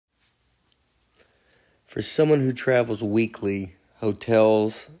For someone who travels weekly,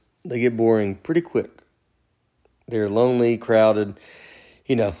 hotels, they get boring pretty quick. They're lonely, crowded,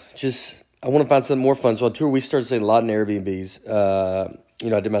 I want to find something more fun. So on tour, we started staying a lot in Airbnbs. I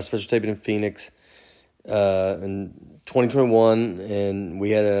did my special taping in Phoenix in 2021, and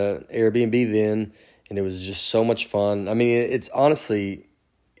we had an Airbnb then, and it was just so much fun. I mean, it's honestly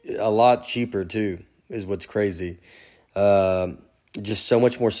a lot cheaper too, is what's crazy. Just so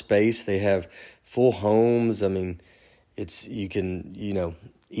much more space. They have full homes. I mean, you can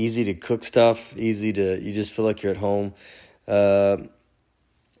easy to cook stuff, you just feel like you're at home. Did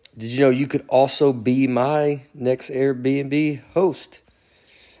you know you could also be my next Airbnb host?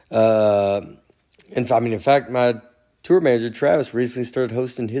 In fact, my tour manager, Travis, recently started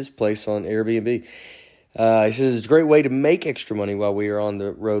hosting his place on Airbnb. He says it's a great way to make extra money while we are on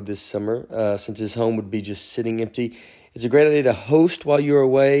the road this summer, since his home would be just sitting empty. It's a great idea to host while you're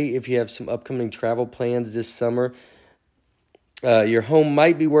away if you have some upcoming travel plans this summer. Your home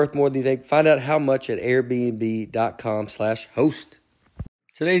might be worth more than you think. Find out how much at airbnb.com/host.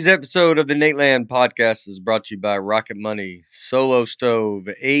 Today's episode of the Nateland Podcast is brought to you by Rocket Money, Solo Stove,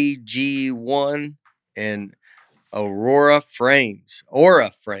 AG1, and Aura Frames,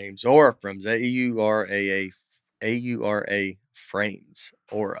 Aura Frames, A-U-R-A Frames,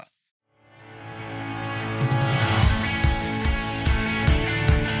 Aura.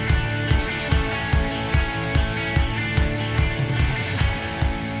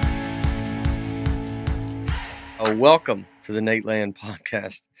 Welcome to the Nateland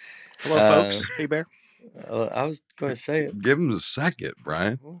Podcast. Hello, folks. Hey, Bear. I was going to say it. Give him a second,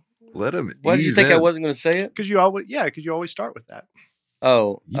 Brian. Let him. Why did you think I wasn't going to say it? Because you always start with that. I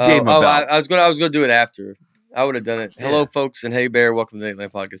was going to do it after. I would have done it. Yeah. Hello, folks, and hey, Bear. Welcome to the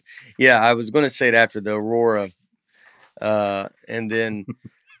Nateland Podcast. Yeah, I was going to say it after the Aurora, and then.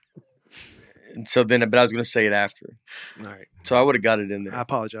 But I was going to say it after. All right. So I would have got it in there. I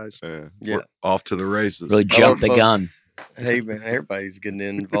apologize. Yeah. We're off to the races. Really jumped the gun. Hey, man, everybody's getting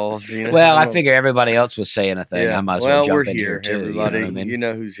involved. Well, I figure everybody else was saying a thing. Yeah. I might as well jump in here, too. Everybody. You know what I mean? You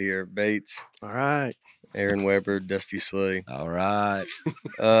know who's here. Bates. All right. Aaron Weber, Dusty Slay. All right.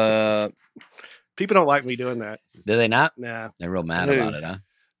 People don't like me doing that. Do they not? Nah. They're real mad about it, huh?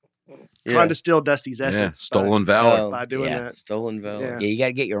 Trying to steal Dusty's essence. Stolen valor. By doing that. Stolen valor. Yeah, you got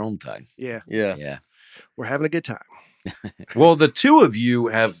to get your own thing. Yeah. We're having a good time. Well, the two of you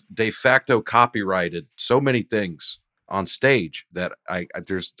have de facto copyrighted so many things on stage that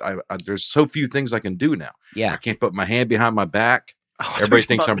there's so few things I can do now. Yeah. I can't put my hand behind my back. Everybody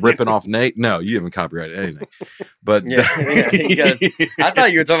thinks I'm ripping off Nate. No, you haven't copyrighted anything. But I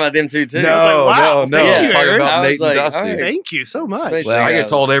thought you were talking about them two too. No. I'm talking about Nate and Dusty. Right. Thank you so much. Well, I get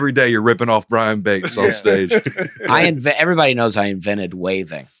told every day you're ripping off Brian Bates on stage. Everybody knows I invented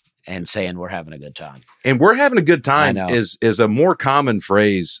waving and saying we're having a good time. And we're having a good time is a more common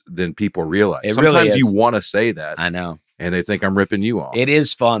phrase than people realize. Sometimes really you want to say that. I know. And they think I'm ripping you off. It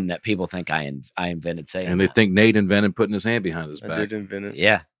is fun that people think I invented saying and they think Nate invented putting his hand behind his back. I did invent it.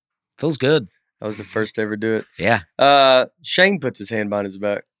 Yeah. Feels good. I was the first to ever do it. Yeah. Shane puts his hand behind his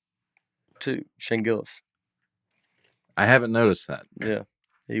back, too. Shane Gillis. I haven't noticed that. Yeah,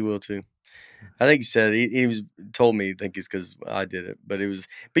 he will, too. I think he said it. He told me, I think it's because I did it. But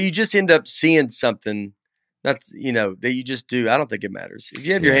you just end up seeing something that you just do. I don't think it matters. If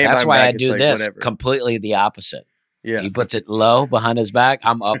you have your hand that's behind why back, I do this whatever. Completely the opposite. Yeah. He puts it low behind his back.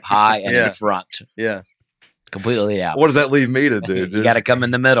 I'm up high and in front. Yeah. Completely the opposite. What does that leave me to do? You got to come in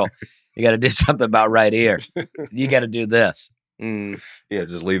the middle. You got to do something about right here. You got to do this. Yeah,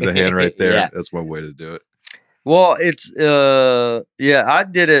 just leave the hand right there. That's one way to do it. Well, it's I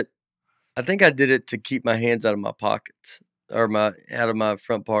did it. I think I did it to keep my hands out of my pockets or out of my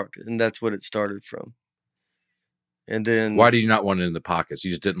front pocket, and that's what it started from. And then, why do you not want it in the pockets?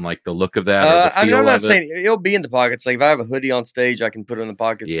 You just didn't like the look of that, or the feel I'm not of saying it'll be in the pockets. Like if I have a hoodie on stage, I can put it in the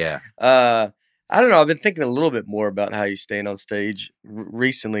pockets. Yeah. I don't know. I've been thinking a little bit more about how you stand on stage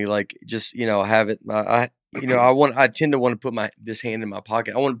recently. Like just have it. I tend to want to put this hand in my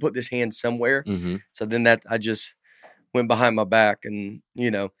pocket. I want to put this hand somewhere. Mm-hmm. So then I just went behind my back, and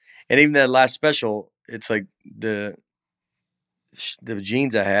and even that last special, it's like the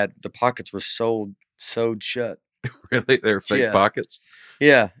jeans I had, the pockets were sewed shut. Really? They're fake pockets?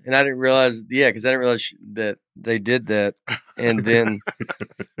 Yeah. And I didn't realize, because I didn't realize that they did that. And then,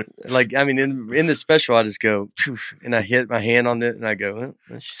 in the special, I just go, and I hit my hand on it, and I go,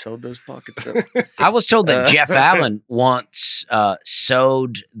 she sewed those pockets up. I was told that Jeff Allen once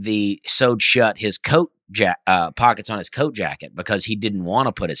sewed shut his coat pockets on his coat jacket because he didn't want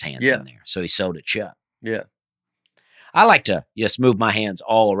to put his hands in there. So he sewed it shut. Yeah. I like to just move my hands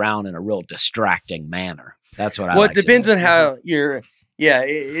all around in a real distracting manner. That's what I Well, like it depends to on how you're. Yeah,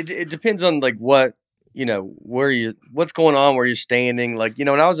 it depends on like what what's going on, where you're standing. Like when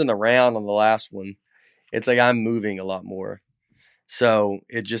I was in the round on the last one, it's like I'm moving a lot more, so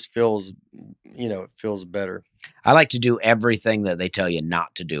it just feels, it feels better. I like to do everything that they tell you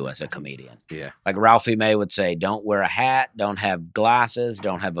not to do as a comedian. Yeah. Like Ralphie May would say, don't wear a hat, don't have glasses,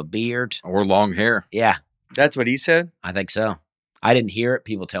 don't have a beard. Or long hair. Yeah. That's what he said? I think so. I didn't hear it.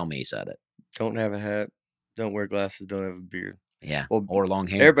 People tell me he said it. Don't have a hat, don't wear glasses, don't have a beard. Yeah. Well, or long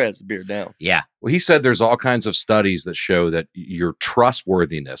hair. Everybody has a beard now. Yeah. Well, he said there's all kinds of studies that show that your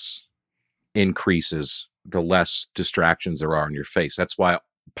trustworthiness increases the less distractions there are in your face. That's why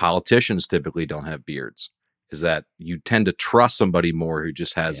politicians typically don't have beards, is that you tend to trust somebody more who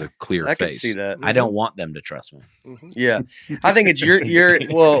just has a clear I face. can see that. I don't want them to trust me. Yeah. I think it's you're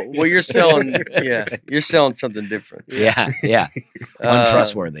selling, you're selling something different. Yeah. Yeah.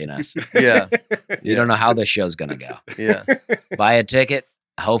 Untrustworthiness. Yeah. You don't know how this show's going to go. Yeah. Buy a ticket.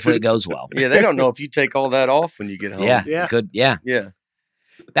 Hopefully it goes well. Yeah. They don't know if you take all that off when you get home. Yeah. Yeah. Good. Yeah. Yeah.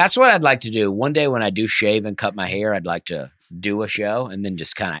 That's what I'd like to do. One day when I do shave and cut my hair, I'd like to do a show and then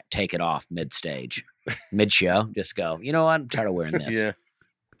just kind of take it off mid-stage, mid-show. Just go, you know what? I'm tired of wearing this. Yeah.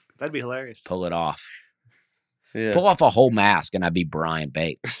 That'd be hilarious. Pull it off. Yeah. Pull off a whole mask and I'd be Brian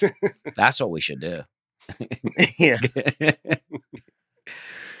Bates. That's what we should do. Yeah.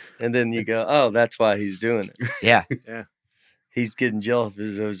 And then you go, oh, that's why he's doing it. Yeah. Yeah. He's getting jealous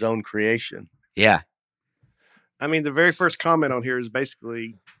of his own creation. Yeah. I mean, the very first comment on here is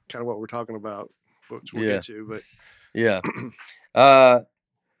basically kind of what we're talking about, which we'll get to. But yeah.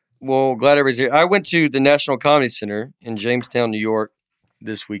 Well, glad everybody's here. I went to the National Comedy Center in Jamestown, New York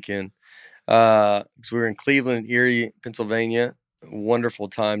this weekend. Because we were in Cleveland, Erie, Pennsylvania. Wonderful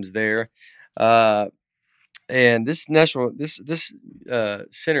times there. And this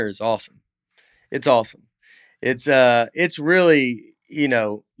center is awesome. It's awesome. It's really, you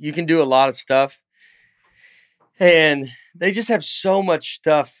can do a lot of stuff. And they just have so much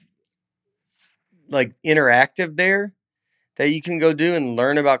stuff like interactive there that you can go do and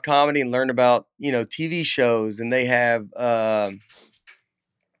learn about comedy and learn about, TV shows. And they have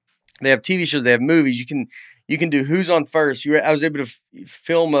TV shows, they have movies. You can do Who's on First. I was able to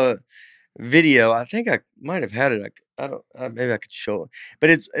film a video. I think I might have had it. Maybe I could show it. But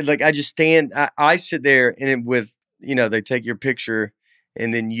it's like I just stand. I sit there and they take your picture.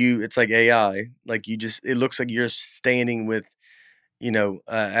 And then it's like AI, like it looks like you're standing with,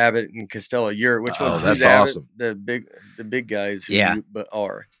 Abbott and Costello. Which one's that's who's Abbott? awesome. The big guys who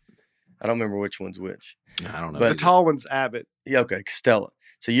are. I don't remember which one's which. I don't know. But the tall one's Abbott. Yeah, okay, Costello.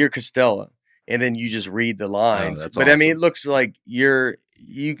 So you're Costello, and then you just read the lines. That's but I mean, awesome. it looks like you're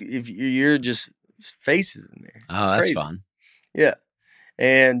just faces in there. Oh, that's fun. Yeah,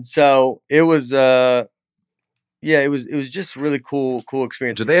 and so it was. It was just really cool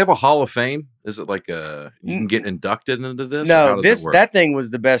experience. Do they have a Hall of Fame? Is it like you can get inducted into this? No, it work? That thing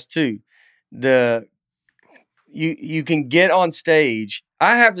was the best too. You can get on stage.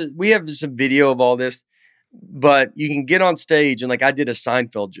 We have some video of all this, but you can get on stage and like I did a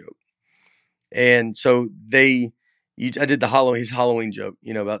Seinfeld joke, and so I did his Halloween joke,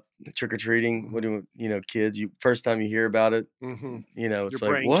 about trick or treating. What do kids? First time you hear about it, Mm-hmm. it's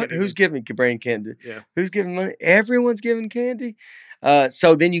Your like what? candy. Who's giving brain candy? Yeah. Who's giving money? Everyone's giving candy.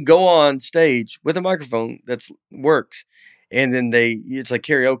 So then you go on stage with a microphone that works, and then it's like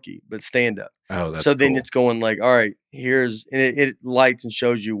karaoke but stand up. Oh, that's so then cool. it's going like, all right, and it lights and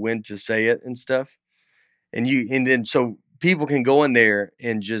shows you when to say it and stuff, and then so people can go in there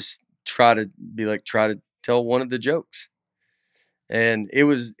and just try to tell one of the jokes. And it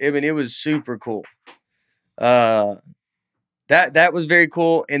was super cool. That was very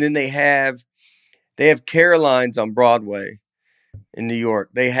cool. And then they have Caroline's on Broadway in New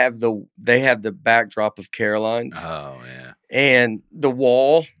York. They have the backdrop of Caroline's. Oh yeah. And the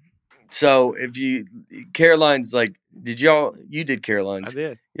wall. So Caroline's like, you did Caroline's. I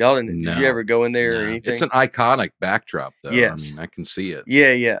did. Y'all didn't, No. did you ever go in there or anything? It's an iconic backdrop though. Yes. I mean, I can see it.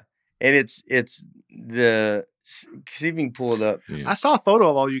 Yeah, yeah. And it's see if you can pull it up. Yeah. I saw a photo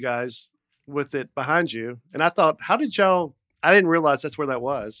of all you guys with it behind you, and I thought, how did y'all? I didn't realize that's where that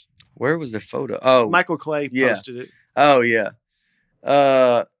was. Where was the photo? Oh, Michael Clay yeah. posted it. Oh yeah.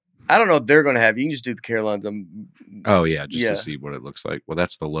 I don't know if they're gonna have. You can just do the Carolines. Oh yeah, just Yeah. to see what it looks like. Well,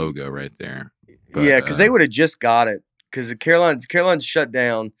 that's the logo right there. But, Yeah, because they would have just got it because the Carolines shut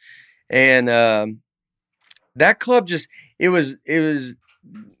down, and that club it was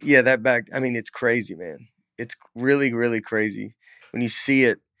that back. I mean, it's crazy, man. It's really crazy when you see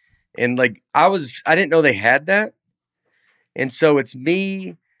it, and like I didn't know they had that, And so it's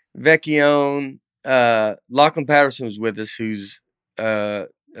me, Vecchione, Lachlan Patterson was with us, who's very,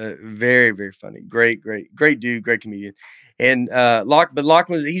 very funny. Great dude, great comedian. And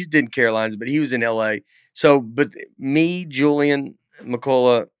Lachlan he's did Carolinas, but he was in LA. So, but me, Julian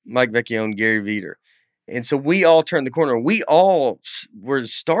McCullough, Mike Vecchione, Gary Veter. And so we all turned the corner. We all were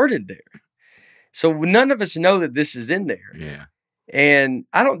started there. So none of us know that this is in there. Yeah. And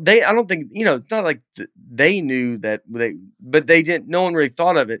I don't think, it's not like they knew that but they didn't, no one really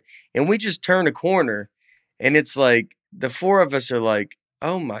thought of it. And we just turned a corner and it's like the four of us are like,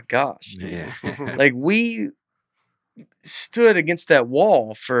 oh my gosh. Dude. Yeah. Like we stood against that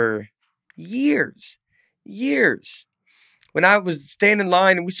wall for years. When I was standing in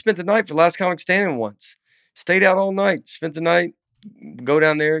line and we spent the night for Last Comic Standing once, stayed out all night, spent the night, go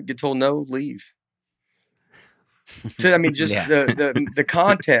down there, get told no, leave. The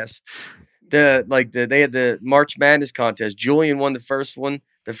contest, they had the March Madness contest. Julian won the first one,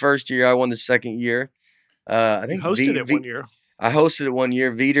 the first year. I won the second year. I think you hosted it 1 year. I hosted it 1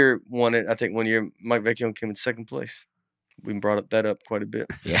 year. Veter won it, I think, 1 year. Mike Vecchione came in second place. We brought that up quite a bit.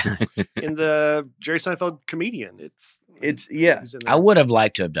 Yeah. In the Jerry Seinfeld comedian, it's I would have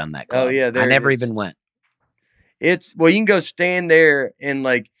liked to have done that club. Oh yeah, I never even went. You can go stand there and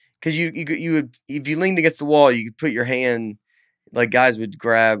because you would, if you leaned against the wall, you could put your hand, like guys would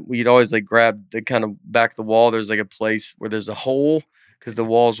grab. We'd always grab the kind of back of the wall. There's a place where there's a hole because the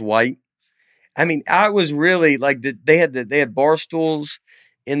wall's white. I mean, I was really they had bar stools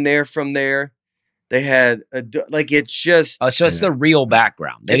in there from there. They had it's just. Oh, so it's the real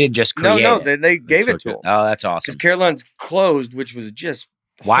background. They didn't just create No, it. they gave it to them. Oh, that's awesome. Because Caroline's closed, which was just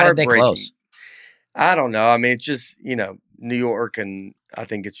Why did they close? I don't know. I mean, it's just, New York, and I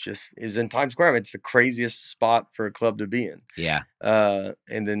think it's in Times Square. I mean, it's the craziest spot for a club to be in. Yeah.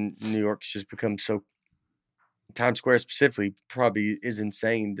 And then New York's just become so. Times Square specifically probably is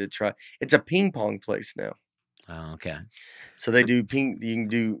insane to try. It's a ping pong place now. Oh, okay. So they do you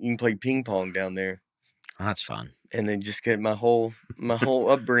can play ping pong down there. Oh, that's fun. And then just get my whole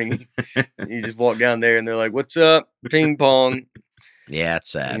upbringing. You just walk down there and they're like, "What's up? Ping pong." Yeah,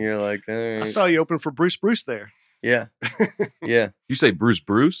 it's sad. And you're like, all right. I saw you open for Bruce there. Yeah. Yeah. You say Bruce?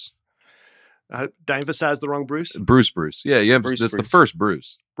 Did I emphasize the wrong Bruce? Bruce. Yeah, you have Bruce, that's the Bruce. first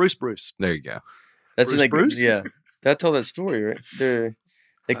Bruce. Bruce. There you go. That's Bruce, when Bruce? Yeah. Did I tell that story, right?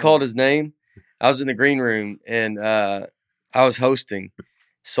 They called his name. I was in the green room and I was hosting,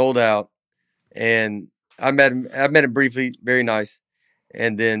 sold out, and I met him briefly, very nice.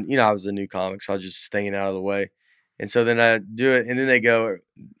 And then, I was a new comic, so I was just staying out of the way. And so then I do it, and then they go,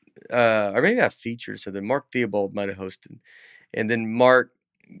 or maybe I featured, so then Mark Theobald might have hosted. And then Mark,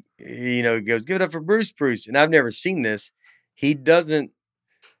 goes, "Give it up for Bruce." And I've never seen this. He doesn't,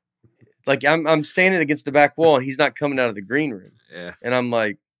 I'm standing against the back wall, and he's not coming out of the green room. Yeah. And I'm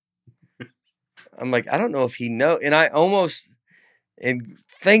like, I don't know if he knows. And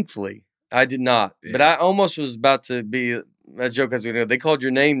thankfully, I did not. Yeah. But I almost was about to be a joke as we know. They called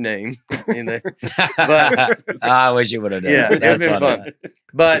your name. But I wish you would have done. Yeah, That's been fun.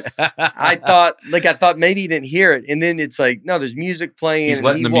 But I thought maybe he didn't hear it, and then it's no, there's music playing. He's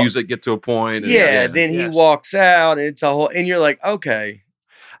letting the music get to a point. Yeah, then he walks out, and it's a whole. And you're like, okay.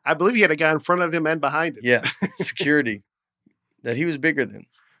 I believe he had a guy in front of him and behind him. Yeah, security that he was bigger than.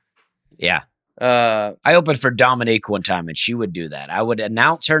 Yeah. I opened for Dominique one time, and she would do that. I would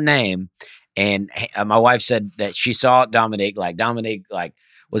announce her name, and my wife said that she saw Dominique. Dominique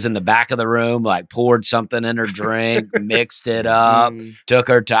was in the back of the room, poured something in her drink, mixed it up, took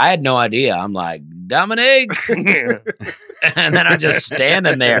her to. I had no idea. I'm like, Dominique, and then I'm just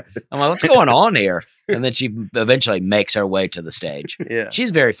standing there. I'm like, what's going on here? And then she eventually makes her way to the stage. Yeah,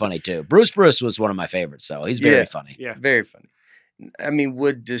 she's very funny too. Bruce was one of my favorites, so he's very funny. Yeah, very funny. I mean,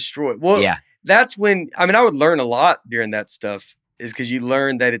 would destroy. Well, yeah. That's when, I would learn a lot during that stuff is because you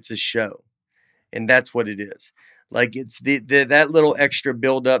learn that it's a show and that's what it is. It's that little extra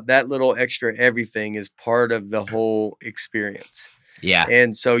build up, that little extra everything is part of the whole experience. Yeah.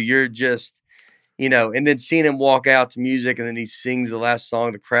 And so you're just, and then seeing him walk out to music and then he sings the last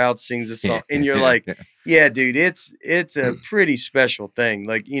song, the crowd sings the song and you're like, yeah, dude, it's a pretty special thing.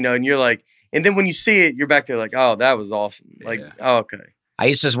 And you're like, and then when you see it, you're back there oh, that was awesome. Oh, okay. I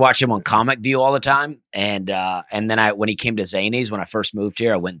used to watch him on Comic View all the time, and then when he came to Zany's when I first moved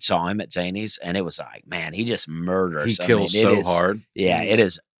here, I went and saw him at Zany's, and it was man, he just murders. He kills so hard. Yeah, it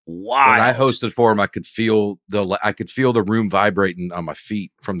is wild. When I hosted for him, I could feel the room vibrating on my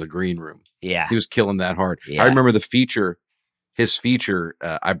feet from the green room. Yeah, he was killing that hard. Yeah. I remember his feature.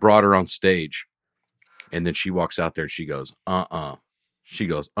 I brought her on stage, and then she walks out there and she goes, She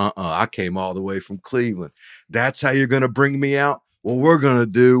goes, I came all the way from Cleveland. That's how you're going to bring me out? What we're going to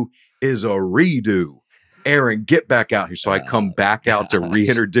do is a redo. Aaron, get back out here. So I come back out to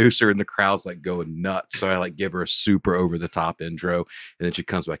reintroduce her, and the crowd's like going nuts. So I like give her a super over the top intro, and then she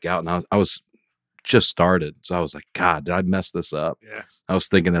comes back out, and I was just started. So I was like, God, did I mess this up? Yeah. I was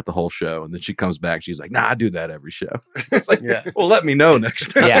thinking that the whole show. And then she comes back. She's like, nah, I do that every show. It's like, well, let me know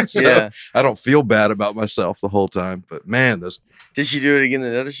next time. Yeah. So I don't feel bad about myself the whole time. But man, did she do it again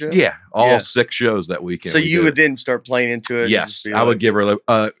in another show? Yeah. All 6 shows that weekend. So you would then start playing into it? Yes. I would give her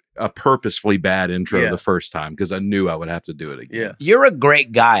a purposefully bad intro the first time because I knew I would have to do it again. Yeah. You're a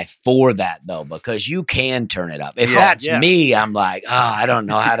great guy for that, though, because you can turn it up. If that's me, I'm like, I don't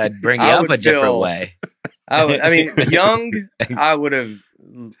know how to bring you up a different way. I mean, young, I would have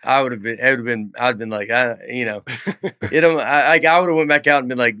been like, I would have went back out and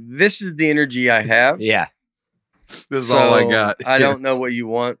been like, this is the energy I have. Yeah. This is all I got. I don't know what you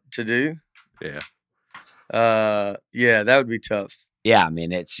want to do. Yeah. That would be tough. Yeah, I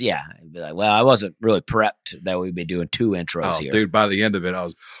mean, it'd be like, well, I wasn't really prepped that we'd be doing 2 intros here. Dude, by the end of it, I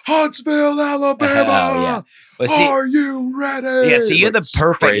was, Huntsville, Alabama, are you ready? Yeah, see, you're the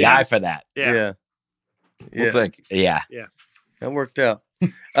perfect guy for that. Yeah. Well, thank you. Yeah. That worked out.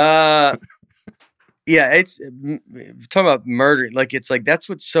 It's talking about murdering. Like, it's like, that's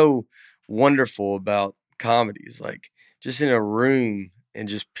what's so wonderful about comedies. Like, just in a room and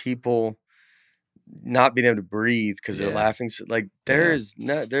just people not being able to breathe because they're laughing. So, like, there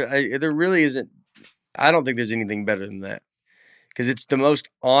really isn't. I don't think there's anything better than that because it's the most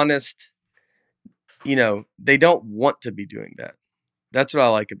honest. They don't want to be doing that. That's what I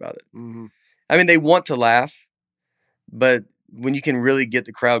like about it. Mm-hmm. I mean, they want to laugh, but when you can really get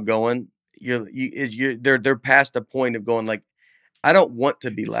the crowd going, they're past the point of going like, I don't want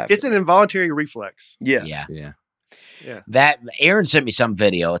to be laughing. It's an involuntary reflex. Yeah. That Aaron sent me some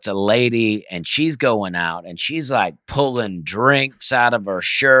video. It's a lady and she's going out and she's like pulling drinks out of her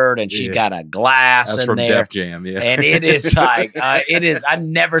shirt and she's got a glass That's in from there. Def Jam, And it is like, I've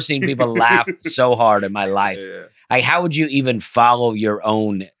never seen people laugh so hard in my life. Yeah. Like, how would you even follow your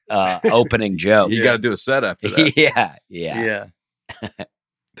own opening joke? You got to do a set after that. Yeah.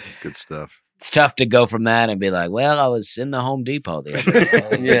 Good stuff. It's tough to go from that and be like, well, I was in the Home Depot the other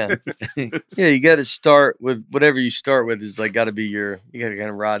day. Yeah, you got to start with whatever you start with is like got to be you got to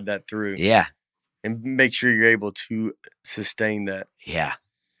kind of ride that through. Yeah. And make sure you're able to sustain that. Yeah.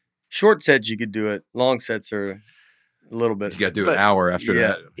 Short sets, you could do it. Long sets are a little bit. You got to do an hour after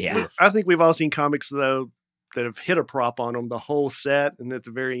that. Yeah. I think we've all seen comics, though, that have hit a prop on them the whole set, and at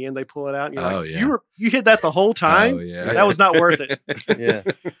the very end they pull it out. And you're like, you hit that the whole time. That was not worth it. Yeah.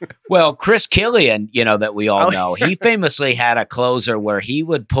 Well, Chris Killian, that we all know, he famously had a closer where he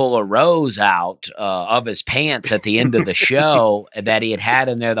would pull a rose out of his pants at the end of the show that he had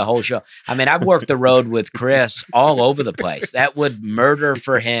in there the whole show. I mean, I've worked the road with Chris all over the place. That would murder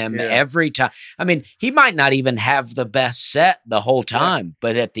for him every time. I mean, he might not even have the best set the whole time,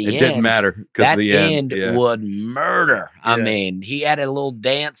 but at the end, it didn't matter because the end would murder. I mean, he had a little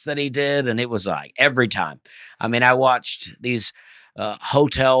dance that he did, and it was like every time. I mean, I watched these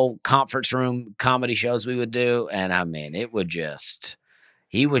hotel conference room comedy shows we would do, and I mean, he would just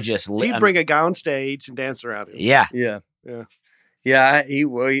he'd bring a guy on stage and dance around him. Yeah.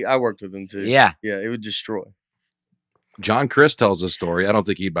 I worked with him too. Yeah, it would destroy. John Chris tells a story. I don't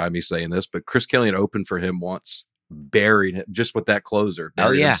think he'd mind me saying this, but Chris Killian opened for him once, buried him just with that closer,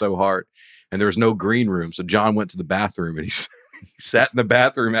 buried him so hard. And there was no green room. So John went to the bathroom and he sat in the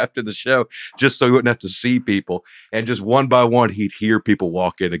bathroom after the show just so he wouldn't have to see people. And just one by one, he'd hear people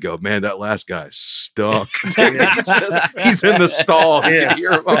walk in and go, man, that last guy stunk. He's in the stall. You can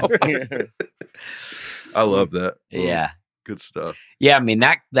hear him all. I love that. Yeah. Good stuff. Yeah, I mean,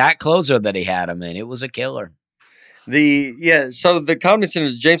 that closer that he had, I mean, it was a killer. So the Comedy Center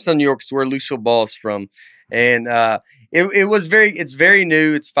is Jamestown, New York, is where Lucille Ball is from. And it's very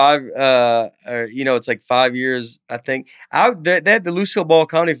new. It's it's like 5 years, I think. They had the Lucille Ball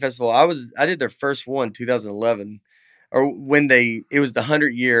Comedy Festival. I did their first one, 2011, or it was the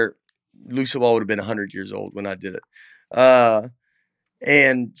 100-year. Lucille Ball would have been 100 years old when I did it.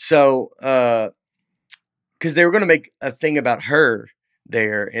 And so, because they were going to make a thing about her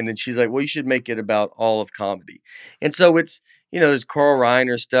there, and then she's like, well, you should make it about all of comedy. And so it's, there's Carl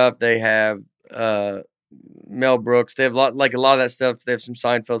Reiner stuff. They have, Mel Brooks. They have a lot of that stuff. They have some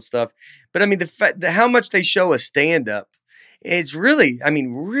Seinfeld stuff. But I mean, how much they show a stand-up, it's really,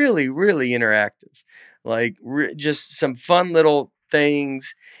 really, really interactive. Like just some fun little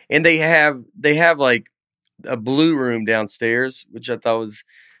things. And they have like a blue room downstairs, which I thought was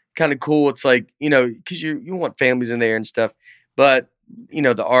kind of cool. It's like, because you want families in there and stuff. But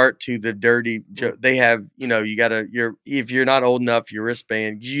the art to the dirty joke. They have, if you're not old enough, your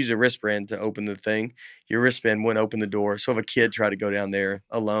wristband, you use a wristband to open the thing. Your wristband wouldn't open the door. So if a kid tried to go down there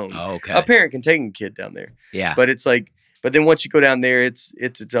alone, a parent can take a kid down there. Yeah. But it's like, but then once you go down there, it's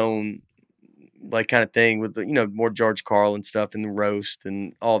its own like kind of thing with more George Carlin stuff and the roast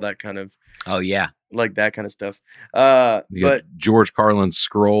and all that kind of. Oh yeah. Like that kind of stuff. But George Carlin's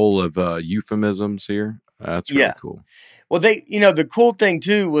scroll of euphemisms here. That's really cool. Well, the cool thing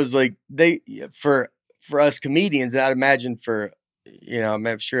too was like for us comedians, I'd imagine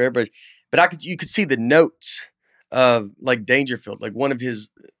I'm sure everybody, but you could see the notes of like Dangerfield, like one of his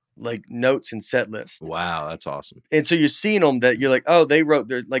like notes and set list. Wow, that's awesome. And so you're seeing them that you're like, oh, they wrote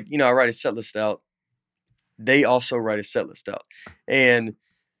their like I write a set list out. They also write a set list out, and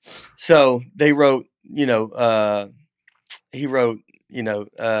so they wrote, he wrote,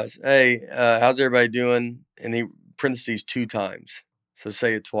 hey, how's everybody doing? And he parentheses 2 times. So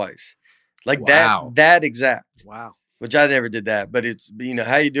say it twice. Like that exact. Wow. Which I never did that, but it's,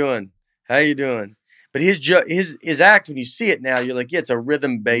 how you doing? How you doing? But his act, when you see it now, you're like, yeah, it's a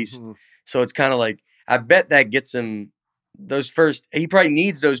rhythm based. Mm-hmm. So it's kind of like, I bet that gets him he probably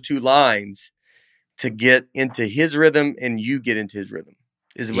needs those 2 lines to get into his rhythm and you get into his rhythm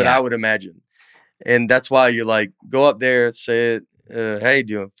is what I would imagine. And that's why you're like, go up there, say it. How you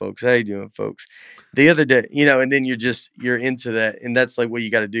doing, folks? How you doing, folks? The other day, and then you're into that. And that's like what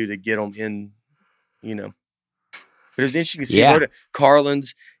you got to do to get them in, But it was interesting to see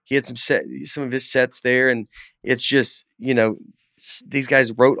Carlin's. He had some of his sets there. And it's just, these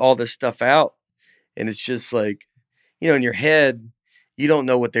guys wrote all this stuff out. And it's just like, in your head, you don't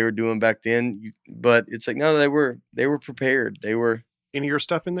know what they were doing back then. But it's like, no, they were prepared. They were. Any of your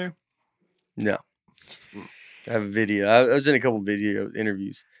stuff in there? No. I have a video. I was in a couple video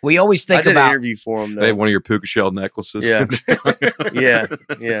interviews. We always think I did about an interview for them. Though. They have one of your puka shell necklaces. Yeah,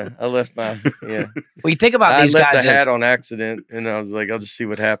 yeah. I left my We think about these guys. I left the hat on accident, and I was like, I'll just see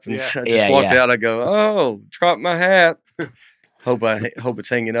what happens. Yeah. I just walked out. I go, oh, dropped my hat. Hope it's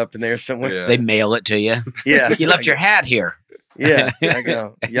hanging up in there somewhere. Yeah. They mail it to you. Yeah, you left your hat here. Yeah, I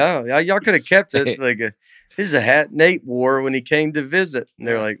go, y'all could have kept it. Like this is a hat Nate wore when he came to visit. And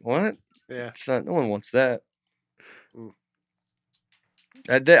they're like, what? Yeah, it's not. No one wants that.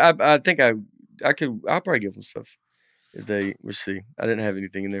 I think I could. I'll probably give them stuff if they we'll see. I didn't have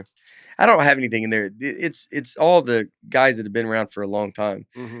anything in there. I don't have anything in there. It's all the guys that have been around for a long time.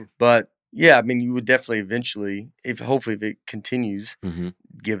 Mm-hmm. But yeah, I mean, you would definitely eventually, hopefully if it continues,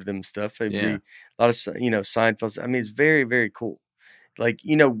 give them stuff. It'd be a lot of Seinfeld. I mean, it's very very cool. Like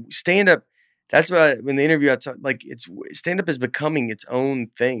stand up. That's why in the interview I talk like stand up is becoming its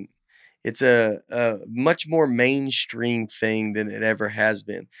own thing. It's a much more mainstream thing than it ever has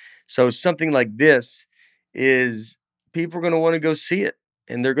been. So something like this is people are going to want to go see it,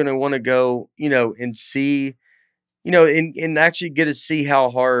 and they're going to want to go, and see, and actually get to see how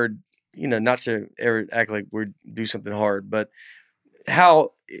hard, not to ever act like we do something hard, but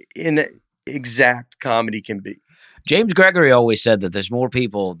how exact comedy can be. James Gregory always said that there's more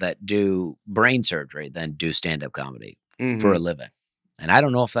people that do brain surgery than do stand-up comedy for a living. And I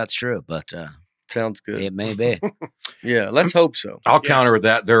don't know if that's true, but sounds good. It may be. Yeah, let's hope so. I'll counter with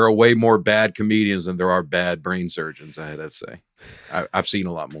that. There are way more bad comedians than there are bad brain surgeons, I'd say. I've seen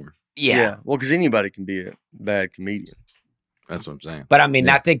a lot more. Yeah. Well, because anybody can be a bad comedian. That's what I'm saying. But I mean,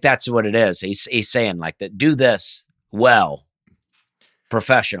 I think that's what it is. He's saying like that. Do this well,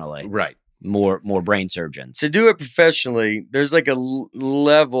 professionally. Right. More brain surgeons. To do it professionally, there's like a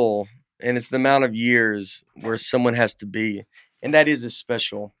level, and it's the amount of years where someone has to be. And that is a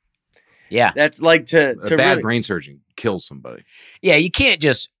special. Yeah. That's like to a bad brain surgeon kills somebody. Yeah, you can't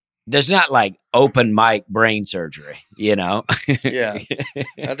just, there's not like open mic brain surgery, Yeah.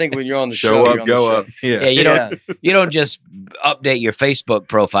 I think when you're on the show up, go up. Yeah. You don't just update your Facebook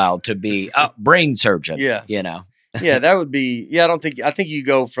profile to be a brain surgeon. Yeah. Yeah, that would be. Yeah, I think you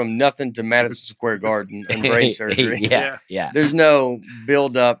go from nothing to Madison Square Garden and brain surgery. Yeah. There's no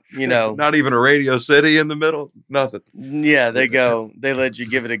build up. Not even a Radio City in the middle. Nothing. Yeah, they let you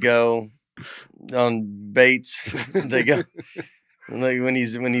give it a go on Bates. They go like when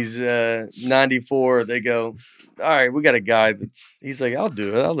he's 94. They go, all right, we got a guy he's like, I'll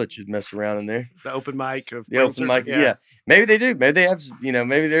do it. I'll let you mess around in there. The open mic of the open mic. Yeah. Maybe they do. Maybe they have.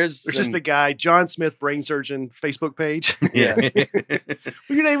 Maybe there's just a guy, John Smith, brain surgeon, Facebook page. Yeah. Well,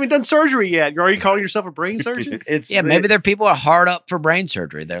 you're not even done surgery yet. You're already calling yourself a brain surgeon. Maybe there are people who are hard up for brain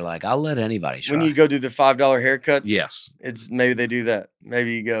surgery. They're like, I'll let anybody try. When you go do the $5 haircuts. Yes. Maybe they do that.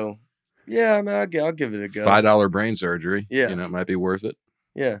 Maybe you go. Yeah, I mean, I'll give it a go. $5 brain surgery. Yeah. It might be worth it.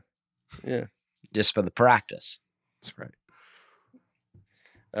 Yeah. Just for the practice. That's right.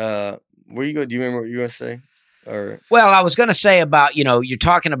 Where you go? Do you remember what you were going to say? Well, I was going to say about, you're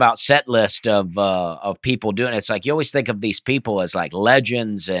talking about set list of people doing it. It's like you always think of these people as like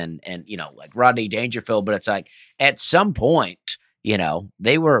legends and like Rodney Dangerfield, but it's like at some point,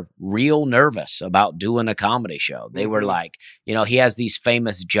 they were real nervous about doing a comedy show. They were like, he has these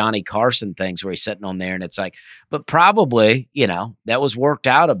famous Johnny Carson things where he's sitting on there and it's like, but probably, that was worked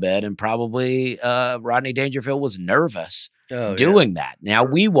out a bit and probably Rodney Dangerfield was nervous doing that. Now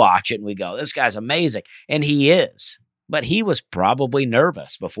we watch it and we go, this guy's amazing. And he is, but he was probably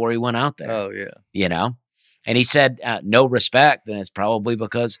nervous before he went out there. Oh, yeah. And he said, no respect. And it's probably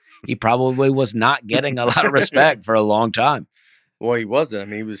because he probably was not getting a lot of respect for a long time. Well, he wasn't. I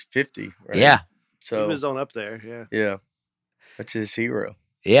mean, he was 50. Right? Yeah. So he was on up there. Yeah. Yeah. That's his hero.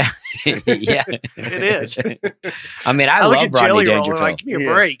 Yeah. Yeah. It is. I mean, I love Rodney Dangerfield. Like, give me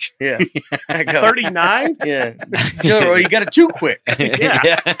a break. Yeah. 39? Yeah. Jelly Roll, you got it too quick.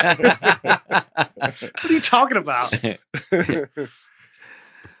 Yeah. What are you talking about? Where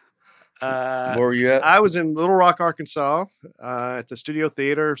were you at? I was in Little Rock, Arkansas, at the Studio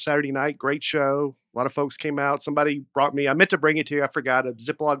Theater Saturday night. Great show. A lot of folks came out. Somebody brought me, I meant to bring it to you. I forgot a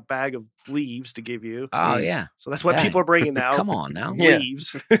Ziploc bag of leaves to give you. Oh, yeah. So that's what people are bringing now. Come on now.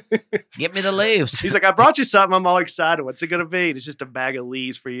 Leaves. Get me the leaves. He's like, I brought you something. I'm all excited. What's it going to be? And it's just a bag of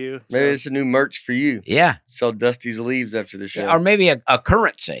leaves for you. Maybe it's a new merch for you. Yeah. Sell Dusty's leaves after the show. Or maybe a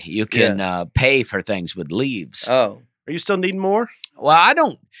currency. You can pay for things with leaves. Oh. Are you still needing more? Well,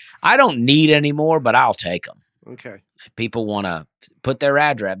 I don't need any more, but I'll take them. Okay. If people want to put their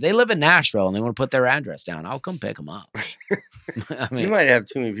address, they live in Nashville and they want to put their address down, I'll come pick them up. I mean, you might have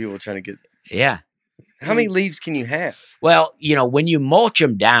too many people trying to get. Yeah. How many leaves can you have? Well, when you mulch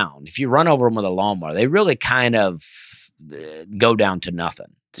them down, if you run over them with a lawnmower, they really kind of go down to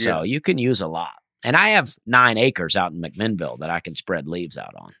nothing. So you can use a lot. And I have 9 acres out in McMinnville that I can spread leaves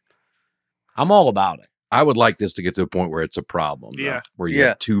out on. I'm all about it. I would like this to get to a point where it's a problem. Yeah. Where you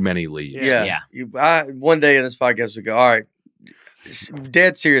have too many leaves. Yeah. One day in this podcast, we go, all right,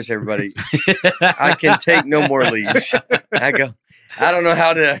 dead serious, everybody. I can take no more leaves. I go, I don't know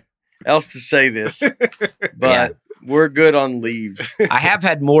how else to say this, but we're good on leaves. I have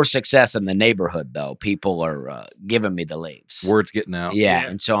had more success in the neighborhood, though. People are giving me the leaves. Word's getting out. Yeah.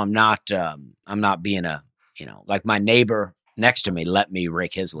 And so I'm not being like my neighbor next to me let me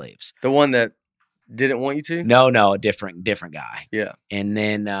rake his leaves. The one that didn't want you to? No, a different guy. Yeah. And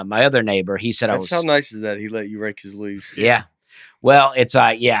then my other neighbor, he said How nice is that? He let you rake his leaves. Yeah. Well, it's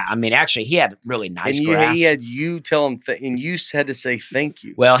I mean, actually, he had really nice grass. He had you tell him, and you had to say thank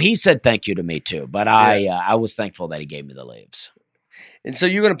you. Well, he said thank you to me too, but I was thankful that he gave me the leaves. And so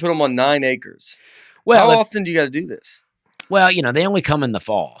you're going to put them on 9 acres. Well, how often do you got to do this? Well, they only come in the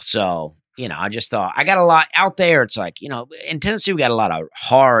fall, so I just thought I got a lot out there. It's like in Tennessee we got a lot of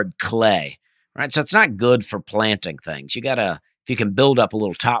hard clay. Right. So it's not good for planting things. You if you can build up a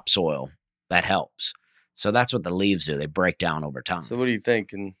little topsoil, that helps. So that's what the leaves do. They break down over time. So what do you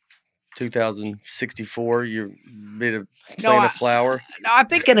think in 2064, you're plant a flower? No, I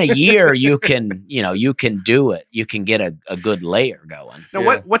think in a year you can do it. You can get a good layer going.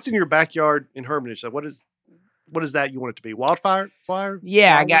 Now, what's in your backyard in Hermitage? So what is that you want it to be? Wildfire?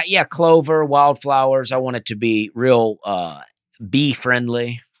 Yeah, flowers? I got clover, wildflowers. I want it to be real bee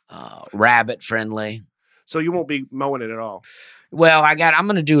friendly. Rabbit friendly. So you won't be mowing it at all? Well, I'm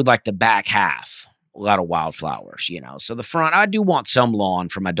going to do like the back half, a lot of wildflowers, So the front, I do want some lawn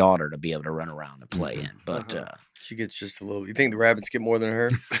for my daughter to be able to run around and play in, but she gets just a little. You think the rabbits get more than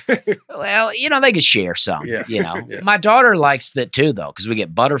her? Well, they can share some. Yeah. Yeah. My daughter likes that too, though, because we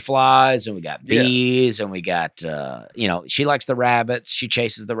get butterflies and we got bees and we got she likes the rabbits. She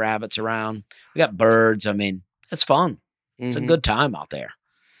chases the rabbits around. We got birds. I mean, it's fun. It's a good time out there.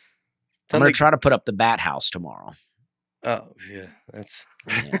 I'm going to try to put up the bat house tomorrow. Oh, yeah.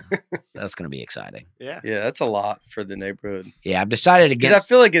 That's going to be exciting. Yeah. Yeah, that's a lot for the neighborhood. Yeah, I've decided against... Because I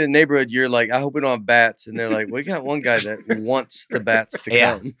feel like in a neighborhood, you're like, I hope we don't have bats. And they're like, we got one guy that wants the bats to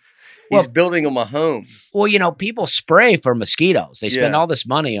come. He's building them a home. Well, people spray for mosquitoes. They spend all this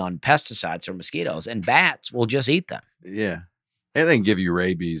money on pesticides for mosquitoes, and bats will just eat them. Yeah. And they can give you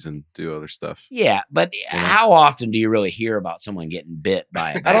rabies and do other stuff. Yeah, but how often do you really hear about someone getting bit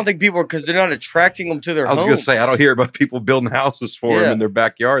by a bat? I don't think people because they're not attracting them to their homes. I was going to say, I don't hear about people building houses for them in their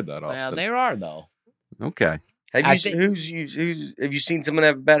backyard that often. Well, there are, though. Okay. Have you seen someone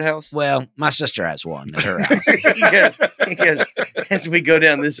have a bat house? Well, my sister has one at her house. Yes, as we go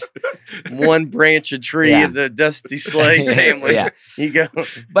down this one branch of tree of the Dusty Slade family, you go.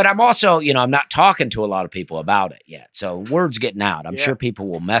 But I'm also, I'm not talking to a lot of people about it yet. So word's getting out. I'm sure people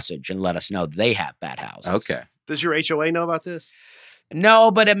will message and let us know they have bat houses. Okay. Does your HOA know about this?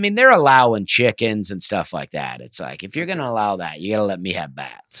 No, but I mean, they're allowing chickens and stuff like that. It's like, if you're going to allow that, you got to let me have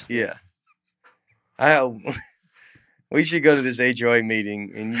bats. Yeah. We should go to this HOA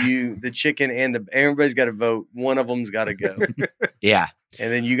meeting, and the chicken and everybody's got to vote. One of them's got to go. Yeah. And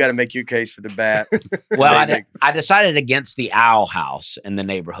then you got to make your case for the bat. Well, I decided against the owl house in the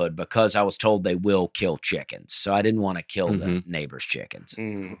neighborhood because I was told they will kill chickens. So I didn't want to kill the neighbor's chickens,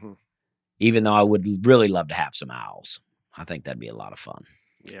 even though I would really love to have some owls. I think that'd be a lot of fun.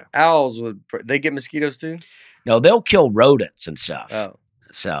 Yeah. Owls they get mosquitoes too? No, they'll kill rodents and stuff. Oh.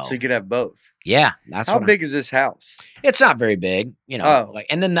 So you could have both. Yeah. That's how big is this house? It's not very big,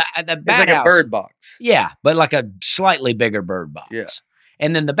 and then the bat it's like house, a bird box. Yeah, but like a slightly bigger bird box. Yeah.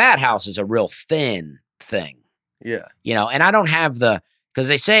 And then the bat house is a real thin thing. Yeah. And I don't have because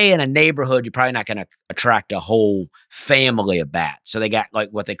they say in a neighborhood, you're probably not going to attract a whole family of bats. So they got like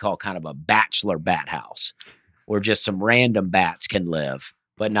what they call kind of a bachelor bat house where just some random bats can live,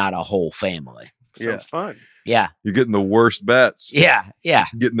 but not a whole family. Sounds fun. Yeah. You're getting the worst bats. Yeah. Yeah.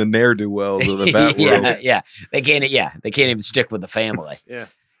 Getting the ne'er-do-wells of the bat world. Yeah. They can't even stick with the family. Yeah.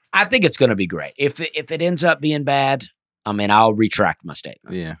 I think it's going to be great. If it ends up being bad, I mean, I'll retract my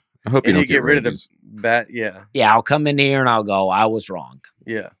statement. Yeah. I hope you don't get rid of the bat. Yeah. Yeah. I'll come in here and I'll go, I was wrong.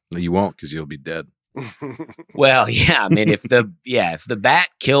 Yeah. No, you won't because you'll be dead. Well, yeah. I mean, if the bat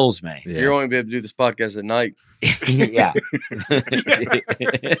kills me, you're only be able to do this podcast at night. Yeah.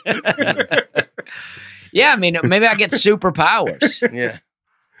 Yeah. I mean, maybe I get superpowers. Yeah.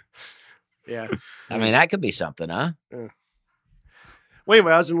 Yeah. I mean, that could be something, huh? Wait a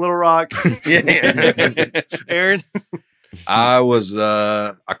minute, I was in Little Rock. Yeah. Aaron? I was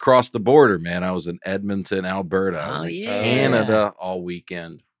across the border, man. I was in Edmonton, Alberta. I was in Canada all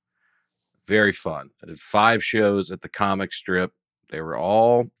weekend. Very fun. I did 5 shows at the comic strip. They were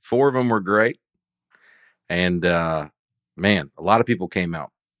 4 of them were great. And man, a lot of people came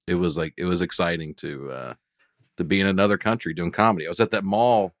out. It was exciting to be in another country doing comedy. I was at that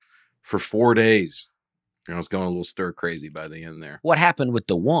mall for 4 days. And I was going a little stir crazy by the end there. What happened with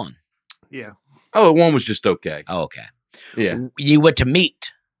the one? Yeah. Oh, one was just okay. Oh, okay. Yeah. You went to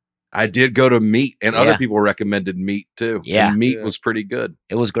Meat. I did go to Meat, and other people recommended Meat too. Yeah. And Meat was pretty good.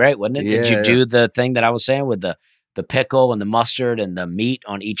 It was great, wasn't it? Yeah, did you do the thing that I was saying with the pickle and the mustard and the meat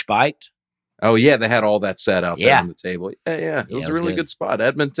on each bite? Oh, yeah. They had all that set out there on the table. Yeah. It was a really good spot.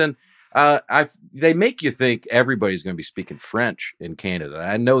 Edmonton. They make you think everybody's going to be speaking French in Canada.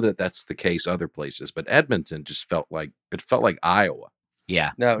 I know that that's the case other places, but Edmonton just felt like Iowa.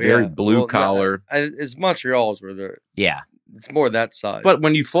 Yeah. No, very blue collar. It's Montreal's where they're. Yeah. It's more that side. But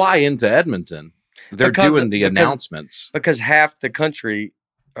when you fly into Edmonton, they're doing the announcements. Because half the country,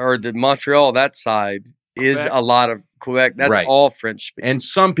 or the Montreal, that side, is a lot of Quebec. That's all French speaking. And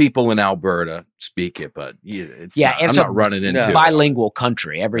some people in Alberta speak it, but I'm not running into it. Bilingual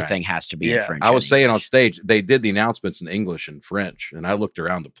country. Everything has to be in French. I was saying on stage, they did the announcements in English and French, and I looked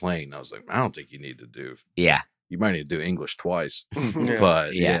around the plane. I was like, I don't think you need to do. Yeah. You might need to do English twice.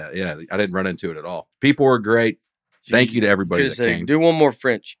 But yeah, I didn't run into it at all. People were great. Thank you to everybody that came. Do one more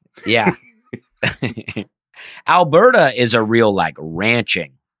French. Yeah. Alberta is a real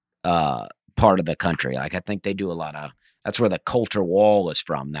ranching part of the country. I think they do a lot of. That's where the Coulter Wall is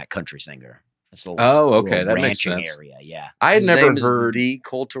from. That country singer. Okay, that makes sense. Area, yeah. I had never heard the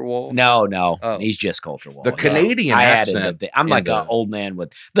Coulter Wall. No, he's just Coulter Wall. The Canadian accent. I'm like an old man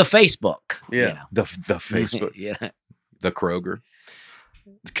with the Facebook. Yeah, the Facebook. Yeah, the Kroger.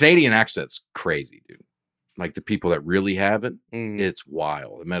 The Canadian accent's crazy, dude. Like the people that really have it, it's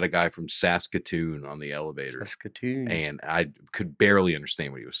wild. I met a guy from Saskatoon on the elevator. And I could barely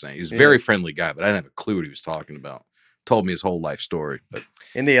understand what he was saying. He was a very friendly guy, but I didn't have a clue what he was talking about. Told me his whole life story. But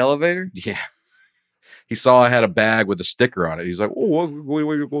in the elevator? Yeah. He saw I had a bag with a sticker on it. He's like, "Oh,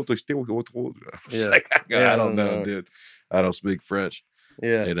 where you go to steal?" I don't know, dude. I don't speak French.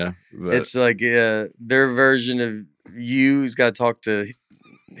 Yeah, but it's like their version of you's got to talk to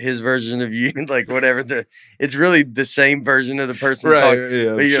his version of you, like whatever. It's really the same version of the person, right?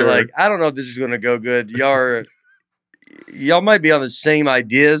 But you're like, I don't know if this is going to go good. Y'all might be on the same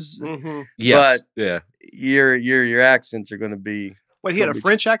ideas, yes, but your accents are going to be. Wait, he had a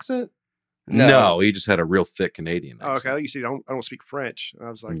French accent? No, he just had a real thick Canadian accent. Oh, okay. You see, I don't speak French. And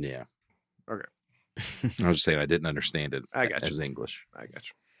I was like, yeah. Okay. I was just saying I didn't understand it as English. I got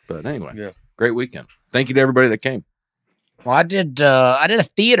you. But anyway, great weekend. Thank you to everybody that came. Well, I did a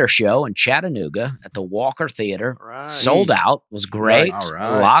theater show in Chattanooga at the Walker Theater. Right. Sold out. Was great. All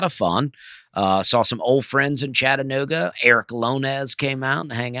right. A lot of fun. Saw some old friends in Chattanooga. Eric Lonez came out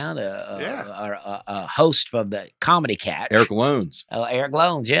and hang out. A host of the Comedy Catch. Eric Loans. Eric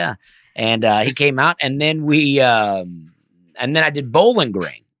Loans, yeah. And he came out, and then we and then I did Bowling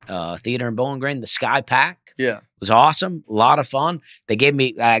Green, theater in Bowling Green. The Sky Pack was awesome, a lot of fun. They gave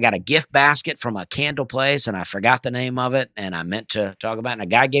me, I got a gift basket from a candle place, and I forgot the name of it, and I meant to talk about it. And a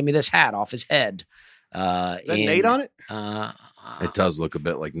guy gave me this hat off his head. Is that Nate on it? It does look a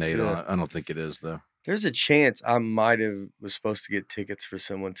bit like Nate on it. I don't think it is, though. There's a chance I might have was supposed to get tickets for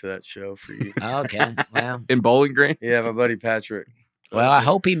someone to that show for you. Okay, well, In Bowling Green? Yeah, my buddy Patrick. well, I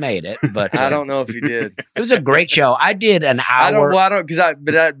hope he made it, but I don't know if he did. It was a great show. I did an hour. Part of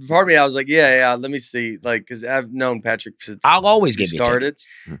me, I was like, yeah, let me see. Like, because I've known Patrick since I'll always he give you started. tickets.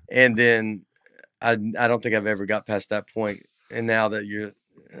 And then I don't think I've ever got past that point. And now that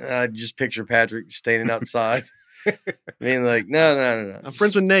I just picture Patrick standing outside. Being like, no. I'm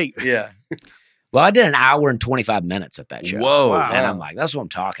friends with Nate. Yeah. Well, I did an hour and 25 minutes at that show. Whoa. Wow. And I'm like, that's what I'm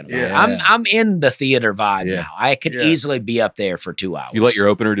talking about. Yeah. I'm in the theater vibe Yeah. now. I could easily be up there for 2 hours. You let your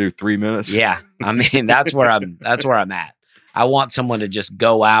opener do 3 minutes? Yeah. I mean, that's where I'm at. I want someone to just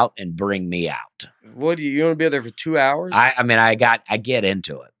go out and bring me out. What do you want to be there for 2 hours? I get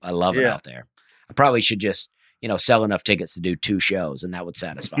into it. I love it out there. I probably should just, sell enough tickets to do 2 shows, and that would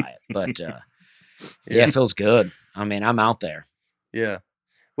satisfy it. But it feels good. I mean, I'm out there. Yeah.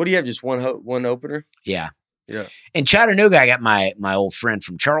 What do you have? Just one opener? Yeah. Yeah. In Chattanooga, I got my old friend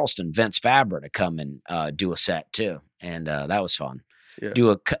from Charleston, Vince Faber, to come and do a set too, and that was fun.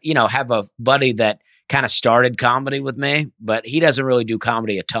 Yeah. Have a buddy that kind of started comedy with me, but he doesn't really do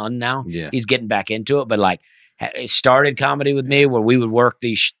comedy a ton now. Yeah. He's getting back into it, but like started comedy with me where we would work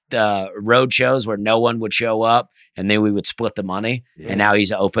these road shows where no one would show up, and then we would split the money. Yeah. And now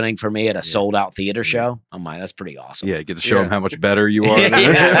he's opening for me at a sold out theater show. I'm like, that's pretty awesome. Yeah, get to show him how much better you are.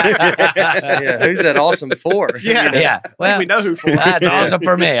 Yeah. Who's that awesome for? Yeah. Yeah. I Well, think we know who for. that's awesome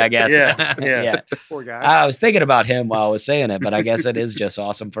for me, I guess. Yeah. Poor guy. I was thinking about him while I was saying it, but I guess it is just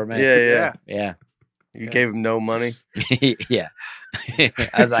awesome for me. Yeah. Yeah. You gave him no money. Yeah. I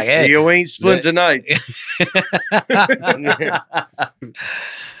was like, hey. You ain't split tonight.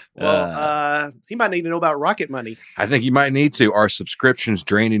 Well, he might need to know about Rocket Money. I think you might need to. Are subscriptions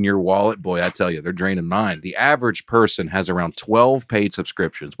draining your wallet? Boy, I tell you, they're draining mine. The average person has around 12 paid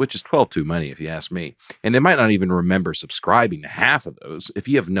subscriptions, which is 12 too many if you ask me. And they might not even remember subscribing to half of those. If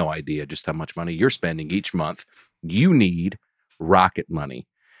you have no idea just how much money you're spending each month, you need Rocket Money.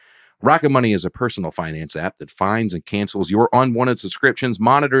 Rocket Money is a personal finance app that finds and cancels your unwanted subscriptions,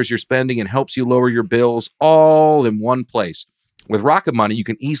 monitors your spending, and helps you lower your bills all in one place. With Rocket Money, you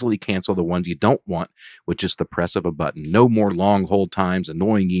can easily cancel the ones you don't want with just the press of a button. No more long hold times,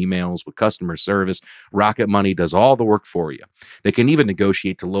 annoying emails with customer service. Rocket Money does all the work for you. They can even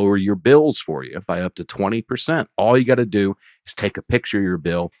negotiate to lower your bills for you by up to 20%. All you got to do is take a picture of your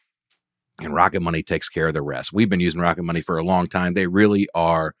bill, and Rocket Money takes care of the rest. We've been using Rocket Money for a long time. They really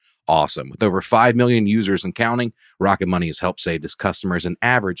are awesome. With over 5 million users and counting, Rocket Money has helped save its customers an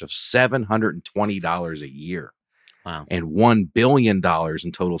average of $720 a year. Wow. And $1 billion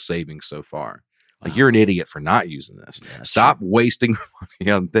in total savings so far. Like, you're an idiot for not using this. Yeah, Stop wasting money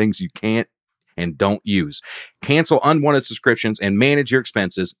on things you can't and don't use. Cancel unwanted subscriptions and manage your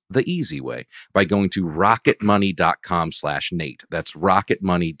expenses the easy way by going to rocketmoney.com/Nate. That's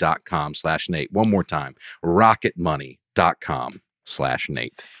rocketmoney.com/Nate. One more time,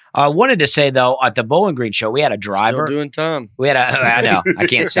 rocketmoney.com/Nate. I wanted to say, though, at the Bowling Green show, we had a driver. Still doing time. I know, I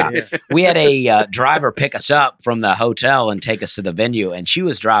can't stop. Yeah. We had a driver pick us up from the hotel and take us to the venue, and she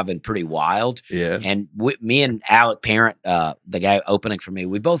was driving pretty wild. Yeah. And me and Alec Parent, the guy opening for me,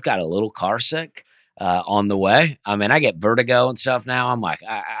 we both got a little car sick on the way. I mean, I get vertigo and stuff now. I'm like,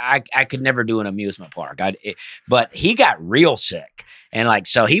 I could never do an amusement park. But he got real sick. And like,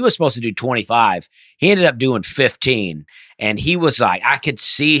 so he was supposed to do 25. He ended up doing 15. And he was like, I could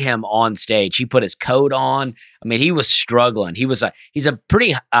see him on stage. He put his coat on. I mean, he was struggling. He's a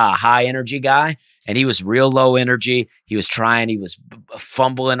pretty high energy guy, and he was real low energy. He was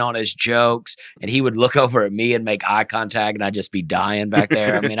fumbling on his jokes, and he would look over at me and make eye contact, and I'd just be dying back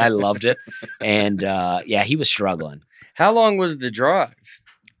there. I mean, I loved it. And he was struggling. How long was the drive?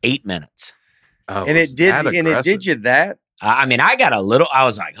 8 minutes. Oh, And it did you that? I mean, I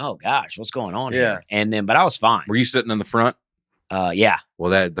was like, oh gosh, what's going on here? And then, but I was fine. Were you sitting in the front? Yeah.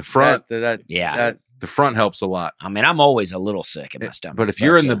 Well, the front Yeah. the front helps a lot. I mean, I'm always a little sick in my stomach. But if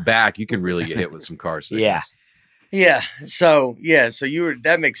you're in the back, you can really get hit with some car sickness. Yeah. So you were,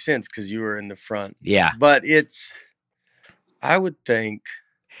 that makes sense because you were in the front. Yeah. But I would think.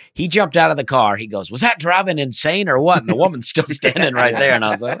 He jumped out of the car. He goes, was that driving insane or what? And the woman's still standing right there. And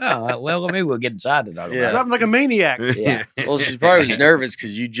I was like, oh, well, maybe we'll get inside to talk about it. Driving like a maniac. Yeah. Well, she probably was nervous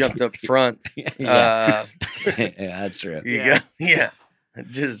because you jumped up front. Yeah, that's true. Yeah. The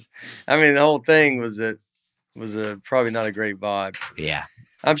whole thing was that was probably not a great vibe. Yeah.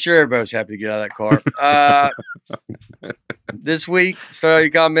 I'm sure everybody was happy to get out of that car. This week, start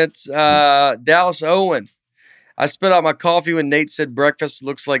your comments. Dallas Owen. I spit out my coffee when Nate said breakfast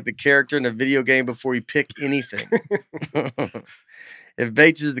looks like the character in a video game before you pick anything. If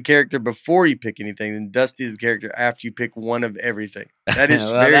Bates is the character before you pick anything, then Dusty is the character after you pick one of everything. That is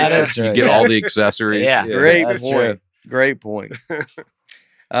Well, very that true. is true. You get all the accessories. Yeah. Great that's point. true. Great point.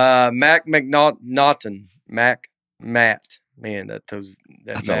 Matt McNaughton. Matt. Man,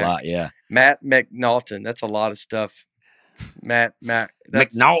 That's Mac. a lot, yeah. Matt McNaughton. That's a lot of stuff. Matt.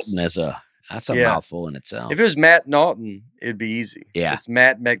 McNaughton is that's a Yeah. mouthful in itself. If it was Matt Naughton, it'd be easy. Yeah. It's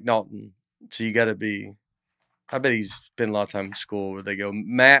Matt McNaughton. So you got to be. I bet he's spent a lot of time in school where they go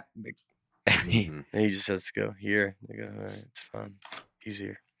Matt, Mhm. and he just has to go here. They go, all right, it's fine,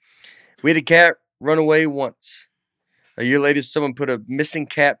 easier. We had a cat run away once. A year later, someone put a missing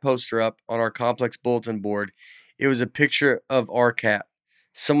cat poster up on our complex bulletin board. It was a picture of our cat.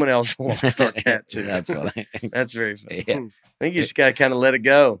 Someone else lost our cat too. That's funny. That's very funny. Yeah. I think you just got to kind of let it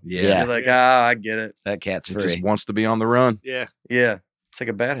go. Yeah. You're like, I get it. That cat's It free. just wants to be on the run. Yeah. Yeah, it's like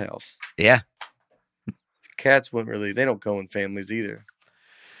a bat house. Yeah. Cats wouldn't really. They don't go in families either.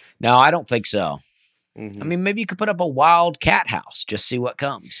 No, I don't think so. Mhm. I mean, maybe you could put up a wild cat house, just see what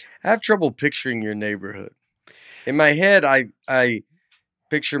comes. I have trouble picturing your neighborhood. In my head, I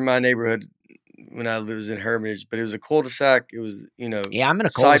picture my neighborhood when I was in Hermitage, but it was a cul-de-sac. It was, Yeah, I'm in a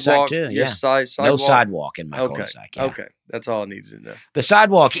cul-de-sac sidewalk. too. Yeah. Yes, sidewalk. No sidewalk in my Okay. cul-de-sac. Yeah. Okay. That's all I needed to know. The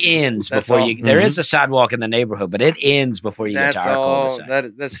sidewalk ends That's before all. you. There is a sidewalk in the neighborhood, but it ends before you That's get to our all.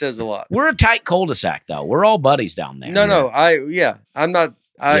 cul-de-sac. That says a lot. We're a tight cul-de-sac, though. We're all buddies down there. No. I'm not.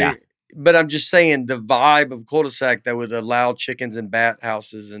 Yeah. But I'm just saying the vibe of cul-de-sac that would allow chickens and bat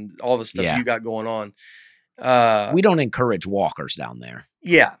houses and all the stuff Yeah. you got going on. We don't encourage walkers down there.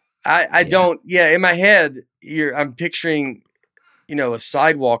 Yeah. I Yeah. don't. Yeah. In my head, I'm picturing, a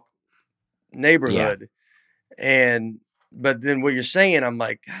sidewalk neighborhood, but then what you're saying, I'm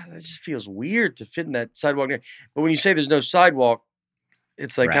like, God, that just feels weird to fit in that sidewalk. But when you say there's no sidewalk,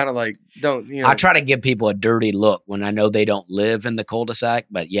 it's like Right. kind of like don't. I try to give people a dirty look when I know they don't live in the cul-de-sac,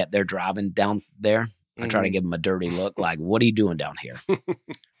 but yet they're driving down there. I try to give them a dirty look, like, "What are you doing down here?"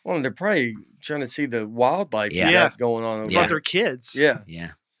 Well, they're probably trying to see the wildlife you Yeah. got going on. Over Yeah. About their kids. Yeah.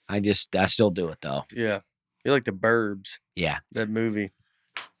 Yeah, I still do it though. Yeah. You're like the Burbs, Yeah, that movie.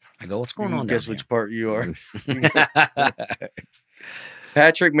 I go, "What's going You on?" Guess down which part you are. here?"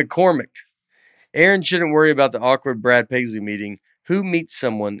 Patrick McCormick. Aaron shouldn't worry about the awkward Brad Paisley meeting. Who meets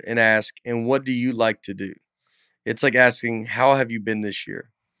someone and ask, and what do you like to do? It's like asking, how have you been this year?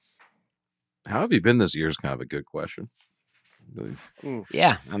 How have you been this year is kind of a good question. Really.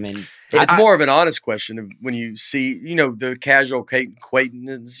 Yeah, I mean, It's more of an honest question of when you see, the casual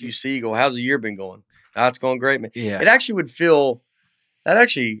acquaintance you see, you go, how's the year been going? Oh, it's going great, man. Yeah. It actually would feel,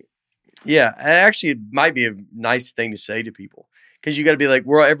 it actually might be a nice thing to say to people. Because you got to be like,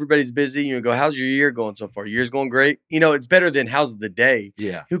 everybody's busy. You go, how's your year going so far? Year's going great. It's better than how's the day.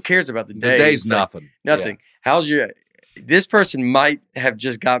 Yeah. Who cares about the The day? day's It's like, nothing. nothing. This person might have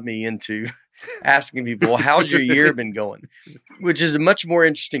just got me into asking people, well, how's your year been going? Which is a much more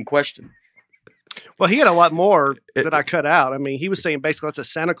interesting question. Well, he had a lot more that I cut out. I mean, he was saying basically that's a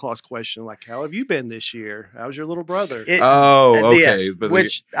Santa Claus question. Like, how have you been this year? How's your little brother? Oh, okay. Yes, But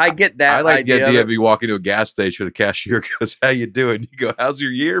which I get that. I like the idea of of you walking to a gas station, the cashier goes, "How you doing?" You go, "How's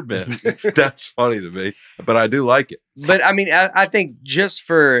your year been?" That's funny to me, but I do like it. But I mean, I think just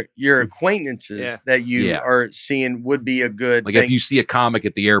for your acquaintances that you are seeing would be a good Like thing. if you see a comic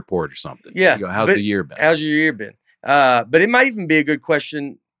at the airport or something, Yeah, you go, "How's but the year been?" How's your year been? But it might even be a good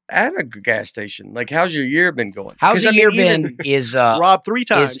question at a gas station. Like, how's your year been going? how's 'Cause, the I mean, year even- been? Is Rob 3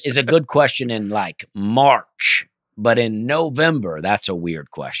 times. is a good question in like March, but in November, that's a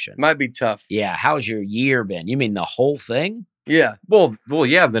weird question. Might be tough. Yeah, how's your year been? You mean the whole thing? Yeah. Well,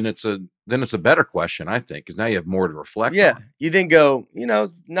 yeah. Then it's a better question, I think, because now you have more to reflect Yeah. on. You then go,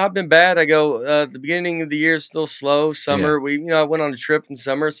 it's not been bad. I go, the beginning of the year is still slow. Summer, I went on a trip in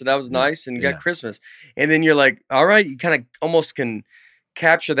summer, so that was nice. And you got Christmas. And then you're like, all right, you kind of almost can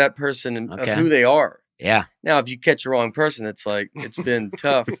capture that person of who they are. Yeah. Now, if you catch the wrong person, it's like, it's been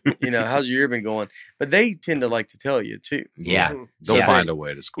tough. How's your year been going? But they tend to like to tell you too. Yeah. They'll Yeah. find a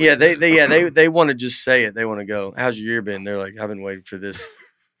way to squeeze. Yeah, it in. they want to just say it. They want to go, how's your year been? They're like, I've been waiting for this.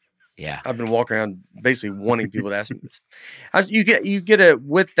 Yeah. I've been walking around basically wanting people to ask me this. You get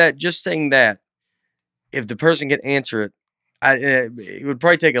with that, just saying that, if the person can answer it, it would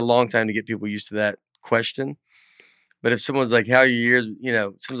probably take a long time to get people used to that question. But if someone's like, how are your years,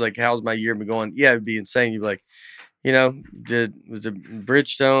 someone's like, how's my year been going? Yeah, it'd be insane. You'd be like, You know, was the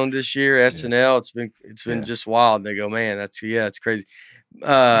Bridgestone this year, SNL. It's been just wild. And they go, man, it's crazy.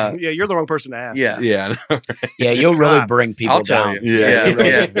 Yeah, you're the wrong person to ask. Yeah. Yeah. Yeah, you'll really bring people I'll tell down. you. Yeah.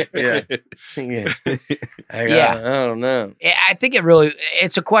 I don't know. I think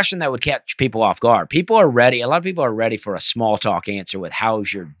it's a question that would catch people off guard. A lot of people are ready for a small talk answer with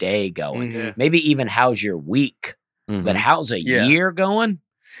how's your day going? Mm-hmm. Maybe even how's your week? Mhm. But how's a year going?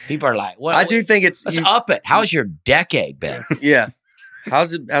 People are like, well, I do think let's up it. How's your decade been? Yeah.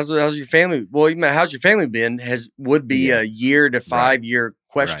 How's your family? Well, how's your family been? Would be a year to 5 year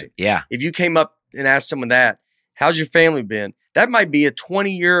question. Right. Yeah. If you came up and asked someone that, how's your family been? That might be a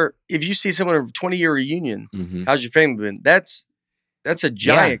 20-year. If you see someone in a 20-year reunion, how's your family been? That's a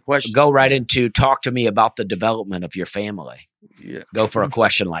giant question. Go right into talk to me about the development of your family. Yeah. Go for a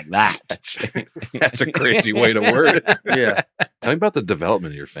question like that. That's a crazy way to word it. Yeah. Tell me about the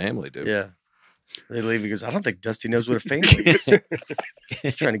development of your family, dude. Yeah. They leave. He goes, I don't think Dusty knows what a family is.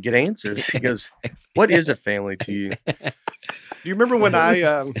 He's trying to get answers. He goes, what is a family to you? Do you remember when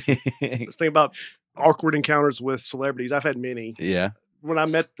I was thinking about awkward encounters with celebrities? I've had many. Yeah. When I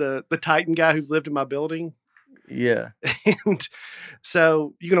met the Titan guy who lived in my building. Yeah. And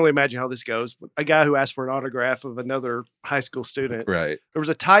so you can only imagine how this goes. A guy who asked for an autograph of another high school student. Right. There was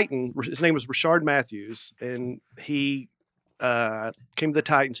a Titan. His name was Richard Matthews, and he came to the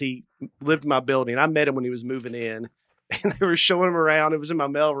Titans. He lived in my building. I met him when he was moving in, and they were showing him around. It was in my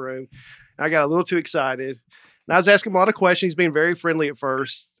mailroom. I got a little too excited. And I was asking him a lot of questions. He's being very friendly at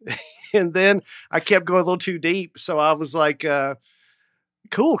first. And then I kept going a little too deep. So I was like,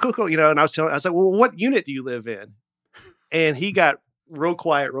 cool. You know, and I was like, well, what unit do you live in? And he got real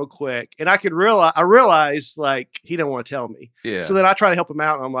quiet real quick. And I realized like he didn't want to tell me. Yeah. So then I try to help him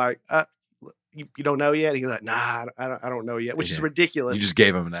out. And I'm like, you don't know yet? He was like, nah, I don't know yet, which is ridiculous. You just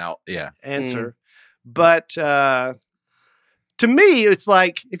gave him an out. Yeah. Answer. But to me, it's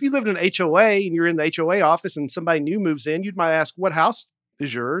like if you lived in an HOA and you're in the HOA office and somebody new moves in, you might ask, what house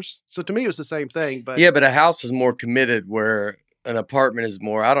is yours? So to me, it was the same thing. But yeah, but a house is more committed where an apartment is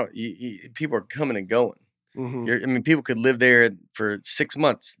more, people are coming and going. Mm-hmm. People could live there for 6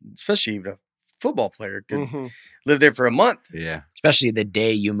 months, especially even a football player could live there for a month. Yeah. Especially the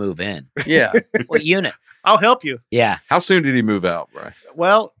day you move in. Yeah. What unit? I'll help you. Yeah. How soon did he move out, Brian?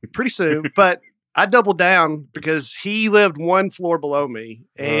 Well, pretty soon, but I doubled down because he lived one floor below me,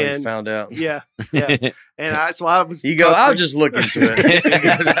 and you found out. Yeah, and I was. You go, I'll just look into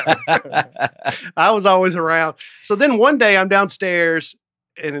it. I was always around. So then one day I'm downstairs,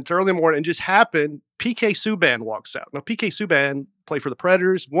 and it's early morning, and just happened, PK Subban walks out. Now PK Subban played for the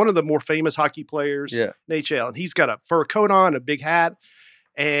Predators, one of the more famous hockey players in NHL, and he's got a fur coat on, a big hat,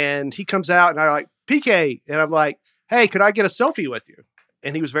 and he comes out, and I'm like, PK, and I'm like, hey, could I get a selfie with you?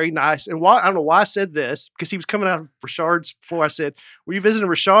 And he was very nice. And I don't know why I said this, because he was coming out of Richard's floor. I said, were you visiting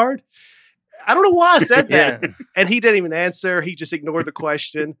Richard? I don't know why I said that. And he didn't even answer. He just ignored the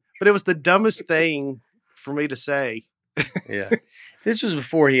question. But it was the dumbest thing for me to say. Yeah. This was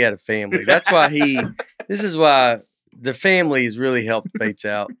before he had a family. That's why this is why the family has really helped Bates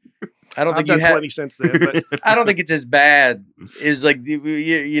out. I don't think you had 20 cents then, but I don't think it's as bad. It's like,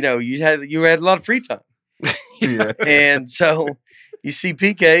 you had a lot of free time. And so you see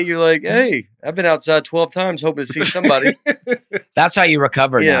PK, you're like, hey, I've been outside 12 times hoping to see somebody. That's how you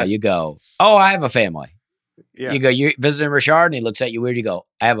recover now. You go, oh, I have a family. Yeah. You go, you're visiting Richard, and he looks at you weird. You go,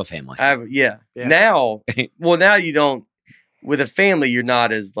 I have a family. Yeah. Now you don't, with a family, you're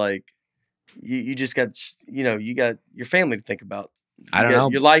not as like, you just got, you got your family to think about. I don't know.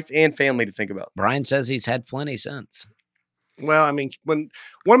 Your life and family to think about. Brian says he's had plenty since. Well, I mean, when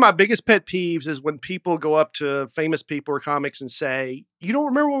one of my biggest pet peeves is when people go up to famous people or comics and say, you don't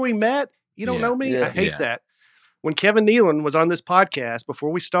remember when we met? You don't know me? Yeah. I hate that. When Kevin Nealon was on this podcast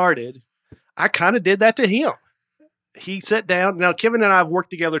before we started, I kind of did that to him. He sat down. Now, Kevin and I have worked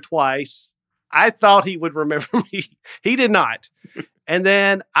together twice. I thought he would remember me. He did not. And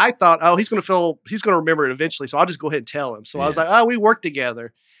then I thought, oh, he's going to remember it eventually. So I'll just go ahead and tell him. So I was like, oh, we worked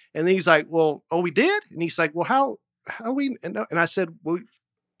together. And then he's like, well, oh, we did? And he's like, well, how we, and I said, well,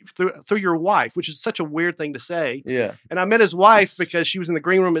 through your wife, which is such a weird thing to say. Yeah. And I met his wife because she was in the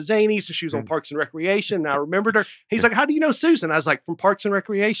green room at Zany's, so she was on Parks and Recreation. And I remembered her. He's like, how do you know Susan? I was like, from Parks and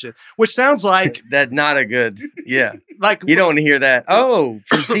Recreation, which sounds like that's not a good, like you don't hear that. Oh,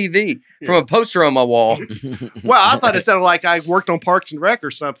 from TV, from a poster on my wall. Well, I thought it sounded like I worked on Parks and Rec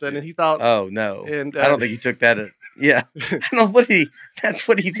or something. And he thought, oh no. And I don't think he took that Yeah. I don't know what that's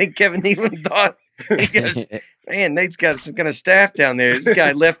what he think Kevin Nealon thought. He goes, man, Nate's got some kind of staff down there. This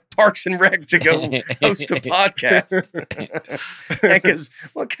guy left Parks and Rec to go host a podcast. Because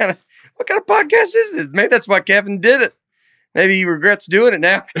what kind of podcast is this? Maybe that's why Kevin did it. Maybe he regrets doing it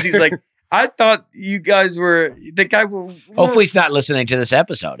now because he's like, I thought you guys were the guy. Hopefully, he's not listening to this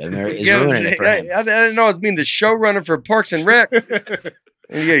episode and is ruining it for him. I didn't know I was being the showrunner for Parks and Rec.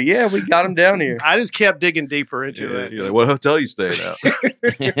 And you go, yeah, we got him down here. I just kept digging deeper into it. You're like, what hotel you staying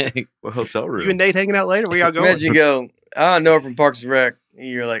at? What hotel room? You and Nate hanging out later? Where y'all going? Imagine you go, I know her from Parks and Rec. And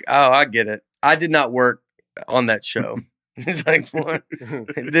you're like, oh, I get it. I did not work on that show. It's like, what?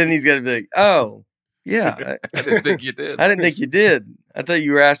 And then he's got to be like, oh, yeah. I didn't think you did. I didn't think you did. I thought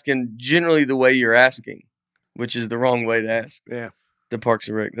you were asking generally the way you're asking, which is the wrong way to ask. Yeah. The Parks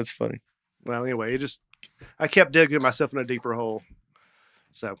and Rec. That's funny. Well, anyway, I kept digging myself in a deeper hole.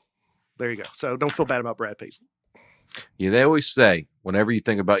 So there you go. So don't feel bad about Brad Paisley. Yeah, they always say, whenever you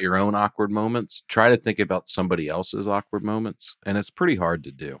think about your own awkward moments, try to think about somebody else's awkward moments. And it's pretty hard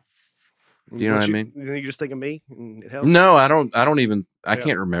to do. You know what I mean? You just think of me and it helps? No, I don't even, I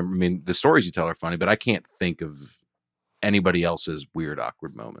can't remember. I mean, the stories you tell are funny, but I can't think of anybody else's weird,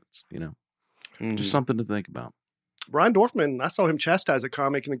 awkward moments, you know? Just something to think about. Brian Dorfman, I saw him chastise a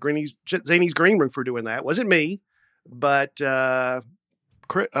comic in the Zany's Green Room for doing that. Wasn't me, but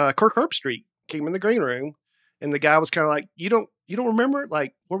Kirk Herbstreit came in the green room, and the guy was kind of like, "You don't remember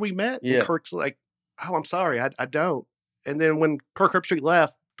like where we met?" Yeah. And Kirk's like, "Oh, I'm sorry, I don't." And then when Kirk Herbstreit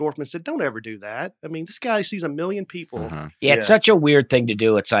left, Dorfman said, "Don't ever do that. I mean, this guy sees a million people." Uh-huh. Yeah, it's such a weird thing to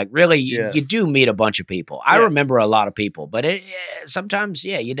do. It's like, really, you do meet a bunch of people. I remember a lot of people, but sometimes,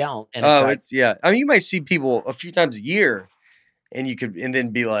 you don't. And it's I mean, you might see people a few times a year, and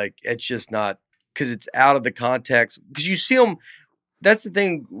then be like, it's just not, because it's out of the context. Because you see them, that's the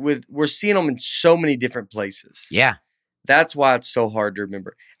thing we're seeing them in so many different places. Yeah. That's why it's so hard to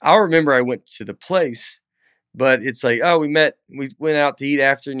remember. I remember I went to the place, but it's like, oh, we went out to eat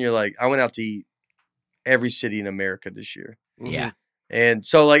after, and you're like, I went out to eat every city in America this year. Yeah. And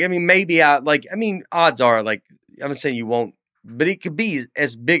so, like, I mean, maybe odds are, like, I'm not saying you won't, but it could be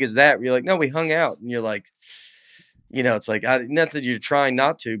as big as that. Where you're like, no, we hung out, and you're like, it's like, not that you're trying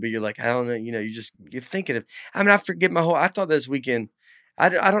not to, but you're like, I don't know, you're thinking of, I forget I thought this weekend, I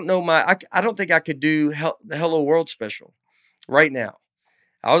don't know I don't think I could do the Hello World special right now.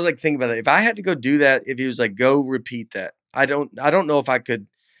 I was like thinking about it. If I had to go do that, if he was like, go repeat that, I don't know if I could.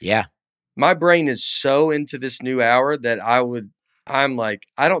 Yeah. My brain is so into this new hour that I'm like,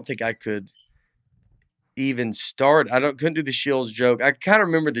 I don't think I could even start. Couldn't do the Shields joke. I kind of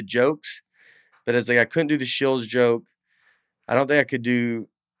remember the jokes, but it's like, I couldn't do the Shields joke. I don't think I could do,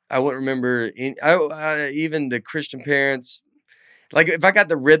 I wouldn't remember even the Christian Parents. Like, if I got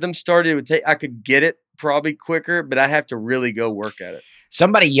the rhythm started, I could get it probably quicker, but I'd have to really go work at it.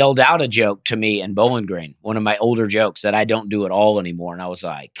 Somebody yelled out a joke to me in Bowling Green, one of my older jokes that I don't do at all anymore. And I was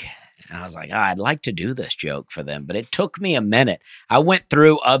like, I'd like to do this joke for them, but it took me a minute. I went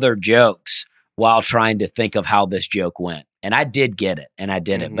through other jokes while trying to think of how this joke went. And I did get it, and I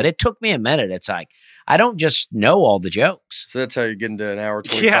did it, but it took me a minute. It's like, I don't just know all the jokes. So that's how you're getting to an hour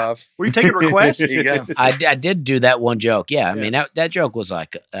 25. Yeah. Were you taking requests? There you go. I did do that one joke. Yeah. I mean, that joke was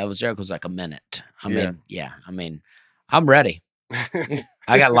like, a minute. I mean, I'm ready.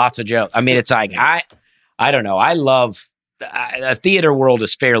 I got lots of jokes. I mean, it's like, I don't know. I love, the theater world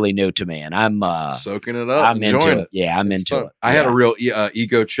is fairly new to me, and I'm soaking it up. I'm into it. Yeah, I'm into it. I had a real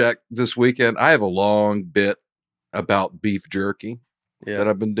ego check this weekend. I have a long bit about beef jerky that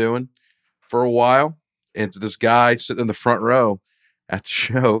I've been doing for a while. And to this guy sitting in the front row at the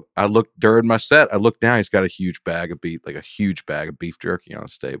show, I looked during my set. I looked down. He's got a huge bag of beef jerky on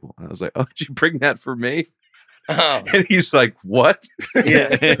his table. And I was like, "Oh, did you bring that for me?" Oh. And he's like, "What?"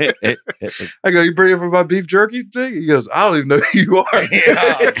 Yeah. I go, "You bring it for my beef jerky thing?" He goes, "I don't even know who you are." He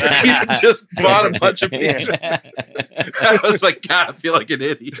just bought a bunch of beef jerky. I was like, God, I feel like an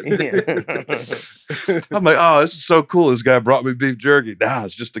idiot. I'm like, oh, this is so cool. This guy brought me beef jerky. Nah,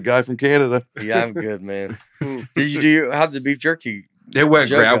 it's just a guy from Canada. Yeah, I'm good, man. How did the beef jerky? It went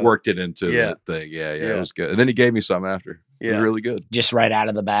great. I worked it into the thing. Yeah, it was good. And then he gave me some after. It was really good. Just right out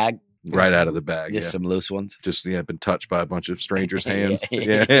of the bag? Right out of the bag. Just some loose ones. Just been touched by a bunch of strangers' hands.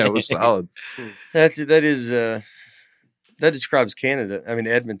 It was solid. That describes Canada. I mean,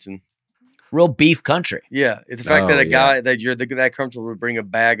 Edmonton. Real beef country. Yeah, it's the fact that a guy that you're that comfortable would bring a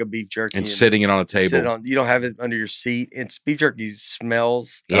bag of beef jerky and sitting it on a table. You don't have it under your seat. It's beef jerky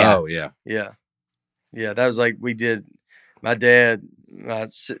smells. Yeah. Oh yeah. That was like we did. My dad,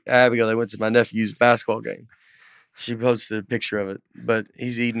 Abigail, they went to my nephew's basketball game. She posted a picture of it, but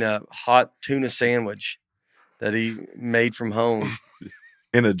he's eating a hot tuna sandwich that he made from home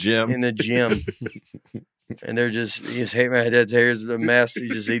in a gym. And they're just, my dad's hair is a mess.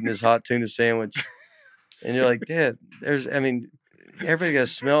 He's just eating his hot tuna sandwich. And you're like, Dad, everybody got to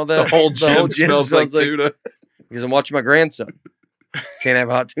smell that. The whole gym smells like tuna. Because I'm watching my grandson. Can't have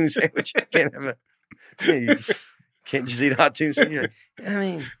a hot tuna sandwich. Can't just eat a hot tuna sandwich.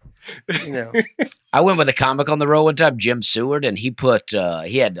 I went with a comic on the road one time, Jim Seward, and he had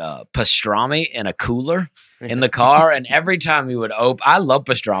pastrami in a cooler in the car. And every time he would I love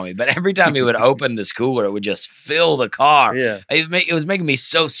pastrami, but every time he would open this cooler, it would just fill the car. Yeah. It was making me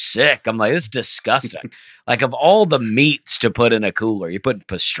so sick. I'm like, this is disgusting. Like, of all the meats to put in a cooler, you put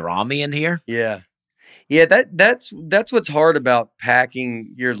pastrami in here? Yeah. Yeah, that's what's hard about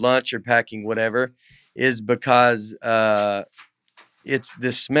packing your lunch or packing whatever, is because it's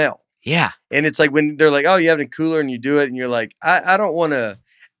the smell. Yeah. And it's like when they're like, oh, you have a cooler and you do it and you're like, I don't want to,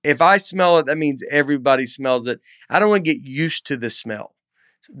 if I smell it, that means everybody smells it. I don't want to get used to the smell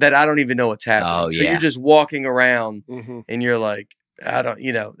that I don't even know what's happening. Oh, so yeah. you're just walking around and you're like, I don't,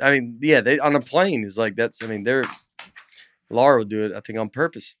 they on a plane is like, Laura will do it, I think, on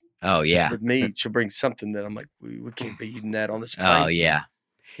purpose. Oh, yeah. With me, she'll bring something that I'm like, we can't be eating that on this plane. Oh, yeah.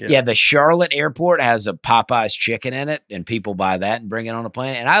 Yeah, the Charlotte airport has a Popeye's chicken in it, and people buy that and bring it on a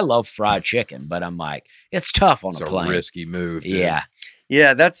plane. And I love fried chicken, but I'm like, it's tough on a plane. It's a risky move. Dude. Yeah.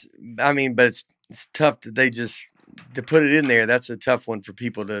 Yeah, but it's tough to put it in there. That's a tough one for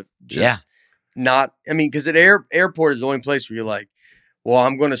people to just not, because an airport is the only place where you're like, well,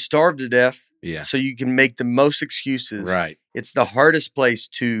 I'm going to starve to death. Yeah. So you can make the most excuses. Right. It's the hardest place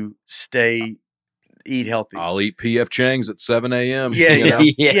to eat healthy. I'll eat P.F. Chang's at 7 a.m. Yeah.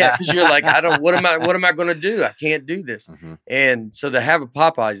 Because you're like, what am I going to do? I can't do this. Mm-hmm. And so to have a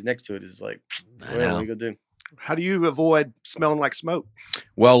Popeyes next to it is like, what are we going to do? How do you avoid smelling like smoke?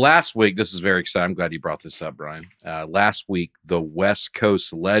 Well, last week, this is very exciting. I'm glad you brought this up, Brian. Last week, the West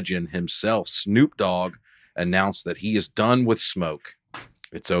Coast legend himself, Snoop Dogg, announced that he is done with smoke.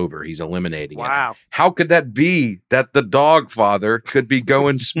 It's over. He's eliminating it. Wow. How could that be that the dog father could be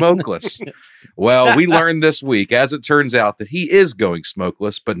going smokeless? Well, we learned this week, as it turns out, that he is going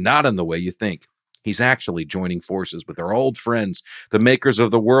smokeless, but not in the way you think. He's actually joining forces with our old friends, the makers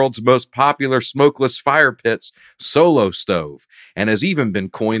of the world's most popular smokeless fire pits, Solo Stove, and has even been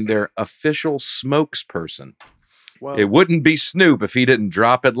coined their official smokesperson. Whoa. It wouldn't be Snoop if he didn't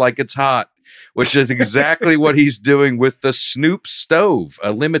drop it like it's hot, which is exactly what he's doing with the Snoop Stove,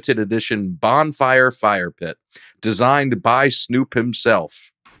 a limited edition bonfire fire pit designed by Snoop himself.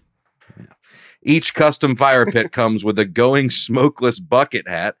 Each custom fire pit comes with a going smokeless bucket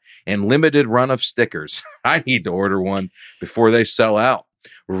hat and limited run of stickers. I need to order one before they sell out.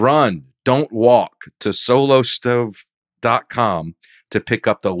 Run, don't walk to solostove.com to pick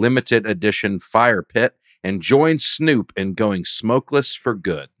up the limited edition fire pit and join Snoop in going smokeless for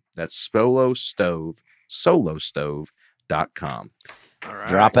good. That's solostove.com. All right.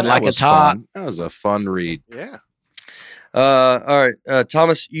 Drop it like it's hot. That was a fun read. Yeah. All right.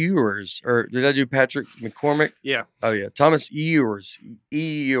 Thomas Ewers, or did I do Patrick McCormick? Yeah. Oh yeah. Thomas Ewers.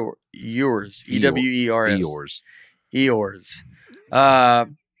 Ewers. E-W-E-R-S. Eeyores.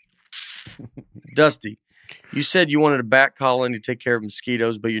 Dusty, you said you wanted a bat colony to take care of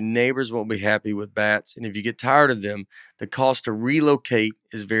mosquitoes, but your neighbors won't be happy with bats. And if you get tired of them, the cost to relocate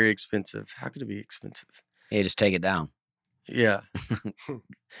is very expensive. How could it be expensive? Yeah, just take it down. Yeah.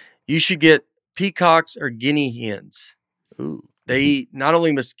 You should get peacocks or guinea hens. Ooh. They eat not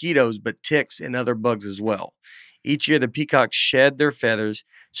only mosquitoes, but ticks and other bugs as well. Each year, the peacocks shed their feathers,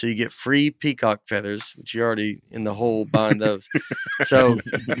 so you get free peacock feathers, which you're already in the hole buying those. So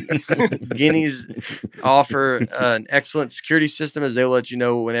guineas offer an excellent security system, as they'll let you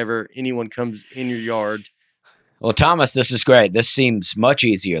know whenever anyone comes in your yard. Well, Thomas, this is great. This seems much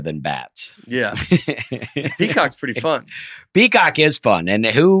easier than bats. Yeah. Peacock's pretty fun. Peacock is fun. And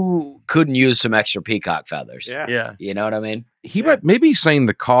who couldn't use some extra peacock feathers? Yeah. You know what I mean? He might maybe saying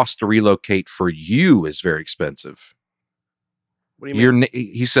the cost to relocate for you is very expensive. What do you mean?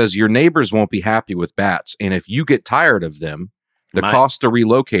 He says your neighbors won't be happy with bats. And if you get tired of them, the Right. cost to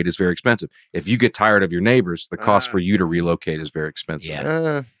relocate is very expensive. If you get tired of your neighbors, the cost for you to relocate is very expensive.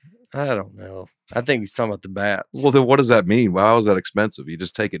 Yeah. I don't know. I think he's talking about the bats. Well, then what does that mean? Why is that expensive? You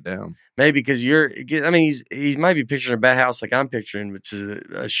just take it down. Maybe because he might be picturing a bat house like I'm picturing, which is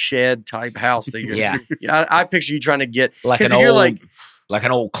a shed type house that you're. Yeah. I picture you trying to get Like an 'cause if you're old, like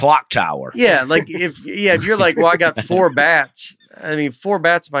an old clock tower. yeah, like if you're like, well, I got 4 bats. I mean, 4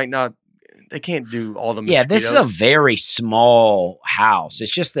 bats might not. They can't do all the mosquitoes. Yeah, this is a very small house. It's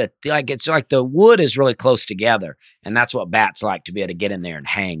just that it's like the wood is really close together, and that's what bats like, to be able to get in there and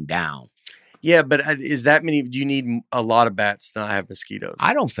hang down. Yeah, but is that many? Do you need a lot of bats to not have mosquitoes?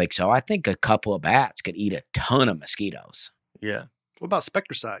 I don't think so. I think a couple of bats could eat a ton of mosquitoes. Yeah. What about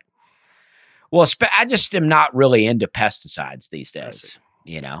spectricide? Well, I just am not really into pesticides these days.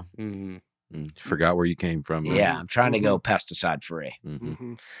 You know. Mm-hmm. Forgot where you came from. Yeah, I'm trying to go pesticide free.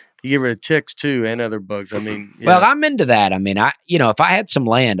 Mm-hmm. You give her ticks too and other bugs. I mean, yeah. Well, I'm into that. I mean, if I had some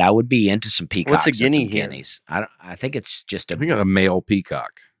land, I would be into some peacocks. What's a guinea and some hen? guineas. I think it's just I think a male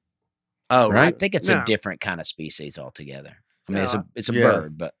peacock. Oh, right. I think it's a different kind of species altogether. I mean, it's a yeah.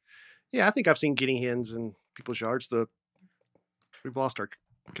 bird, but yeah, I think I've seen guinea hens in people's yards. We've lost our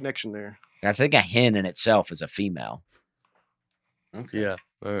connection there. I think a hen in itself is a female. Okay. Yeah.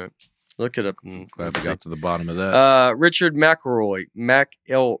 All right. Look it up. Glad we got to the bottom of that. Richard McElroy.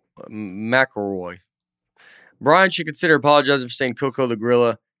 Brian should consider apologizing for saying Coco the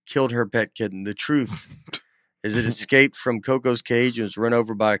gorilla killed her pet kitten. The truth is it escaped from Coco's cage and was run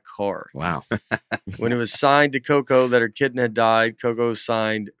over by a car. Wow. When it was signed to Coco that her kitten had died, Coco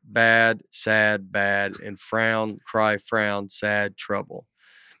signed bad, sad, bad, and frown, cry, frown, sad, trouble.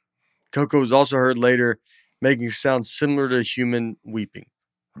 Coco was also heard later making sounds similar to human weeping.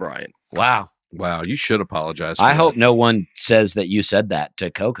 Brian. Wow. You should apologize for I that. hope no one says that you said that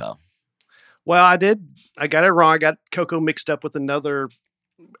to Coco. Well, I did. I got it wrong. I got Coco mixed up with another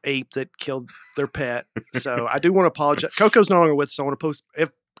ape that killed their pet. So I do want to apologize. Coco's no longer with us. So I want to post, if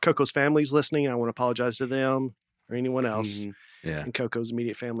Coco's family's listening, I want to apologize to them or anyone else in Coco's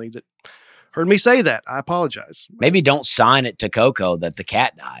immediate family that heard me say that. I apologize. Maybe don't sign it to Coco that the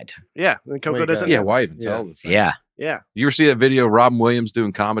cat died. Yeah. And Coco doesn't. Yeah, why even tell this? Yeah. Yeah. You ever see that video of Robin Williams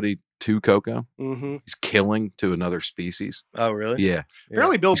doing comedy to Coco? Mm-hmm. He's killing to another species. Oh, really? Yeah.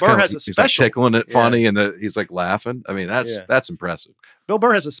 Apparently Bill Burr has a He's special. like tickling it funny and he's like laughing. I mean, that's impressive. Bill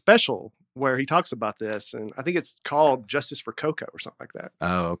Burr has a special where he talks about this, and I think it's called Justice for Coco or something like that.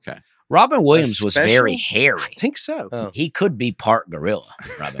 Oh, okay. Robin Williams was very hairy. I think so. Oh. He could be part gorilla,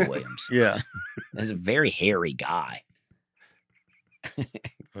 Robin Williams. Yeah. He's a very hairy guy. All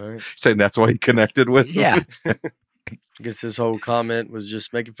right. Saying that's why he connected with him? Yeah. I guess this whole comment was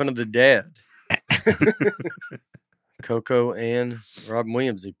just making fun of the dad. Coco and Robin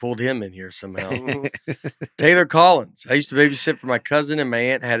Williams. They pulled him in here somehow. Taylor Collins. I used to babysit for my cousin, and my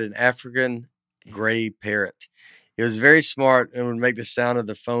aunt had an African gray parrot. It was very smart and would make the sound of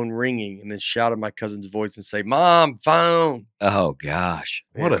the phone ringing and then shout at my cousin's voice and say, "Mom, phone." Oh, gosh.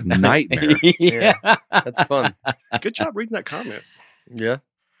 What a nightmare. Yeah. That's fun. Good job reading that comment. Yeah.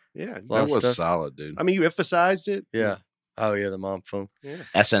 Yeah. That was solid, dude. I mean, you emphasized it. Yeah. Oh, yeah, the mom phone. Yeah.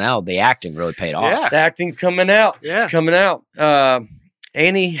 SNL, the acting really paid off. Yeah. The acting coming out. Yeah. It's coming out.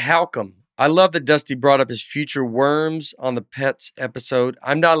 Annie Halcomb. I love that Dusty brought up his future worms on the pets episode.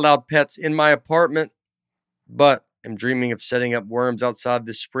 I'm not allowed pets in my apartment, but I'm dreaming of setting up worms outside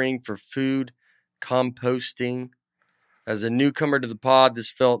this spring for food, composting. As a newcomer to the pod, this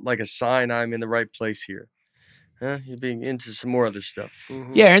felt like a sign I'm in the right place here. You're being into some more other stuff.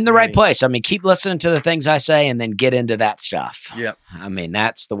 Mm-hmm. Yeah, in the right place. I mean, keep listening to the things I say and then get into that stuff. Yep. I mean,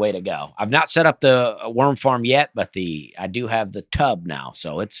 that's the way to go. I've not set up the worm farm yet, but I do have the tub now,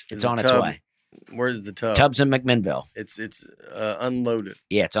 so it's on its way. Where's the tub? Tub's in McMinnville. It's unloaded.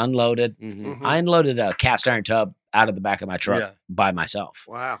 Yeah, it's unloaded. Mm-hmm. Mm-hmm. I unloaded a cast iron tub out of the back of my truck by myself.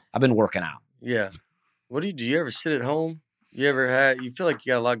 Wow. I've been working out. Yeah. Do you ever sit at home? You feel like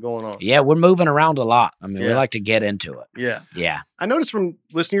you got a lot going on? Yeah, we're moving around a lot. I mean, we like to get into it. Yeah. Yeah. I noticed from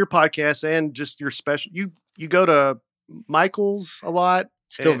listening to your podcast and just your special, you go to Michael's a lot.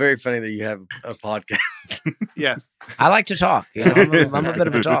 Still very funny that you have a podcast. Yeah. I like to talk. You know, I'm a bit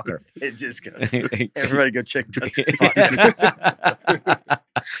of a talker. It just goes. Everybody go check Dusty's podcast.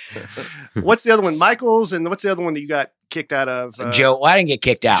 What's the other one? Michael's, and what's the other one that you got kicked out of? Well, I didn't get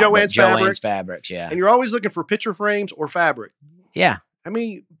kicked out. Joanne's Fabrics, yeah. And you're always looking for picture frames or fabric. Yeah. How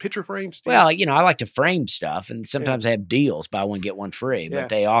many picture frames? Well, I like to frame stuff, and sometimes they have deals, buy one, get one free. But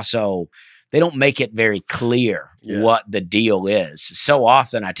they don't make it very clear what the deal is. So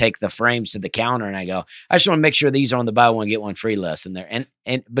often I take the frames to the counter and I go, I just want to make sure these are on the buy one, get one free list. And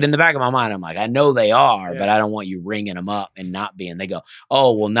but in the back of my mind, I'm like, I know they are, but I don't want you ringing them up and not being. They go,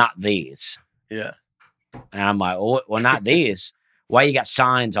 oh, well, not these. Yeah. And I'm like, well, not these. Why you got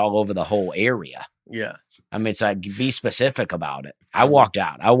signs all over the whole area? Yeah. I mean, it's like, be specific about it. I walked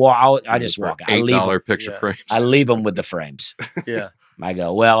out. I just walk out. $8 picture frames. I leave them with the frames. Yeah. I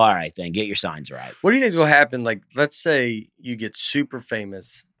go, well, all right, then get your signs right. What do you think is going to happen? Like, let's say you get super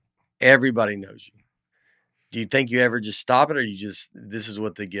famous. Everybody knows you. Do you think you ever just stop it, or this is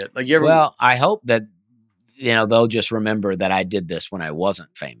what they get? Like, Well, I hope that, they'll just remember that I did this when I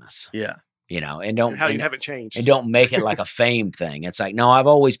wasn't famous. Yeah. and don't how you haven't changed, and don't make it like a fame thing. It's like, no, I've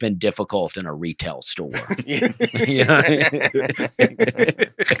always been difficult in a retail store.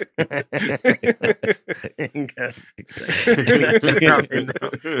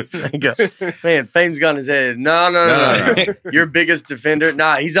 Man, fame's gone his head. No. Your biggest defender?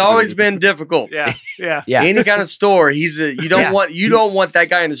 Nah, he's always been difficult. Yeah. Any kind of store, you don't want that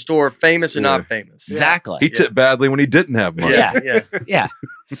guy in the store, famous or not famous. Exactly. He tipped badly when he didn't have money. Yeah.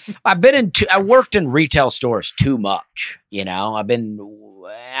 I worked in retail stores too much. I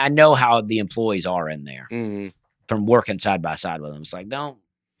know how the employees are in there from working side by side with them. It's like, don't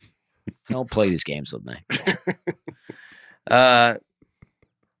play these games with me.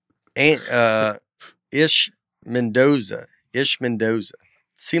 Ish Mendoza.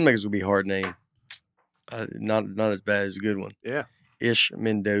 Seemed like it's gonna be a hard name. Not as bad as a good one. Yeah. Ish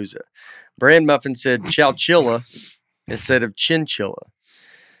Mendoza. Brand Muffin said Chowchilla instead of Chinchilla.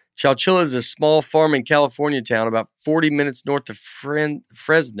 Chowchilla is a small farm in California town about 40 minutes north of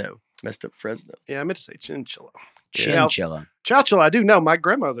Fresno. Messed up Fresno. Yeah, I meant to say Chinchilla. Chinchilla. Chowchilla, I do know. My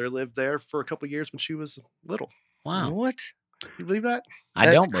grandmother lived there for a couple of years when she was little. Wow. What? You believe that? I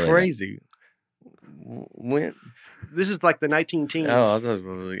don't believe crazy. When? This is like the 19-teens. Oh, I thought it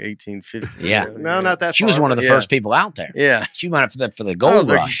was like 1850. Yeah. No, not that She far, was one of the but first people out there. Yeah. She went for the gold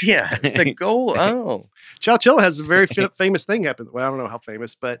rush. Yeah, it's the gold. Oh. Chowchilla has a very famous thing happen. Well, I don't know how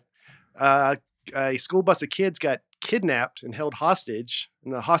famous, but a school bus of kids got kidnapped and held hostage,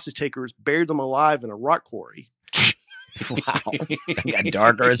 and the hostage takers buried them alive in a rock quarry. Wow. It got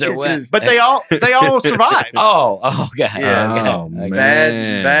darker as it went. But they all survived. Oh, okay. Yeah. Oh,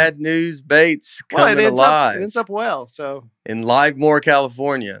 man. Bad news Bates coming it alive. ends up well. So in Livermore,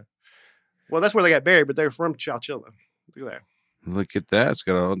 California. Well, that's where they got buried, but they're from Chowchilla. Look at that. Look at that. It's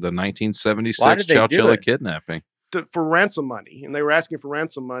got the 1976 Why did they do Chowchilla it? kidnapping. For ransom money, and they were asking for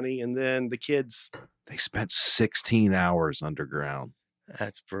ransom money, and then the kids. They spent 16 hours underground.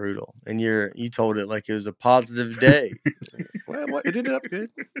 That's brutal. And you told it like it was a positive day. Well, it ended up good.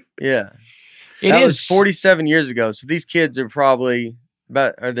 Yeah. That was 47 years ago. So these kids are probably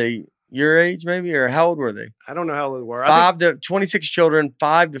are they your age maybe? Or how old were they? I don't know how old they were. 26 children,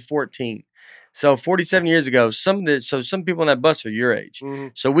 5 to 14. So 47 years ago, some people on that bus are your age. Mm-hmm.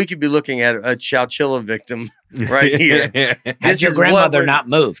 So we could be looking at a Chowchilla victim right here. Has your grandmother not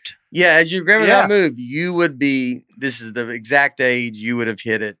moved? Yeah, as your grandmother not moved, you would be, this is the exact age you would have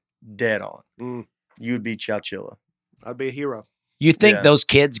hit it dead on. Mm. You would be Chowchilla. I'd be a hero. You think those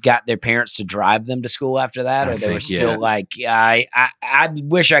kids got their parents to drive them to school after that? Or they were still like, I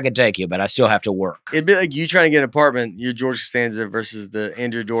wish I could take you, but I still have to work. It'd be like you trying to get an apartment, you're George Costanza versus the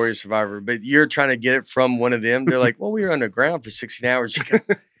Andrew Doria survivor, but you're trying to get it from one of them. They're like, well, we were underground for 16 hours.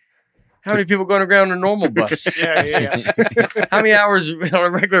 How many people go underground on a normal bus? Yeah. How many hours on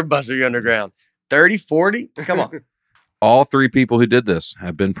a regular bus are you underground? 30, 40? Come on. All 3 people who did this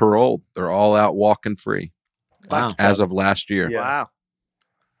have been paroled. They're all out walking free. Wow. As of last year. Yeah. Wow.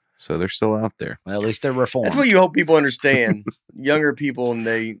 So they're still out there. Well, at least they're reformed. That's what you hope people understand. Younger people, and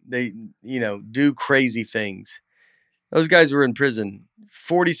they do crazy things. Those guys were in prison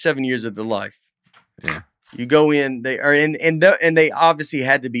 47 years of their life. Yeah. You go in, they are in, and they obviously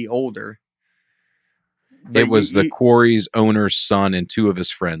had to be older. It was the quarry's owner's son and 2 of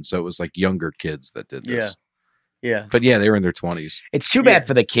his friends. So it was like younger kids that did this. Yeah. But yeah, they were in their 20s. It's too bad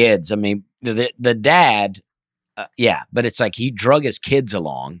for the kids. I mean, the dad, but it's like he drug his kids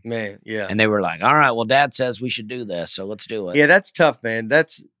along. Man, yeah. And they were like, all right, well, dad says we should do this, so let's do it. Yeah, that's tough, man.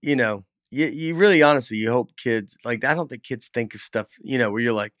 That's, you really honestly, you hope kids, like, I don't think kids think of stuff, where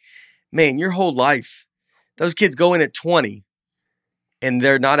you're like, man, your whole life, those kids go in at 20 and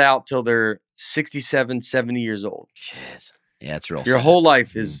they're not out till they're 67, 70 years old. Jeez. Yeah, it's real Your sad. whole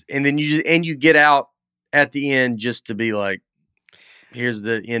life is, and then you get out at the end just to be like, here's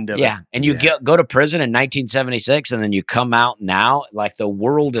the end of it. Yeah, and you go to prison in 1976, and then you come out now, like the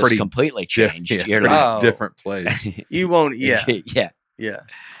world is completely changed. You're like, different place. You won't, yeah.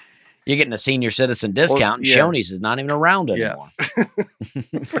 You're getting a senior citizen discount, and Shoney's is not even around anymore.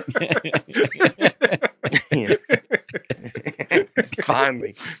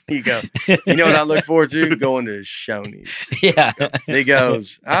 Finally, you go. You know what I look forward to? Going to Shoney's. Yeah. He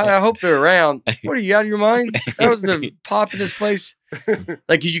goes, I hope they're around. What are you, out of your mind? That was the populous place. Like,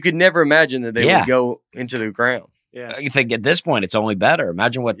 because you could never imagine that they would go into the ground. Yeah. You think at this point it's only better.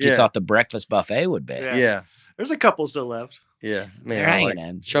 Imagine what you thought the breakfast buffet would be. Yeah. There's a couple still left. Yeah. Man, they're hanging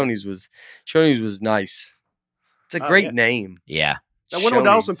in. Shoney's was nice. It's a great name. Yeah. That one on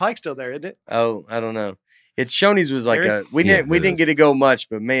Dawson Pike's still there, isn't it? Oh, I don't know. It's Shoney's was like we didn't get to go much,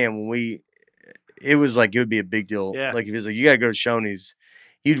 but man, when it was like it would be a big deal. Yeah. Like if it's like you gotta go to Shoney's,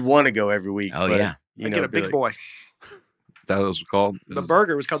 You'd want to go every week. Oh, but, yeah. You get a big boy. That was called? The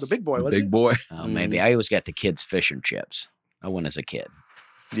burger was called the Big Boy, Big Boy. Oh, maybe. I always got the kids' fish and chips. I went as a kid.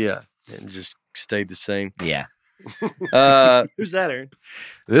 Yeah. And just stayed the same. Yeah. Who's that, Aaron?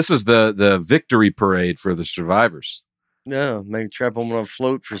 This is the victory parade for the survivors. No, maybe trap them on a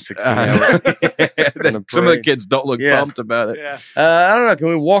float for 16 hours. Some of the kids don't look pumped about it. Yeah. I don't know. Can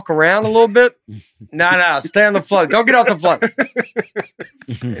we walk around a little bit? No, stay on the float. Don't get off the float.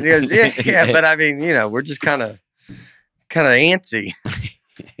 And he goes, yeah, but I mean, we're just kind of antsy.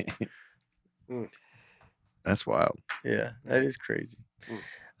 That's wild. Yeah, that is crazy.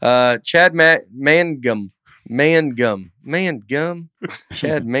 Chad Mangum.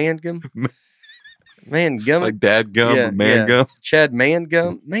 Chad Mangum. Mangum. Like dad gum, Yeah, man gum. Chad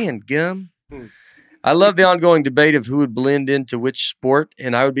Mangum. I love the ongoing debate of who would blend into which sport,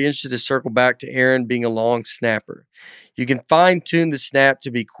 and I would be interested to circle back to Aaron being a long snapper. You can fine-tune the snap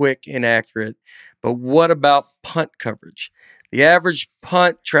to be quick and accurate, but what about punt coverage? The average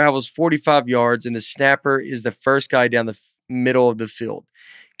punt travels 45 yards, and the snapper is the first guy down the middle of the field.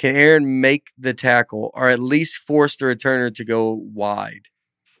 Can Aaron make the tackle or at least force the returner to go wide?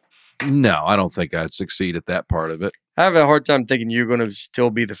 No, I don't think I'd succeed at that part of it. I have a hard time thinking you're going to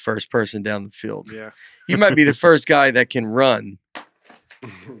still be the first person down the field. Yeah. You might be the first guy that can run,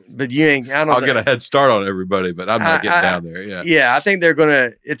 but you ain't. I'll get a head start on everybody, but I'm not getting down there. Yeah. Yeah, I think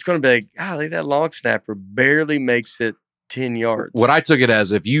it's going to be like, golly, that long snapper barely makes it 10 yards. What I took it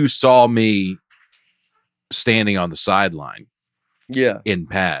as, if you saw me standing on the sideline in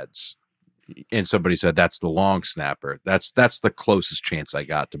pads, and somebody said that's the long snapper, that's the closest chance I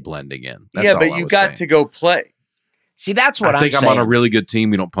got to blending in. That's but you got to go play. See, that's what I think I'm saying. on a really good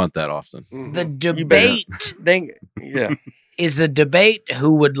team. You don't punt that often. The debate is the debate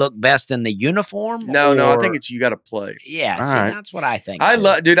who would look best in the uniform. No, I think it's you got to play. Yeah, that's what I think. I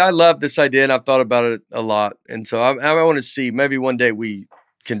love this idea, and I've thought about it a lot, and so I want to see maybe one day we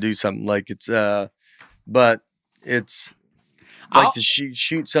can do something like it's. But it's. Like to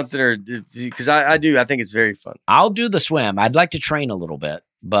shoot something, or because I think it's very fun. I'll do the swim. I'd like to train a little bit,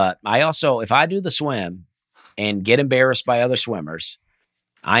 but I also, if I do the swim and get embarrassed by other swimmers,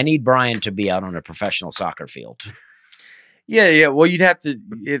 I need Brian to be out on a professional soccer field. Yeah. Well, you'd have to.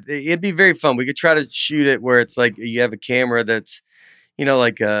 It'd be very fun. We could try to shoot it where it's like you have a camera that's,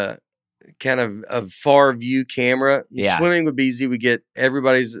 like a kind of a far view camera. Swimming would be easy. We get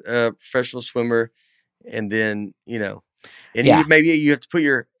everybody's a professional swimmer, and then And maybe you have to put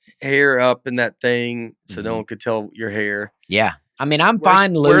your hair up in that thing so no one could tell your hair. Yeah. I mean, I'm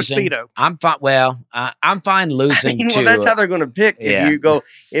fine losing. Speedo? I'm fine. Well, I'm fine losing too. Well, that's how they're going to pick.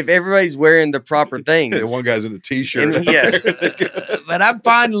 If everybody's wearing the proper things. One guy's in a t-shirt. But I'm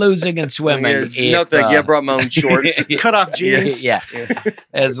fine losing and swimming. I brought my own shorts. Cut off jeans. Yeah.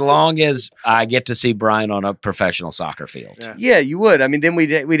 As long as I get to see Brian on a professional soccer field. Yeah, you would. I mean, then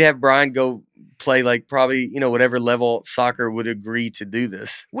we'd have Brian go play like probably, whatever level soccer would agree to do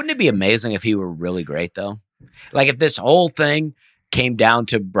this. Wouldn't it be amazing if he were really great, though? Like if this whole thing came down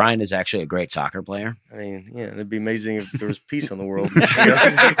to Brian is actually a great soccer player. I mean, it'd be amazing if there was peace on the world.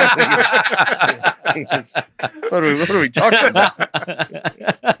 What are we talking about?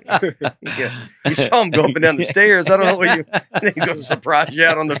 You saw him go up and down the stairs. I don't know what he's going to surprise you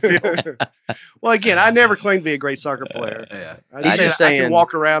out on the field. Well, again, I never claimed to be a great soccer player. I just saying, I can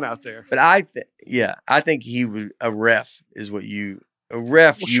walk around out there. But I think he would. A ref is what you. A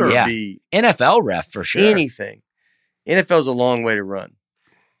ref, you would be NFL ref for sure. Anything. NFL's a long way to run.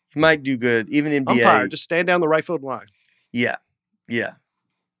 You might do good, even NBA. Umpire, just stand down the right field line. Yeah.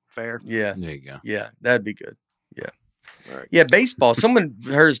 Fair. Yeah. There you go. Yeah, that'd be good. Yeah. All right. Yeah, baseball. Someone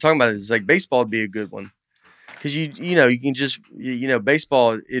heard us talking about it. It's like baseball would be a good one. Because you can just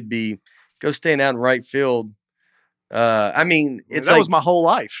baseball, it'd be go stand out in right field. I mean, it's that was my whole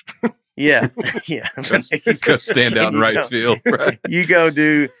life. Yeah. Go stand out in right field. Right. You go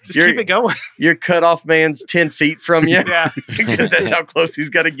do. Just keep it going. Your cutoff man's 10 feet from you. Yeah. Because that's how close he's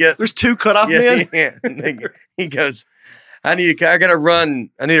got to get. There's two cutoff men. Yeah. He goes, I need to run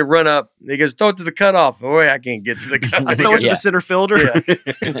up. He goes, throw it to the cutoff. Oh, I can't get to the cutoff. I throw it to the center fielder. Yeah.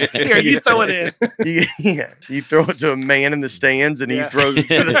 Here, you throw it in. You throw it to a man in the stands, and he throws it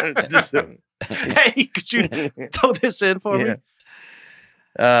to the. Hey, could you throw this in for me?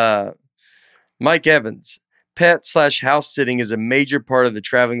 Mike Evans. Pet/house sitting is a major part of the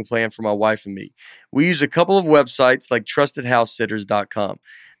traveling plan for my wife and me. We use a couple of websites like trustedhousesitters.com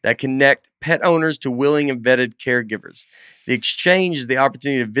that connect pet owners to willing and vetted caregivers. The exchange is the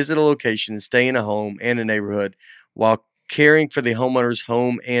opportunity to visit a location and stay in a home and a neighborhood while caring for the homeowner's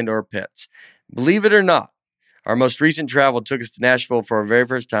home and or pets. Believe it or not, Our most recent travel took us to Nashville for our very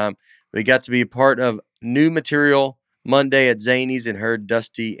first time. We got to be a part of New Material Monday at Zany's and heard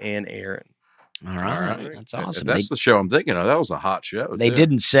Dusty and Aaron. All right. That's awesome. That's the show I'm thinking of. That was a hot show. They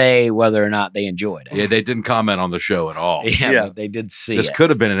didn't say whether or not they enjoyed it. Yeah, they didn't comment on the show at all. Yeah. But they did see this could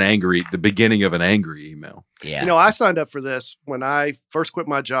have been the beginning of an angry email. Yeah. I signed up for this when I first quit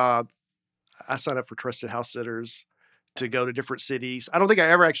my job. I signed up for Trusted House Sitters to go to different cities. I don't think I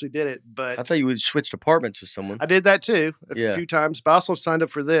ever actually did it, but I thought you would switch apartments with someone. I did that too a few times, but I also signed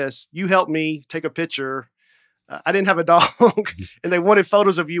up for this. You helped me take a picture. I didn't have a dog and they wanted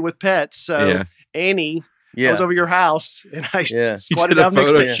photos of you with pets. So Annie was over your house and I squatted down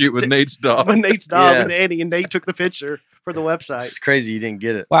next to shoot with Nate's dog. With Nate's dog with Annie, and Nate took the picture for the website. It's crazy you didn't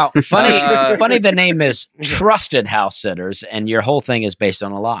get it. Wow. Funny the name is Trusted House Sitters and your whole thing is based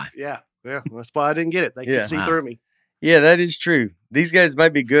on a lie. Yeah. Yeah. That's why I didn't get it. They could see through me. Yeah, that is true. These guys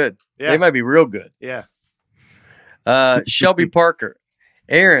might be good. Yeah. They might be real good. Yeah. Shelby Parker.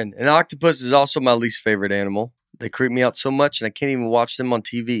 Aaron, an octopus is also my least favorite animal. They creep me out so much and I can't even watch them on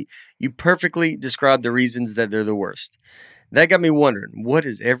TV. You perfectly described the reasons that they're the worst. That got me wondering, what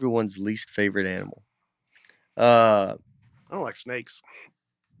is everyone's least favorite animal? I don't like snakes.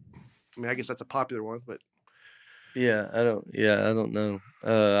 I mean, I guess that's a popular one, but I don't know. I don't know.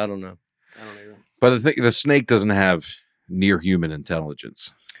 I don't either. But the snake doesn't have near human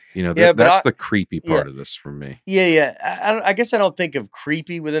intelligence. That's the creepy part of this for me. Yeah. I guess I don't think of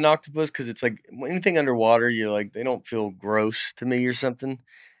creepy with an octopus because it's like anything underwater, you're like, they don't feel gross to me or something.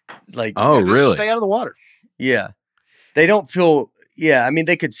 Like, oh, really? Stay out of the water. Yeah. They don't feel, I mean,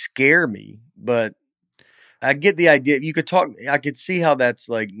 they could scare me, but I get the idea. You could talk, I could see how that's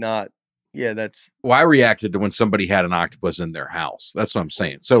like not, Well, I reacted to when somebody had an octopus in their house. That's what I'm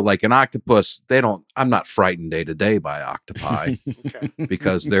saying. So like an octopus, I'm not frightened day to day by octopi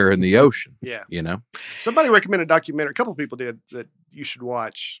because they're in the ocean. Yeah. Somebody recommended a documentary. A couple of people did that you should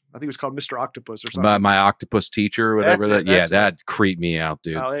watch. I think it was called Mr. Octopus or something. My octopus teacher or whatever. That creeped me out,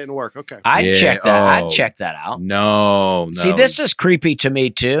 dude. Oh, it didn't work. Okay. I'd check that out. No. See, this is creepy to me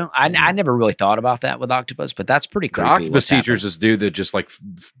too. I never really thought about that with octopus, but that's pretty creepy. The octopus teacher is this dude that just like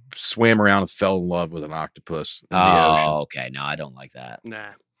swam around and fell in love with an octopus in the ocean. Okay. No, I don't like that.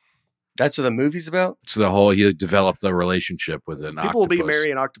 Nah. That's what the movie's about? So he developed a relationship with an octopus. People will be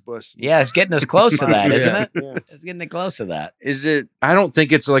marrying octopus. Yeah, it's getting us close to that, isn't it? Yeah. It's getting close to that. Is it? I don't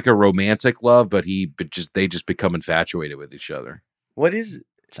think it's like a romantic love, but they just become infatuated with each other. What is it?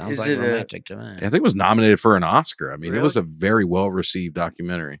 Sounds like romantic to me. I think it was nominated for an Oscar. I mean, It was a very well-received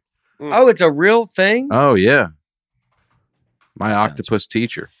documentary. Oh, it's a real thing? Oh, yeah. My octopus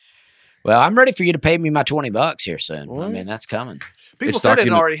teacher. Well, I'm ready for you to pay me my $20 here soon. What? I mean, that's coming. People said it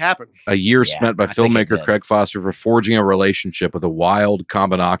already happened. A year spent by filmmaker Craig Foster for forging a relationship with a wild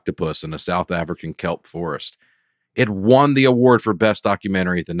common octopus in a South African kelp forest. It won the award for Best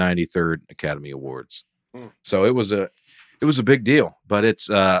Documentary at the 93rd Academy Awards. So it was a big deal. But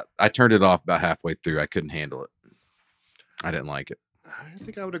I turned it off about halfway through. I couldn't handle it. I didn't like it. I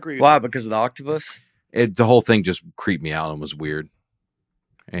think I would agree. Why? Because of the octopus? The whole thing just creeped me out and was weird.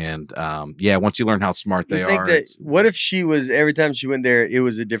 And once you learn how smart they are. What if every time she went there, it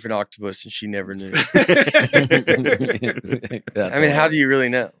was a different octopus and she never knew? How do you really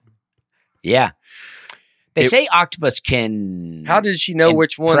know? Yeah. They say octopus can. How does she know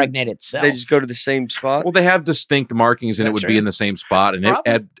which one? Impregnate itself. They just go to the same spot? Well, they have distinct markings and it would be in the same spot. And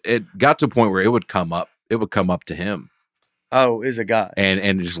it got to a point where it would come up. It would come up to him. Oh, is a guy.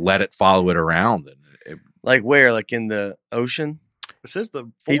 And just let it follow it around. Like where? Like in the ocean? It says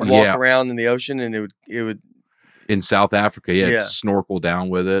he'd walk around in the ocean and it would in South Africa, snorkel down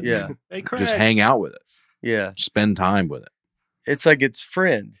with it. Yeah. Just hang out with it. Yeah. Spend time with it. It's like its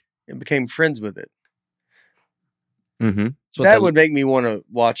friend. It became friends with it. Mm-hmm. That would make me want to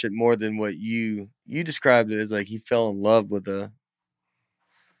watch it more than what you described it as like he fell in love with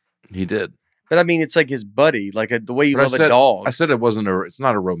He did. But I mean, it's like his buddy, like the way you love a dog. I said it's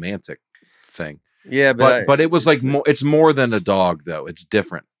not a romantic thing. Yeah, but it was like it's more than a dog though. It's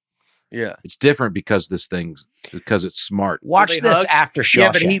different. Yeah, it's different because it's smart. Watch this after Shawshank.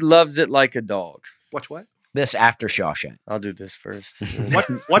 Yeah, but he loves it like a dog. Watch what? This after Shawshank. I'll do this first.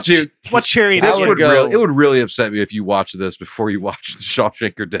 What's Cherry? It would really upset me if you watched this before you watched the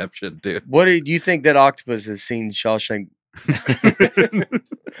Shawshank Redemption, dude. What do you think that octopus has seen Shawshank?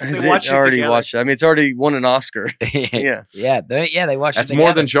 Has it already watched it? I mean, it's already won an Oscar. Yeah, they watched it. That's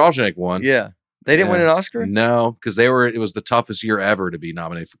more than Shawshank won. Yeah. They didn't win an Oscar? No, because it was the toughest year ever to be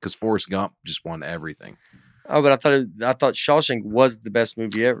nominated because Forrest Gump just won everything. Oh, but I thought Shawshank was the best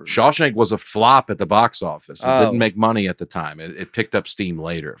movie ever. Shawshank was a flop at the box office. It didn't make money at the time. It picked up steam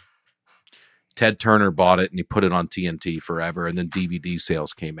later. Ted Turner bought it and he put it on TNT forever, and then DVD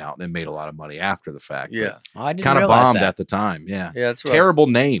sales came out and it made a lot of money after the fact. Yeah, I didn't kind of realize bombed that. at the time. Yeah, that's terrible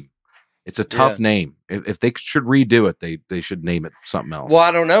name. It's a tough name. If they should redo it, they should name it something else. Well,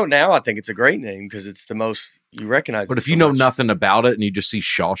 I don't know. Now I think it's a great name because it's the most you recognize. But if you know nothing about it and you just see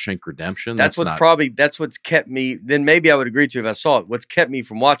Shawshank Redemption, that's what's kept me. Then maybe I would agree to if I saw it. What's kept me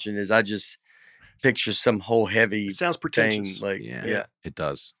from watching is I just picture some whole heavy. It sounds pretentious. Thing, like it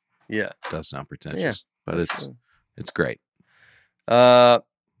does. Yeah, it does sound pretentious, but it's great.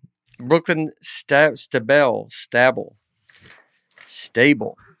 Brooklyn Stable.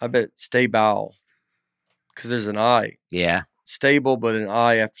 I bet stable because there's an I. Yeah, stable, but an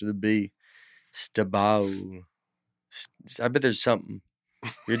I after the B. Stable. I bet there's something.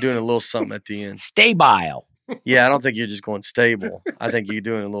 You're doing a little something at the end. Stable. Yeah, I don't think you're just going stable. I think you're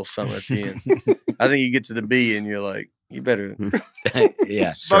doing a little something at the end. I think you get to the B and you're like, you better,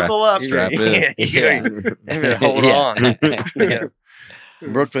 buckle up, strap in. Yeah. Hold on. Yeah.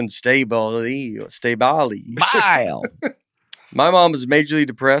 Brooklyn Stable. Bile. My mom was majorly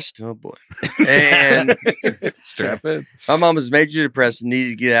depressed. Oh boy. And strap in. My mom was majorly depressed and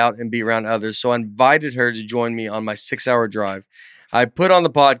needed to get out and be around others. So I invited her to join me on my 6-hour drive. I put on the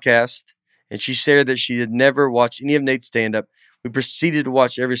podcast and she shared that she had never watched any of Nate's stand-up. We proceeded to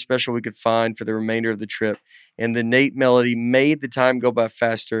watch every special we could find for the remainder of the trip. And the Nate melody made the time go by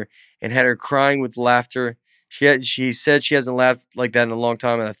faster and had her crying with laughter. She said she hasn't laughed like that in a long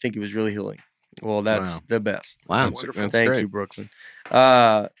time, and I think it was really healing. Well, that's the best. Wow. That's wonderful. Thank you, Brooklyn.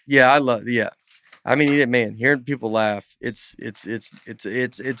 I love. Yeah, I mean, man, hearing people laugh, it's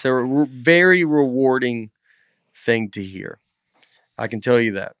a very rewarding thing to hear. I can tell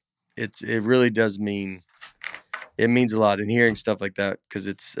you that it really does mean it means a lot. And hearing stuff like that because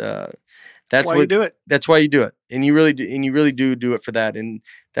that's why you do it. That's why you do it, and you really do it for that. And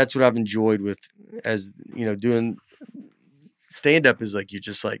that's what I've enjoyed with doing stand up is like you're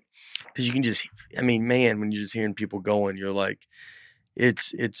just like. Because you can just, I mean, man, when you're just hearing people going, you're like,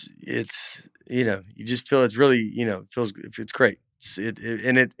 it's you just feel it's really, it's great.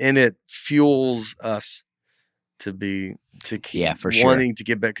 It fuels us to keep wanting to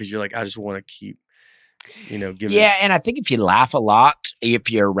get back because you're like, I just want to keep, giving. Yeah, and I think if you laugh a lot,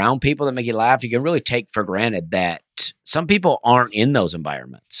 if you're around people that make you laugh, you can really take for granted that some people aren't in those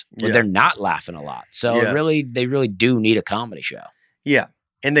environments where they're not laughing a lot. So they really do need a comedy show. Yeah.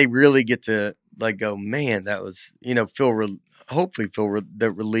 And they really get to like go, man, that was, hopefully feel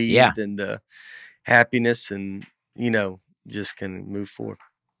the relieved and the happiness and, just can move forward.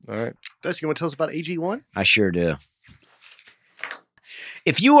 All right. Dusty, you want to tell us about AG1? I sure do.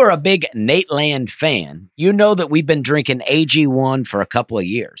 If you are a big Nateland fan, you know that we've been drinking AG1 for a couple of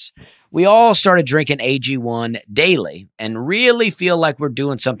years. We all started drinking AG1 daily and really feel like we're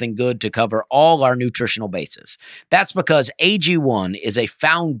doing something good to cover all our nutritional bases. That's because AG1 is a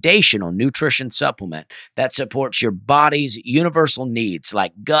foundational nutrition supplement that supports your body's universal needs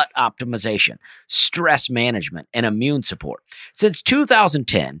like gut optimization, stress management, and immune support. Since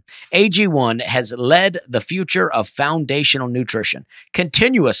 2010, AG1 has led the future of foundational nutrition,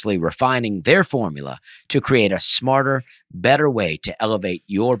 continuously refining their formula to create a smarter, better way to elevate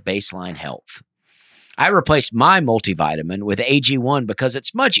your baseline health. I replaced my multivitamin with AG1 because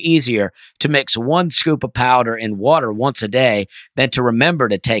it's much easier to mix 1 scoop of powder in water once a day than to remember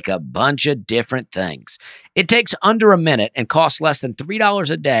to take a bunch of different things. It takes under a minute and costs less than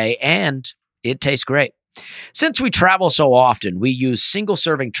 $3 a day, and it tastes great. Since we travel so often, we use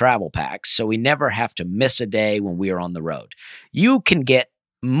single-serving travel packs so we never have to miss a day when we are on the road. You can get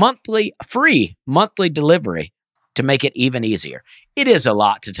free monthly delivery to make it even easier. It is a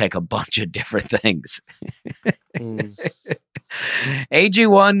lot to take a bunch of different things.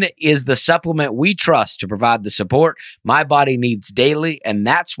 AG1 is the supplement we trust to provide the support my body needs daily, and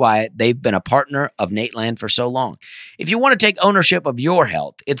that's why they've been a partner of Nateland for so long. If you want to take ownership of your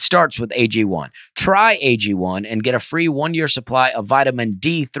health, it starts with AG1. Try AG1 and get a free 1-year supply of vitamin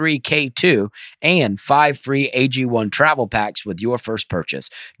D3K2 and 5 free AG1 travel packs with your first purchase.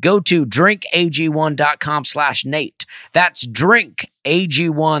 Go to drinkag1.com/Nate. That's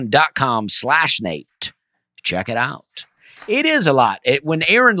drinkag1.com/Nate. Check it out. It is a lot. When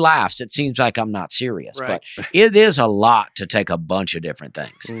Aaron laughs, it seems like I'm not serious, but it is a lot to take a bunch of different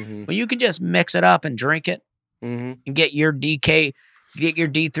things. Mm-hmm. When you can just mix it up and drink it and get your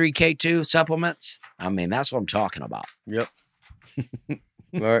D3K2 supplements. I mean, that's what I'm talking about. Yep.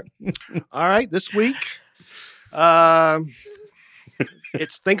 All right. This week,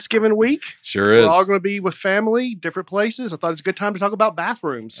 it's Thanksgiving week. Sure is. We're all going to be with family, different places. I thought it was a good time to talk about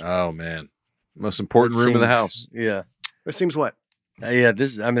bathrooms. Oh, man. Most important room in the house. Yeah. It seems what? Yeah,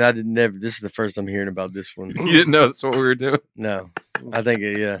 this. I mean, I didn't never. This is the first I'm hearing about this one. You didn't know that's what we were doing? No, I think.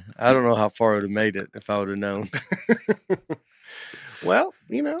 Yeah, I don't know how far I would have made it if I would have known. Well,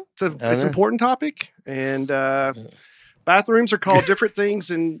 it's an important topic, and bathrooms are called different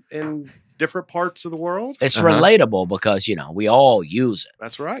things in different parts of the world. It's relatable because we all use it.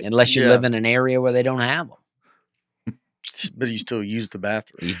 That's right. Unless you live in an area where they don't have them. But you still use the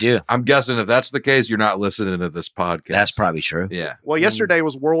bathroom. You do. I'm guessing if that's the case, you're not listening to this podcast. That's probably true. Yeah. Well, yesterday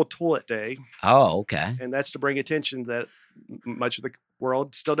was World Toilet Day. Oh, okay. And that's to bring attention that much of the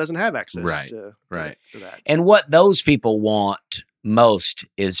world still doesn't have access to that. And what those people want most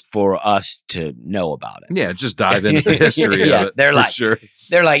is for us to know about it. Yeah, just dive into the history of it. They're like, sure.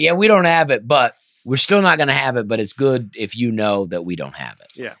 They're like, yeah, we don't have it, but we're still not going to have it. But it's good if you know that we don't have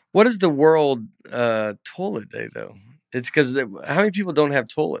it. Yeah. What is the World Toilet Day though? It's because how many people don't have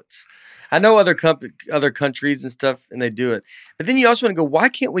toilets? I know other countries and stuff, and they do it. But then you also want to go, why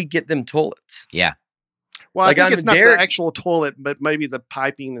can't we get them toilets? Yeah. Well, I think it's not the actual toilet, but maybe the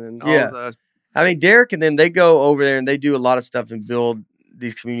piping and all the... I mean, Derek and them, they go over there and they do a lot of stuff and build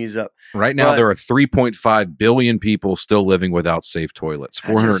these communities up. Right now, there are 3.5 billion people still living without safe toilets.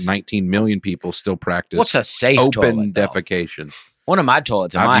 419 million people still practice what's a safe open toilet, defecation. One of my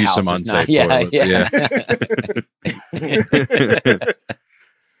toilets in I've my used house some is unsafe toilets.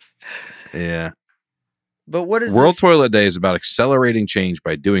 Yeah. But what is World Toilet Day is about accelerating change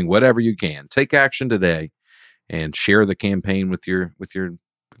by doing whatever you can. Take action today and share the campaign with your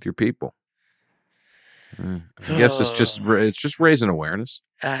people. I guess it's just raising awareness.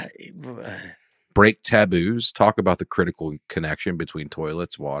 Break taboos. Talk about the critical connection between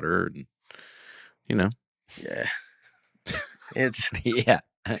toilets, water, and Yeah. It's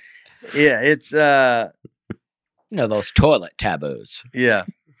it's those toilet taboos. Yeah.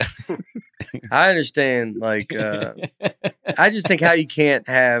 I understand. Like, I just think how you can't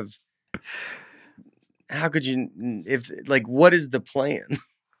have. How could you? What is the plan?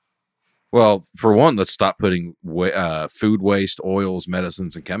 Well, for one, let's stop putting food waste, oils,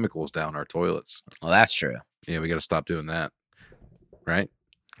 medicines, and chemicals down our toilets. Well, that's true. Yeah, we got to stop doing that. Right?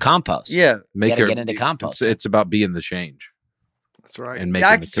 Compost. Yeah, get into compost. It's about being the change. That's right. And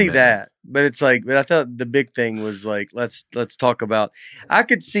I can see that, but it's like, but I thought the big thing was like, let's talk about. I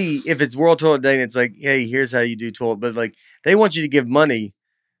could see if it's World Toilet Day and it's like, hey, here's how you do toilet, but like they want you to give money,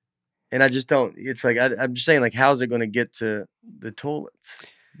 and I just don't. It's like I'm just saying, like, how's it going to get to the toilets?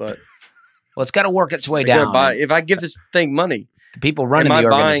 But well, it's got to work its way down. If I give this thing money, the people running the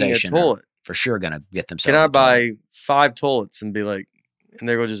organization buying a toilet for sure going to get themselves. Can I buy 5 toilets and be like, and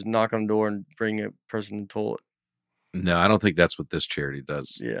they go just knock on the door and bring a person a toilet? No, I don't think that's what this charity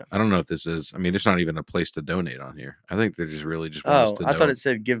does. Yeah. I don't know if this is. I mean, there's not even a place to donate on here. I think they just really just want us to I thought it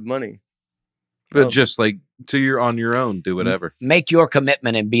said give money. But just like on your own, do whatever. Make your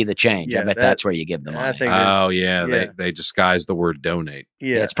commitment and be the change. I bet that's where you give the money. I think they disguise the word donate.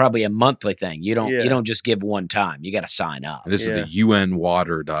 Yeah. It's probably a monthly thing. You don't just give one time. You got to sign up. And this is the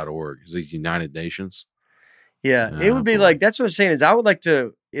unwater.org. Is it United Nations? Yeah. It would be like, that's what I'm saying is I would like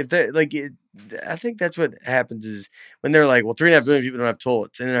to, if they like it, I think that's what happens is when they're like, well, 3.5 billion people don't have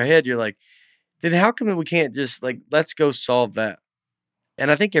toilets. And in our head, you're like, then how come we can't just like, let's go solve that?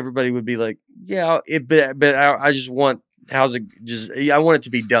 And I think everybody would be like, yeah, but I just want, I want it to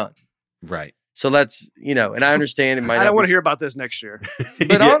be done. Right. So let's, and I understand it might I don't want to hear about this next year.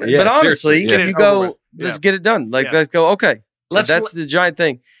 But honestly, you go, let's get it done. Like, let's go, okay. That's the giant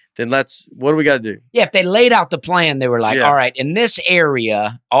thing. Then what do we got to do? Yeah, if they laid out the plan, they were like, all right, in this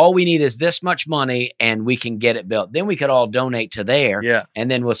area, all we need is this much money and we can get it built. Then we could all donate to there. Yeah.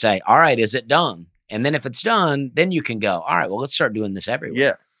 And then we'll say, all right, is it done? And then if it's done, then you can go, all right, well, let's start doing this everywhere.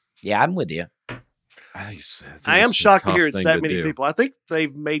 Yeah. Yeah, I'm with you. I am shocked to hear it's that many people. I think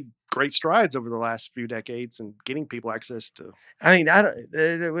they've made great strides over the last few decades in getting people access to. I mean, I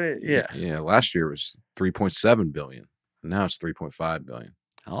don't, yeah. Yeah, last year was 3.7 billion. Now it's 3.5 billion.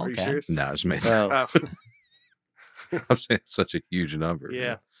 Oh, okay. Are you serious? No, it's made. Oh. I'm saying it's such a huge number.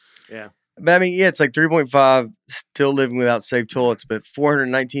 Yeah. Yeah. But I mean, it's like 3.5 still living without safe toilets, but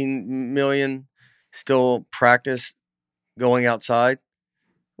 419 million still practice going outside.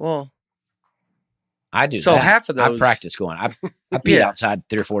 Well, I do. So half of those, I practice going. I peed outside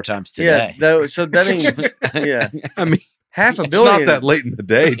 3 or 4 times today. Yeah. So that means, I mean, half a it's billion. Not that late in the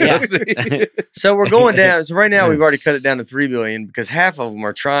day, does it? So we're going down. So right now we've already cut it down to 3 billion because half of them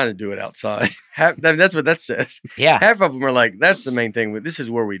are trying to do it outside. That's what that says. Yeah. Half of them are like, that's the main thing. This is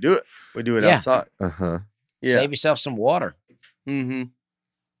where we do it. We do it outside. Uh-huh. Yeah. Save yourself some water. Mm-hmm.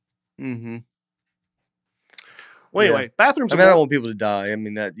 Mm-hmm. Well, anyway, bathrooms. I mean, I don't want people to die. I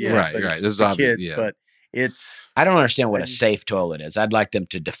mean that. Yeah, right. This is obvious. kids, but I don't understand what a safe toilet is. I'd like them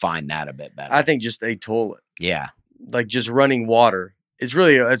to define that a bit better. I think just a toilet. Yeah. Like just running water. It's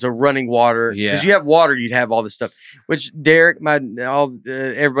really it's a running water. Yeah. Because you have water, you'd have all this stuff. Which Derek,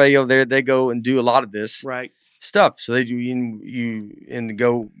 everybody over there, they go and do a lot of this stuff. So they do and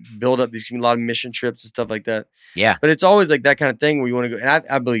go build up these a lot of mission trips and stuff like that. Yeah. But it's always like that kind of thing where you want to go. And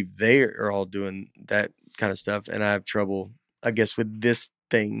I believe they are all doing that kind of stuff. And I have trouble, I guess, with this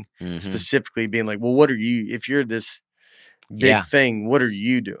thing specifically being like, well, what are you? If you're this big thing, what are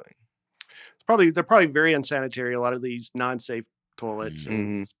you doing? They're probably very unsanitary. A lot of these non-safe toilets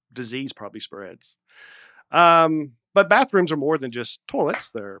and disease probably spreads. But bathrooms are more than just toilets.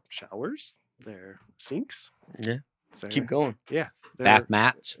 They're showers. They're sinks. Yeah. Keep going. Yeah. Bath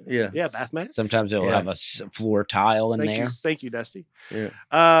mats. Yeah. Yeah. Bath mats. Sometimes they'll have a floor tile in there. Thank you, Dusty.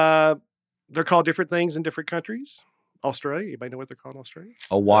 Yeah. They're called different things in different countries. Australia. Anybody know what they're called in Australia?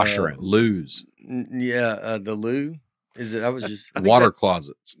 A washroom. Loos. Yeah. The loo. Is it? I water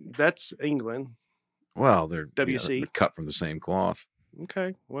closets. That's England. Well, they're WC. they're cut from the same cloth.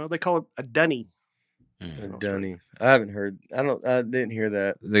 Okay. Well, they call it a dunny. A dunny. I haven't heard. I didn't hear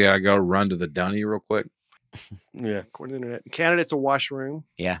that. They gotta go run to the dunny real quick. Yeah. According to the internet. In Canada, it's a washroom.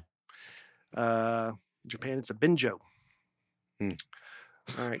 Yeah. Japan, it's a binjo. All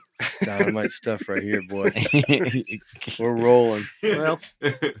right. Dynamite stuff right here, boy. We're rolling. Well,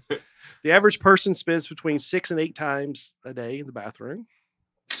 the average person spends between 6 and 8 times a day in the bathroom.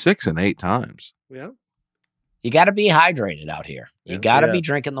 6 and 8 times. Yeah. You got to be hydrated out here. You got to be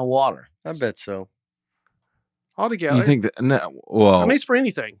drinking the water. I bet so. Altogether. You think that? No, well, I mean, it's for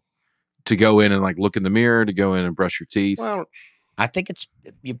anything. To go in and like look in the mirror, to go in and brush your teeth. Well, I think it's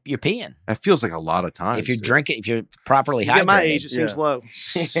you're peeing. That feels like a lot of time. If you drink it, if you're properly hydrated. At my age, it seems low.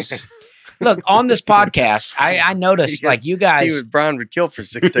 Look, on this podcast, I noticed like you guys. Brian would kill for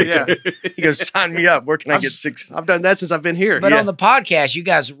 6 days. He goes, sign me up. Where can I get 6? I've done that since I've been here. But on the podcast, you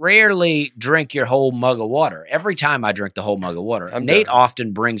guys rarely drink your whole mug of water. Every time I drink the whole mug of water, Nate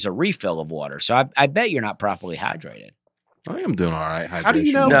often brings a refill of water. So I bet you're not properly hydrated. I am doing all right. Hydration. How do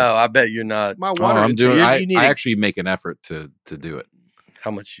you know? No, I bet you're not. My water. I'm doing. I actually make an effort to do it.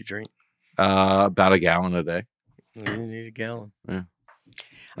 How much you drink? About a gallon a day. You need a gallon. Yeah.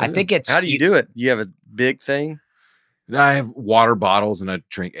 I think it's. How do you do it? You have a big thing? I have water bottles and I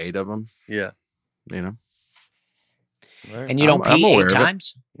drink 8 of them. Yeah. You know. Right. And you don't pee 8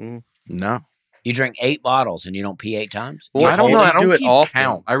 times? No. You drink 8 bottles and you don't pee 8 times? Well, I don't know. I don't keep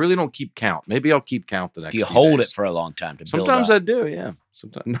count. I really don't keep count. Maybe I'll keep count the next. Do you hold it for a long time to build up? Sometimes I do. Yeah.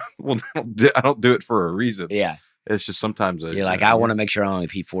 Sometimes. Well, I don't do it for a reason. Yeah. It's just sometimes you're like, I want to make sure I only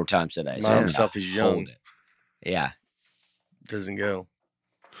pee 4 times a day. So myself is young. Yeah. Doesn't go.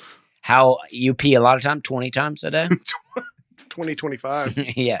 How you pee a lot of time? 20 times a day? 20,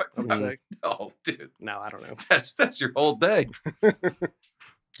 25. Yeah. I would say. Oh, dude. No, I don't know. That's your whole day.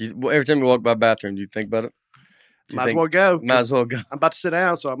 Every time you walk by a bathroom, do you think about it? Might as well go. Might as well go. I'm about to sit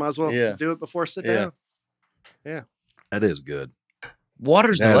down, so I might as well do it before I sit down. Yeah. That is good.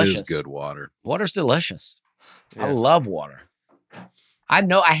 Water's delicious. That is good water. Water's delicious. Yeah. I love water. I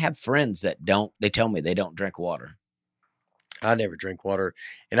know I have friends that don't. They tell me they don't drink water. I never drink water.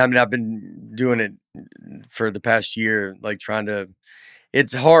 And I mean, I've been doing it for the past year, like trying to,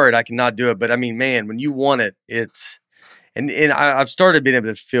 it's hard. I cannot do it. But I mean, man, when you want it, it's, and I've started being able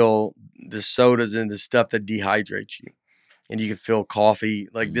to feel the sodas and the stuff that dehydrates you. And you can feel coffee,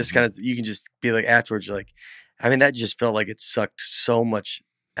 like this kind of, you can just be like, afterwards, you're like, I mean, that just felt like it sucked so much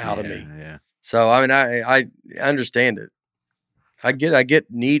out of me. Yeah. So, I mean, I understand it. I get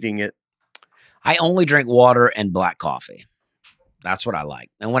needing it. I only drink water and black coffee. That's what I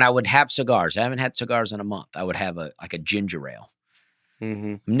like. And when I would have cigars, I haven't had cigars in a month. I would have a ginger ale.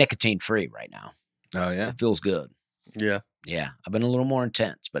 Mm-hmm. I'm nicotine free right now. Oh yeah, it feels good. Yeah, yeah. I've been a little more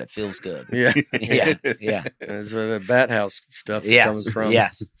intense, but it feels good. Yeah, yeah. That's where the bat house stuff is coming from.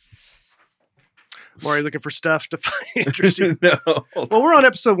 Yes. Maury looking for stuff to find interesting. No. Well, we're on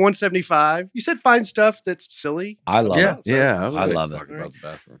episode 175. You said find stuff that's silly. I love it. So, yeah, I love it. About the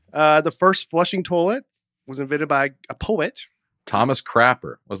bathroom. The first flushing toilet was invented by a poet. Thomas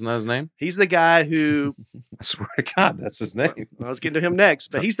Crapper. Wasn't that his name? He's the guy who... I swear to God, that's his name. I was getting to him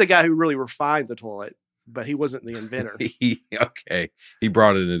next, but he's the guy who really refined the toilet, but he wasn't the inventor. Okay. He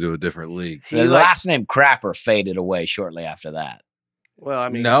brought it into a different league. The last name Crapper faded away shortly after that. Well, I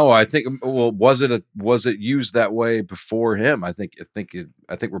mean... No, I think... Well, was it used that way before him? I think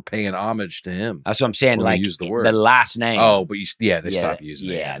we're paying homage to him. That's what I'm saying. Like, use the word. The last name. Oh, but they stopped using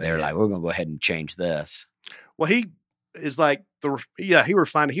it. Yeah, they're like, we're going to go ahead and change this. Well, he is like he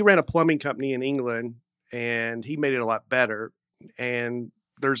refined it. He ran a plumbing company in England and he made it a lot better. And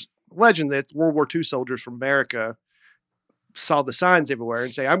there's legend that World War II soldiers from America saw the signs everywhere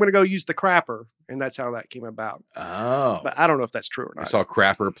and say, I'm going to go use the crapper. And that's how that came about. Oh. But I don't know if that's true or not. I saw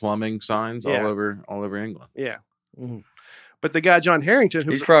crapper plumbing signs all over England. Yeah. Mm-hmm. But the guy, John Harrington,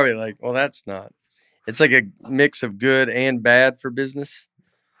 he's probably like, well, that's not. It's like a mix of good and bad for business,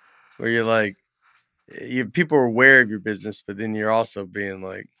 where you're like, people are aware of your business, but then you're also being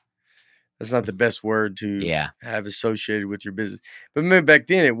like, that's not the best word to have associated with your business. But maybe back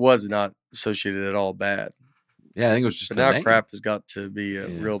then it was not associated at all bad. Yeah, I think it was just. But now crap has got to be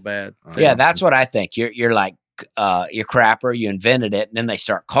real bad. Yeah, that's what I think. You're like you're crapper. You invented it, and then they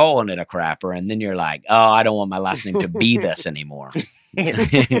start calling it a crapper, and then you're like, oh, I don't want my last name to be this anymore.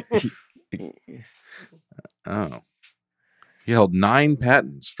 Oh, he held 9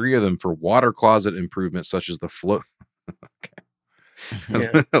 patents, 3 of them for water closet improvements, such as the float.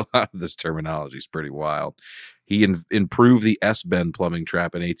 Okay. A lot of this terminology is pretty wild. He improved the S-bend plumbing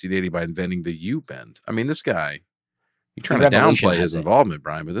trap in 1880 by inventing the U-bend. I mean, this guy, you're trying to downplay his involvement,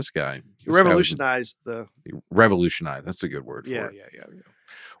 Brian, but this guy. He revolutionized Revolutionized. That's a good word for it. Yeah.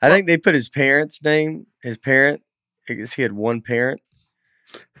 I think they put his parents' name, I guess he had one parent,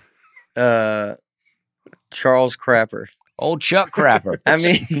 Charles Crapper. Old Chuck Crapper. I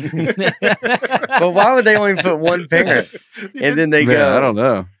mean, but why would they only put one parent? And then they go, I don't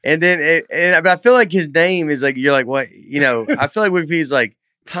know. And then, but I feel like his name is like, you're like, what? I feel like Wikipedia's like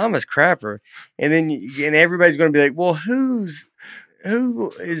Thomas Crapper. And then, everybody's going to be like, well, who is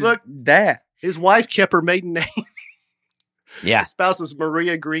that? His wife kept her maiden name. Yeah. His spouse was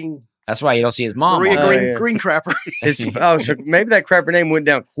Maria Green. That's why you don't see his mom. Green Crapper. So maybe that Crapper name went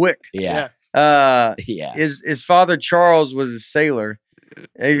down quick. Yeah. His father Charles was a sailor.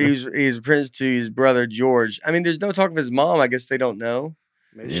 He was apprenticed to his brother George. I mean, there's no talk of his mom. I guess they don't know.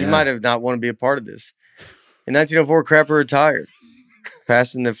 She might have not want to be a part of this. In 1904, Crapper retired,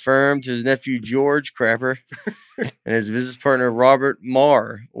 passing the firm to his nephew George Crapper and his business partner Robert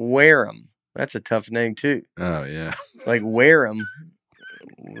Marr Wareham. That's a tough name too. Oh yeah, like Wareham.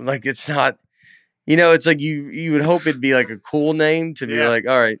 Like it's not. It's like you would hope it'd be like a cool name to be like,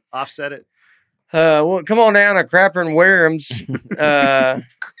 all right, offset it. Well, come on down to Crapper and Wareham's.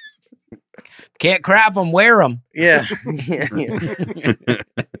 Can't crap them, wear them. Yeah.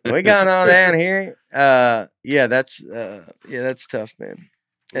 We got on down here. That's tough, man.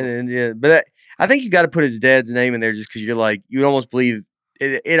 And then, but I think you got to put his dad's name in there just because you're like, you almost believe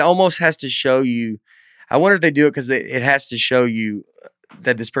it. It almost has to show you. I wonder if they do it because it has to show you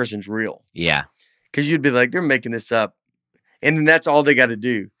that this person's real. Yeah. Because you'd be like, they're making this up, and then that's all they got to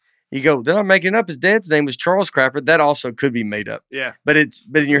do. You go, they're not making it up. His dad's name was Charles Crapper. That also could be made up. Yeah. But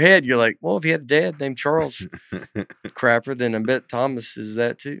in your head, you're like, well, if he had a dad named Charles Crapper, then I bet Thomas is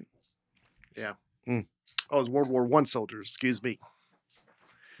that too. Yeah. Mm. Oh, it was World War I soldiers. Excuse me.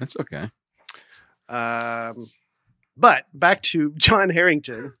 That's okay. But back to John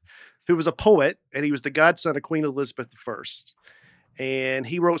Harrington, who was a poet, and he was the godson of Queen Elizabeth I. And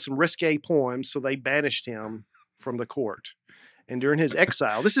he wrote some risque poems, so they banished him from the court. And during his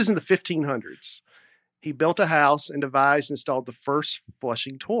exile, this is in the 1500s, he built a house and devised and installed the first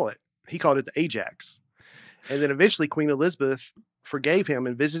flushing toilet. He called it the Ajax. And then eventually Queen Elizabeth forgave him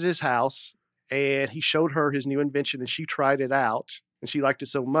and visited his house, and he showed her his new invention, and she tried it out, and she liked it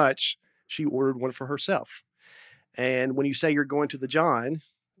so much, she ordered one for herself. And when you say you're going to the John,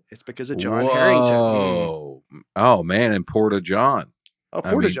 it's because of John Harrington. Oh, man, and Porta John. Oh,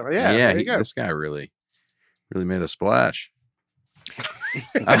 Porta John, yeah. Yeah, there you go. This guy really made a splash.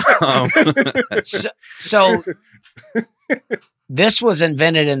 So this was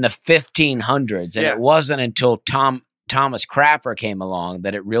invented in the 1500s, and it wasn't until Thomas Crapper came along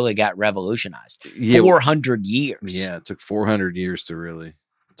that it really got revolutionized. 400 years. Yeah, it took 400 years to really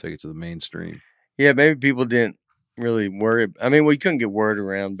take it to the mainstream. Yeah, maybe people didn't really worry. I mean, you couldn't get word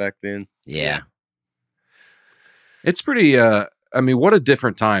around back then. Yeah. It's pretty, what a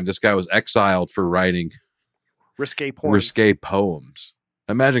different time. This guy was exiled for writing risque poems.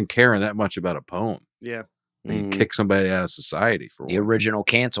 Imagine caring that much about a poem. Yeah. And you kick somebody out of society for the original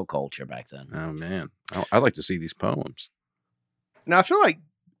cancel culture back then. Oh, man. I'd like to see these poems. Now, I feel like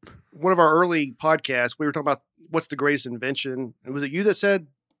one of our early podcasts, we were talking about what's the greatest invention. And was it you that said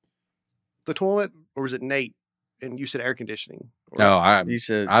the toilet, or was it Nate? And you said air conditioning.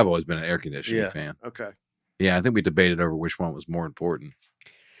 I've always been an air conditioning fan. Okay. Yeah, I think we debated over which one was more important.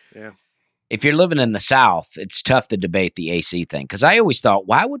 Yeah. If you're living in the South, it's tough to debate the AC thing. Because I always thought,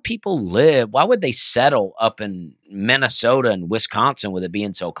 why would they settle up in Minnesota and Wisconsin with it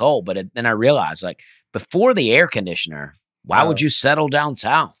being so cold? But then I realized, like, before the air conditioner, Why would you settle down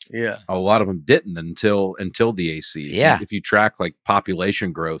south? Yeah. A lot of them didn't until the AC. If you track like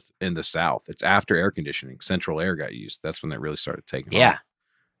population growth in the South, it's after air conditioning. Central air got used. That's when they really started taking off.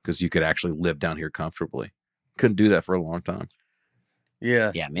 Because you could actually live down here comfortably. Couldn't do that for a long time.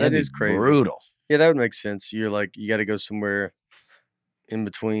 Yeah. Yeah, man, that is crazy. Brutal. Yeah, that would make sense. You're like, you got to go somewhere in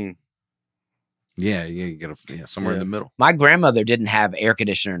between. Yeah, you got to somewhere in the middle. My grandmother didn't have air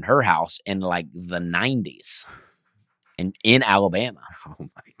conditioner in her house in like the 90s in Alabama. Oh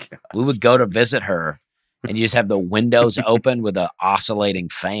my God. We would go to visit her and you just have the windows open with an oscillating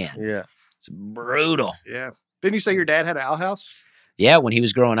fan. Yeah. It's brutal. Yeah. Didn't you say your dad had an outhouse? Yeah, when he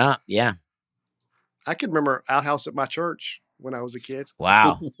was growing up. Yeah. I can remember outhouse at my church when I was a kid.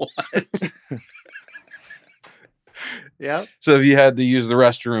 Wow. What? Yeah. So if you had to use the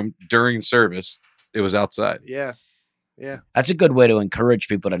restroom during service, it was outside. Yeah. Yeah. That's a good way to encourage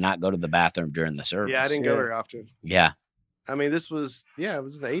people to not go to the bathroom during the service. Yeah, I didn't go very often. Yeah. I mean, it was the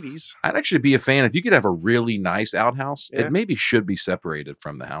 80s. I'd actually be a fan if you could have a really nice outhouse. Yeah. It maybe should be separated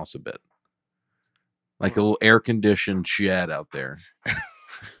from the house a bit, like a little air conditioned shed out there.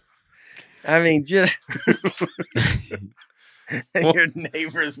 I mean, just your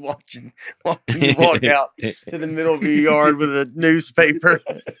neighbors watching you walk out to the middle of your yard with a newspaper.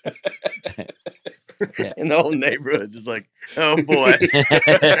 And the whole neighborhood is like, oh boy.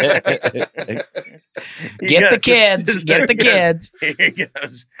 Get the kids. Get the kids. He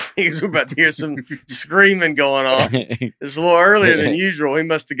goes. We're about to hear some screaming going on. It's a little earlier than usual. He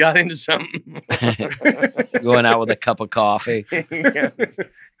must have got into something. Going out with a cup of coffee. Yeah,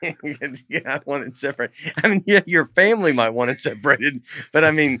 I want it separated. I mean, yeah, your family might want it separated, but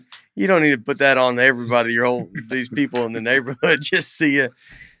I mean, you don't need to put that on everybody. These people in the neighborhood just see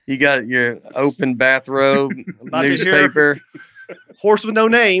you got your open bathrobe, newspaper, horse with no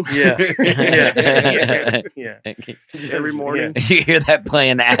name. Yeah. Every morning, you hear that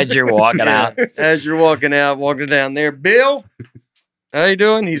playing as you're walking out. As you're walking down there, Bill, how you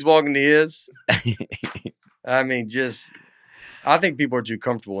doing? He's walking to his. I mean, I think people are too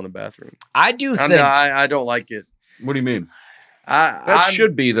comfortable in the bathroom. I do think. I don't like it. What do you mean? That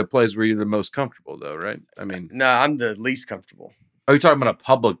should be the place where you're the most comfortable, though, right? I mean, no, I'm the least comfortable. Are you talking about a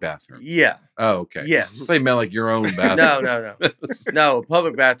public bathroom? Yeah. Oh, okay. Yes. They meant like your own bathroom. No, a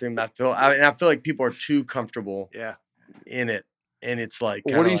public bathroom. I feel like people are too comfortable. Yeah. In it, and it's like,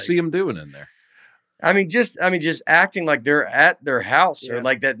 what do you see them doing in there? I mean, just acting like they're at their house or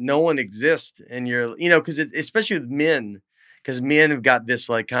like that no one exists, and you're, because especially with men. Because men have got this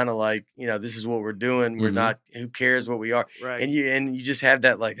like kind of like, this is what we're doing. We're not. Who cares what we are? Right. And you just have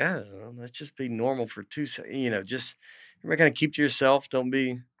that like, let's just be normal for 2 seconds. Just you're kind of keep to yourself. Don't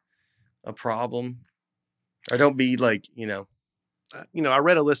be a problem, or don't be like I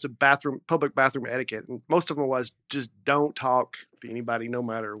read a list of public bathroom etiquette, and most of them was just don't talk to anybody, no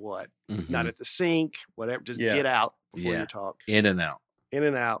matter what. Mm-hmm. Not at the sink, whatever. Just get out before you talk. In and out. In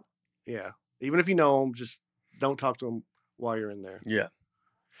and out. Yeah. Even if you know them, just don't talk to them while you're in there. Yeah.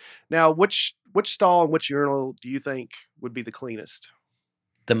 Now, which stall and which urinal do you think would be the cleanest?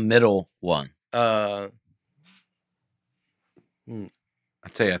 The middle one. I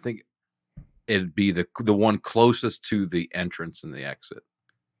tell you, I think it'd be the one closest to the entrance and the exit,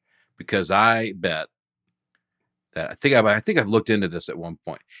 because I bet that I think I've looked into this at one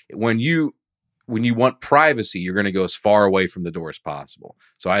point. When you want privacy, you're going to go as far away from the door as possible.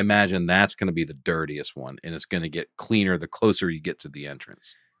 So I imagine that's going to be the dirtiest one, and it's going to get cleaner the closer you get to the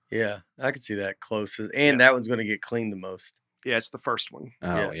entrance. Yeah, I could see that closest, and that one's going to get cleaned the most. Yeah, it's the first one.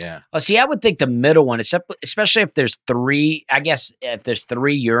 Oh, yeah. Well, see, I would think the middle one, especially if there's 3, I guess if there's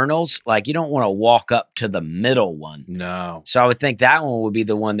 3 urinals, like you don't want to walk up to the middle one. No. So I would think that one would be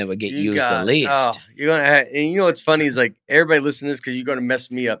the one that would get used the least. Oh, you're going to and what's funny is like everybody listen to this because you're going to mess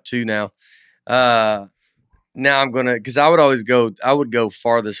me up too now. Now I'm going to, because I would go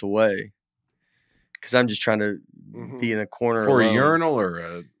farthest away because I'm just trying to be in a corner for alone. A urinal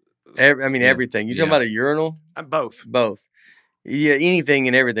or everything. You talking about a urinal? Both. Yeah, anything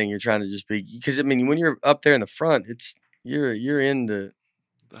and everything. You're trying to just be, because when you're up there in the front, it's you're in the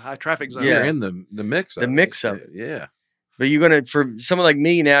high traffic zone. Yeah, you're in the mix. The mix up. Yeah. But you're gonna, for someone like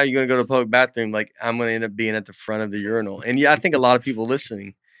me now, you're gonna go to a public bathroom. Like I'm gonna end up being at the front of the urinal, and I think a lot of people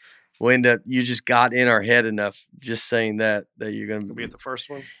listening will end up. You just got in our head enough just saying that you're gonna be at the first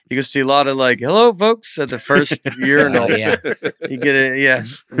one. You can see a lot of like, "Hello, folks," at the first urinal. Yeah, you get it. Yeah.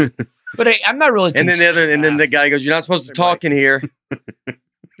 But I'm not really. And then the guy goes, "You're not supposed to talk in here."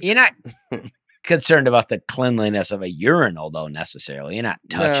 You're not concerned about the cleanliness of a urinal, though, necessarily. You're not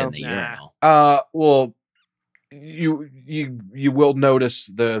touching the urinal. Well, you will notice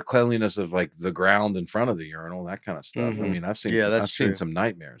the cleanliness of like the ground in front of the urinal, that kind of stuff. I mean, I've seen some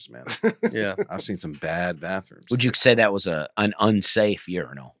nightmares, man. Yeah, I've seen some bad bathrooms. Would you say that was an unsafe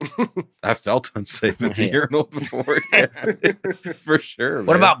urinal? I felt unsafe at the urinal before, for sure.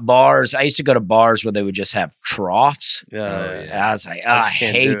 What about bars? I used to go to bars where they would just have troughs. Yeah. I was like, I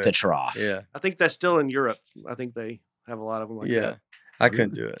hate the trough. Yeah, I think that's still in Europe. I think they have a lot of them like that. I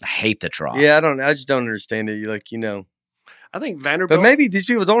couldn't do it. I hate the trough. Yeah, I just don't understand it. You like, I think Vanderbilt. But maybe these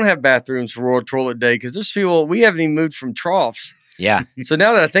people don't have bathrooms for World Toilet Day because there's people, we haven't even moved from troughs. Yeah. So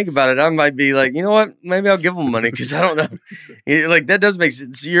now that I think about it, I might be like, you know what? Maybe I'll give them money because I don't know. Like, that does make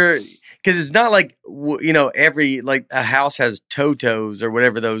sense. Because it's not like, every, like, a house has Totos or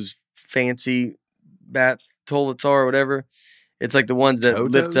whatever those fancy bath toilets are or whatever. It's like the ones that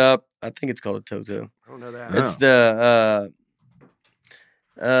lift up. I think it's called a Toto. I don't know that.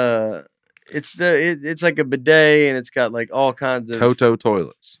 It's it's like a bidet and it's got like all kinds of Toto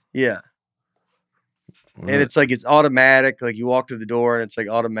toilets. Yeah. And it's like it's automatic. Like you walk to the door and it's like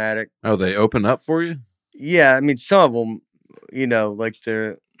automatic. Oh, they open up for you? Yeah, I mean some of them, like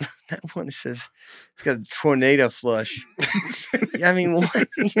that one that says it's got a tornado flush. I mean, what?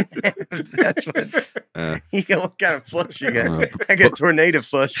 That's what. You got what kind of flush you got? I got tornado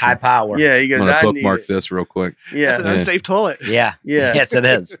flush. High power. Yeah, you got. I'm gonna bookmark this real quick. Yeah, it's an unsafe toilet. Yeah. Yes, it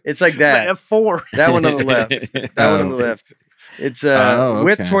is. It's like that. It's like F4. That one on the left. That one on the left. It's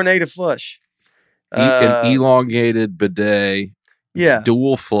with tornado flush. An elongated bidet. Yeah.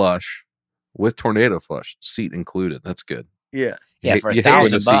 Dual flush with tornado flush, seat included. That's good. Yeah. Yeah, for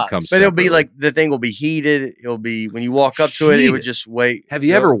 $1,000 bucks. But it'll be like the thing will be heated. It'll be when you walk up to it, it would just wait. Have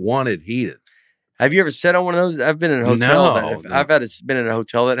you ever wanted heated? Have you ever sat on one of those? I've been in a hotel. I've been in a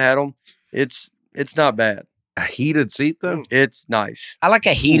hotel that had them. It's not bad. A heated seat though? It's nice. I like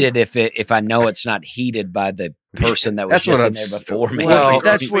a heated if I know it's not heated by the person that was just in there before me. Well,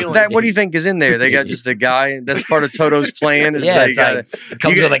 what do you think is in there? They got just a guy. That's part of Toto's plan. Yeah, it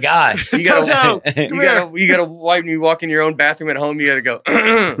comes with a guy. You gotta wipe when you walk in your own bathroom at home. You gotta go,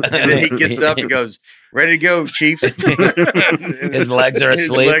 and then he gets up and goes, "Ready to go, Chief." His legs are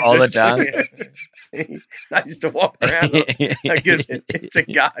asleep all the time. I used to walk around. It's a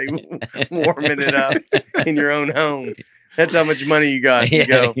guy warming it up in your own home. That's how much money you got. You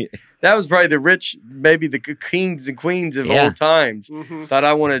go. That was probably the rich, maybe the kings and queens of old times. Mm-hmm. Thought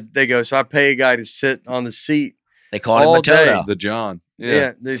I wanted. They go. So I pay a guy to sit on the seat. They call him a Toto. The John.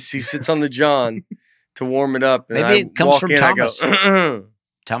 Yeah, he sits on the John to warm it up. And maybe it comes from Thomas.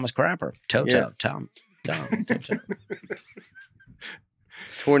 Thomas Crapper. Toto. Yeah. Tom.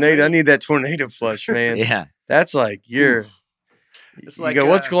 Tornado. I need that tornado flush, man. Yeah. That's like you go,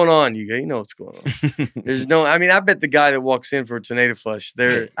 what's going on? You go, you know what's going on. There's no, I mean, I bet the guy that walks in for a tornado flush,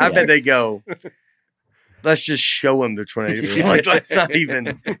 I bet they go, let's just show him the tornado flush. Like, let's not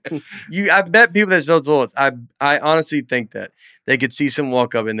even, I bet people that sell toilets, I honestly think that they could see someone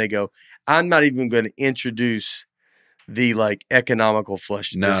walk up and they go, I'm not even going to introduce the like economical flush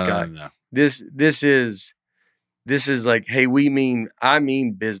to this guy. No. This is like, hey, I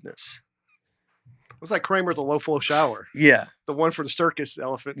mean business. It's like Kramer the low flow shower. Yeah. The one for the circus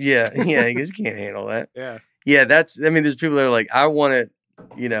elephants. Yeah. Yeah. He goes, you can't handle that. Yeah. Yeah. There's people that are like, I want it,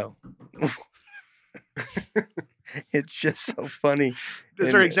 It's just so funny.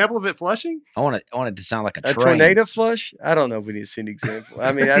 Is there an example of it flushing? I want it to sound like a train. Tornado flush? I don't know if we need to see an example.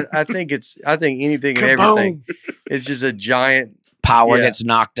 I mean, I think anything and everything. It's just a giant power gets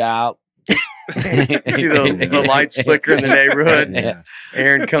knocked out. You see the lights flicker in the neighborhood. Yeah.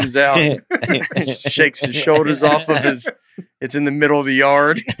 Aaron comes out, shakes his shoulders off of his. It's in the middle of the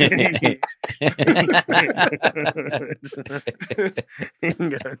yard. It's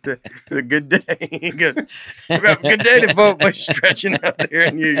a good day. We're having a good day to vote by stretching out there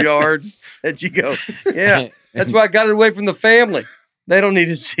in your yard. That you go, yeah. That's why I got it away from the family. They don't need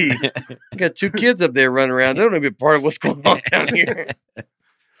to see. I got 2 kids up there running around. They don't need to be part of what's going on down here.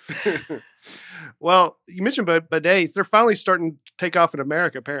 Well, you mentioned bidets. They're finally starting to take off in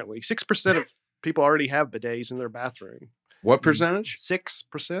America, apparently. 6% of people already have bidets in their bathroom. What percentage?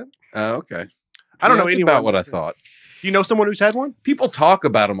 6%. Oh, okay. I don't know anyone. About what I thought. Do you know someone who's had one? People talk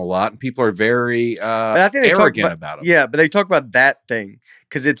about them a lot, and people are very I think they arrogant about them. Yeah, but they talk about that thing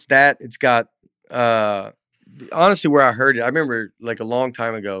because it's got honestly where I heard it. I remember like a long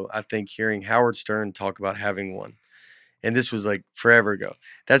time ago, I think hearing Howard Stern talk about having one. And this was like forever ago.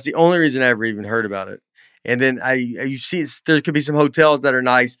 That's the only reason I ever even heard about it. And then you see, there could be some hotels that are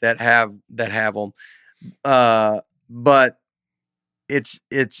nice that have them, but it's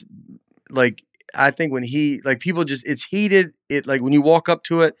like I think when people just it's heated. It like when you walk up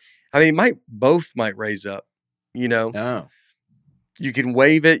to it, I mean, both might raise up. You know, Oh, you can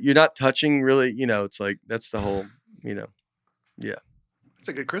wave it. You're not touching really. You know, it's like that's the whole. You know, yeah. That's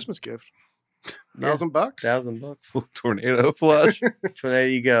a good Christmas gift. Yeah. $1,000. $1,000. tornado flush. Tornado,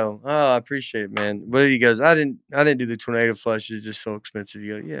 you go. Oh, I appreciate it, man. But he goes, I didn't do the tornado flush. It's just so expensive.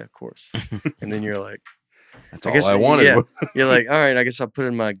 You go, yeah, of course. And then you're like, That's all I wanted. Yeah. You're like, all right, I guess I'll put it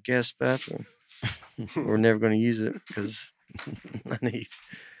in my guest bathroom. We're never going to use it because I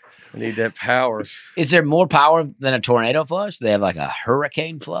need that power. Is there more power than a tornado flush? They have like a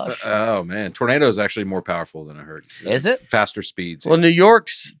hurricane flush. Oh man, tornado is actually more powerful than a hurricane. Is it? Faster speeds? Well, New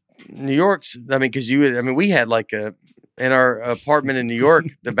York's. I mean, because we had like in our apartment in New York,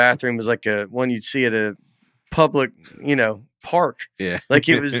 the bathroom was like a one you'd see at a public, park. Yeah, like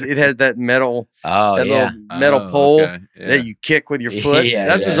it has that metal. Oh, that yeah. little metal pole okay. Yeah. that you kick with your foot.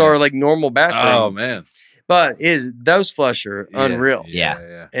 Yeah, that was our like normal bathroom. Oh man, but those flush are unreal.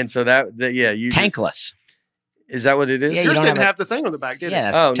 Yeah. And so that you tankless. Is that what it is? Yeah, Yours didn't have the thing on the back, did it? Yeah,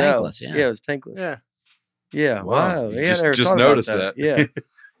 that's tankless. No. Yeah, it was tankless. Yeah. Yeah. Wow. You Yeah, just noticed that. Yeah.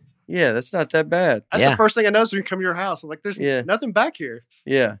 Yeah, that's not that bad. That's the first thing I noticed when you come to your house. I'm like, there's nothing back here.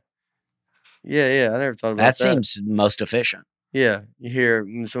 Yeah. Yeah. I never thought about that. That seems most efficient. Yeah. You hear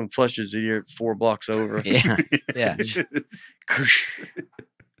some flushes, you hear 4 blocks over. Yeah. Yeah.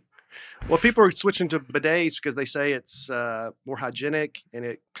 Well, people are switching to bidets because they say it's more hygienic and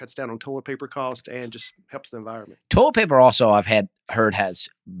it cuts down on toilet paper cost and just helps the environment. Toilet paper also, I've heard has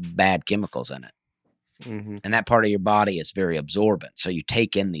bad chemicals in it. Mm-hmm. And that part of your body is very absorbent. So you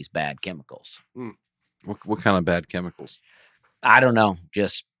take in these bad chemicals. What kind of bad chemicals? I don't know.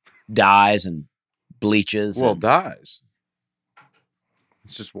 Just dyes and bleaches. Well, and, dyes.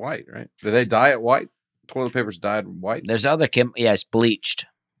 It's just white, right? Do they dye it white? Toilet paper's dyed white? there's other it's bleached.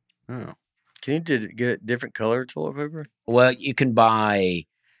 Oh. Can you get different color toilet paper? Well, you can buy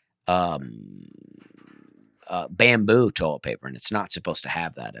bamboo toilet paper, and it's not supposed to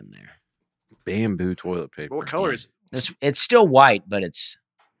have that in there. Bamboo toilet paper. What color is it? It's still white, but it's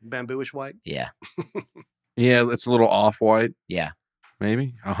Bambooish white? yeah. Yeah, it's a little off-white. Yeah.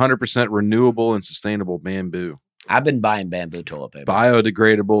 Maybe 100% renewable and sustainable bamboo. I've been buying bamboo toilet paper.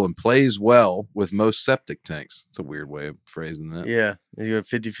 Biodegradable and plays well with most septic tanks. It's a weird way of phrasing that. Yeah. You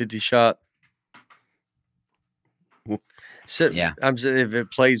got a 50-50 shot. So, Yeah. I'm saying if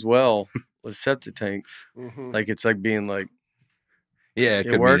it plays well with septic tanks, Mm-hmm. like it's like being like, Yeah, it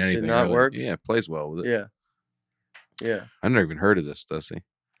could mean works, anything, it not really. works. Yeah, it plays well with it. yeah. Yeah. I've never even heard of this, Dusty.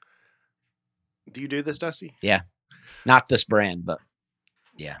 Do you do this, Dusty? Not this brand, but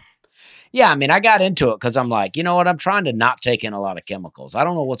yeah. Yeah, I mean, I got into it because I'm like, you know what? I'm trying to not take in a lot of chemicals. I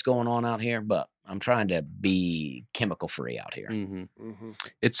don't know what's going on out here, but I'm trying to be chemical free out here. Mm-hmm. Mm-hmm.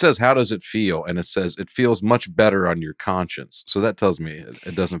 It says, how does it feel? And it says, it feels much better on your conscience. So that tells me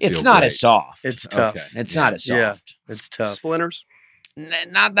it doesn't feel It's not great. as soft. It's tough. Okay. It's Yeah. not as Yeah. soft. It's tough. Splinters?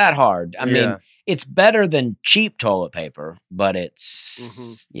 Not that hard. I Yeah. mean, it's better than cheap toilet paper, but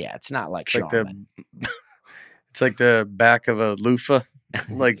it's it's not like Like Charmin. It's like the back of a loofah.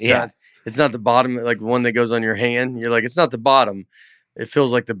 Like Yeah. it's not the bottom, like one that goes on your hand. You're like, it's not the bottom. It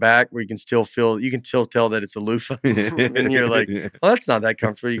feels like the back where you can still tell that it's a loofah. And you're like, well, that's not that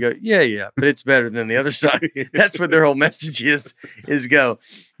comfortable. You go, yeah, but it's better than the other side. That's what their whole message is it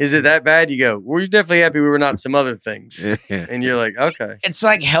that bad? You go, we're definitely happy we were not some other things. And you're like, okay. It's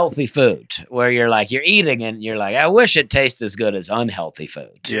like healthy food where you're eating and you're like, I wish it tastes as good as unhealthy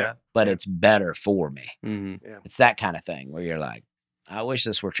food. Yeah. But it's better for me. Mm-hmm. It's that kind of thing where you're like, I wish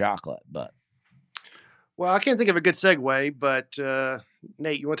this were chocolate, but Well, I can't think of a good segue, but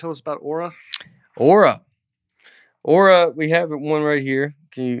Nate, you want to tell us about Aura? Aura, we have one right here.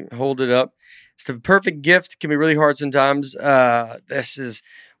 Can you hold it up? It's the perfect gift. Can be really hard sometimes. This is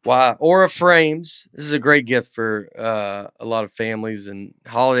why Aura frames. This is a great gift for a lot of families and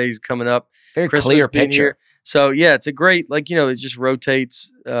holidays coming up. very Christmas clear being picture. here. So yeah, it's a great, it just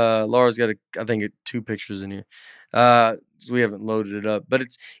rotates. Laura's got I think 2 pictures in here. So we haven't loaded it up, but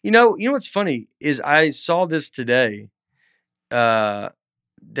it's, what's funny is I saw this today,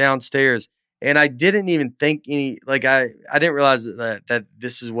 downstairs, and I didn't even think I didn't realize that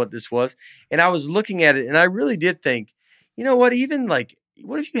this is what this was. And I was looking at it and I really did think, you know what, even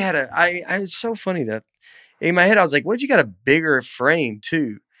what if you had it's so funny that in my head, I was like, what if you got a bigger frame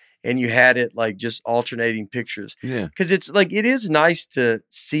too? And you had it just alternating pictures. Yeah. Because it's it is nice to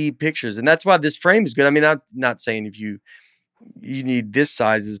see pictures. And that's why this frame is good. I mean, I'm not saying if you need this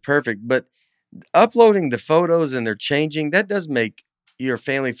size is perfect, but uploading the photos and they're changing, that does make your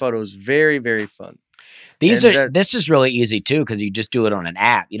family photos very, very fun. This is really easy too because you just do it on an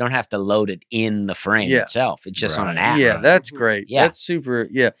app. You don't have to load it in the frame itself. It's just on an app. Yeah, that's great. Yeah, that's super.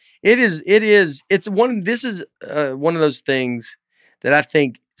 Yeah, it is. It is. It's one. This is one of those things that I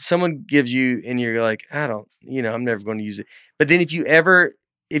think someone gives you, and you're like, I don't. I'm never going to use it. But then if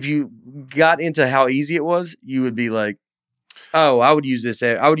you got into how easy it was, you would be like, oh, I would use this.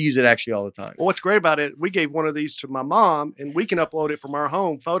 I would use it actually all the time. Well, what's great about it, we gave one of these to my mom, and we can upload it from our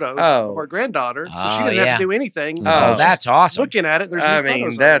home photos of our granddaughter, so she doesn't have to do anything. Oh, that's awesome. Looking at it,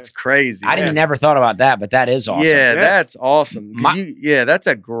 there's that's crazy. I didn't never thought about that, but that is awesome. Yeah, that's awesome. That's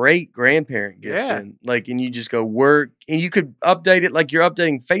a great grandparent gift. Yeah. And you just go work, and you could update it like you're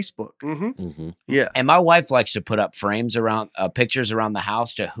updating Facebook. Mm-hmm. Mm-hmm. Yeah. And my wife likes to put up frames around pictures around the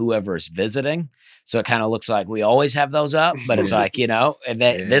house to whoever is visiting. So it kind of looks like we always have those up, but it's like, and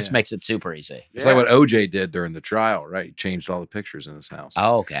this makes it super easy. It's like what OJ did during the trial, right? He changed all the pictures in his house.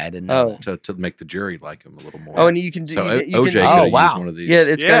 Oh, okay. I didn't know that. To make the jury like him a little more. Oh, and you can do OJ could use one of these. Yeah,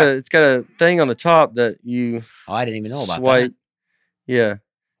 it's got a thing on the top that you I didn't even know about swipe. that. Yeah.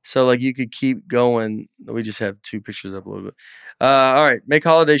 So like you could keep going. We just have 2 pictures up a little bit. All right. Make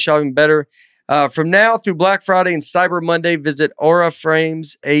holiday shopping better. From now through Black Friday and Cyber Monday, visit Aura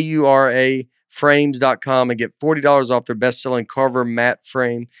Frames, AURA frames.com and get $40 off their best-selling Carver matte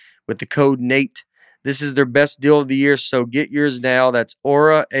frame with the code NATE. This is their best deal of the year, so get yours now. That's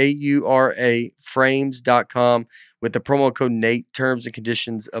Aura, AURA frames.com with the promo code NATE. Terms and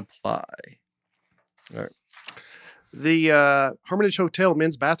conditions apply. All right. The Hermitage Hotel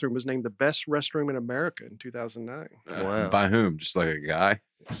men's bathroom was named the best restroom in America in 2009. Wow. By whom? Just like a guy?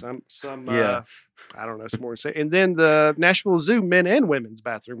 Some I don't know, some more to say. And then the Nashville Zoo men and women's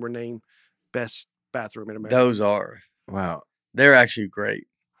bathroom were named best bathroom in America. Those are. Wow. They're actually great.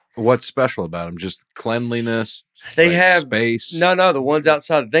 What's special about them? Just cleanliness? They have space? No, the ones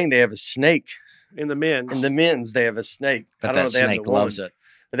outside the thing, they have a snake. In the men's. In the men's, they have a snake. But that snake loves it.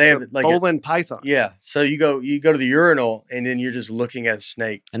 But they have like bowling python. Yeah. So you go to the urinal and then you're just looking at a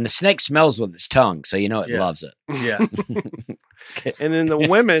snake. And the snake smells with its tongue, so you know it loves it. Yeah. And then the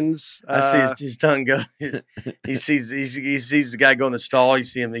womenens, I see his tongue go. He sees the guy go in the stall. You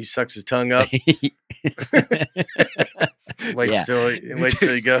see him. He sucks his tongue up. Waits till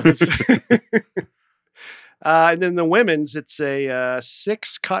he goes. And then the women's, it's a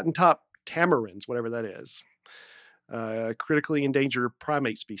 6 cotton top tamarins, whatever that is. Critically endangered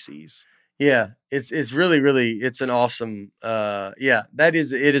primate species. Yeah, it's really, really, it's an awesome, it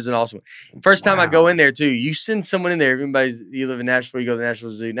is an awesome one. First time I go in there too, you send someone in there, you live in Nashville, you go to the Nashville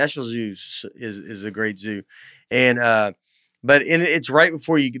Zoo. Nashville Zoo is a great zoo. And, but it's right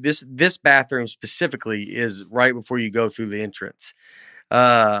before this bathroom specifically is right before you go through the entrance.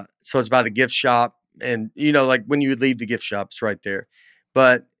 So it's by the gift shop and, like when you would leave the gift shop, it's right there.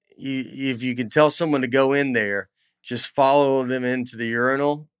 But if you can tell someone to go in there, just follow them into the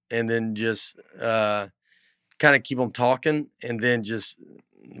urinal and then just kind of keep them talking and then just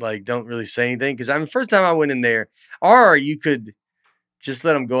like don't really say anything. Because first time I went in there, or you could just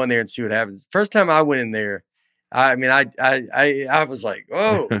let them go in there and see what happens. First time I went in there, I was like,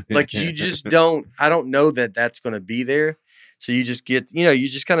 oh, like you just don't. I don't know that that's going to be there. So you just get, you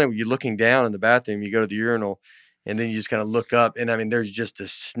just kind of you're looking down in the bathroom. You go to the urinal, and then you just kind of look up, and there's just a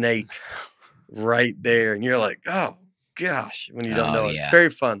snake right there, and you're like, oh gosh, when you don't know it. It's very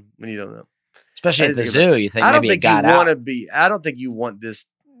fun when you don't know. Especially at the zoo, you think maybe it got out. I don't think you want this.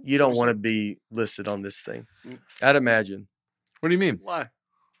 You don't want to be listed on this thing. I'd imagine. What do you mean? Why?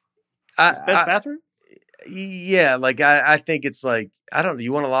 Best bathroom? Yeah, like I think it's like I don't know.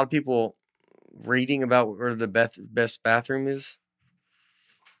 You want a lot of people reading about where the best bathroom is,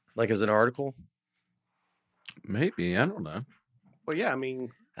 like as an article. Maybe I don't know. Well, yeah, I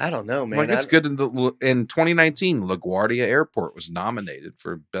mean. I don't know, man. Like it's good in 2019. LaGuardia Airport was nominated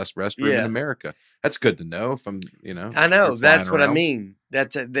for best restroom in America. That's good to know. If I'm, I know that's what I mean.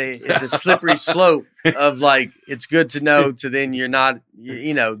 It's a slippery slope of like it's good to know. To then you're not,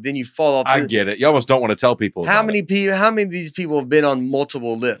 then you fall off. I get it. You almost don't want to tell people. How many of these people have been on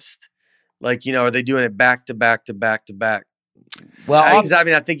multiple lists? Like are they doing it back to back to back to back? Well, I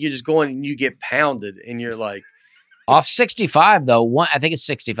think you're just going and you get pounded and you're like. Off 65 though, I think it's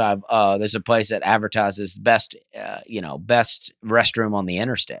 65. There's a place that advertises best restroom on the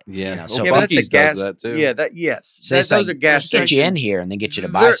interstate. Yeah, so Buc-ee's does that too. Yeah, those are gas stations. Get you in here and then get you to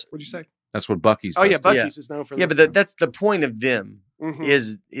buy. What'd you say? That's what Buc-ee's. Oh yeah, Buc-ee's is known for. Yeah, but that's the point of them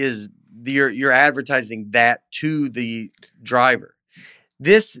is you're advertising that to the driver.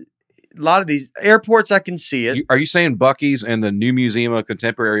 A lot of these airports, I can see it. Are you saying Buc-ee's and the New Museum of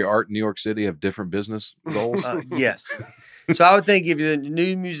Contemporary Art in New York City have different business goals? Yes. So I would think if you're the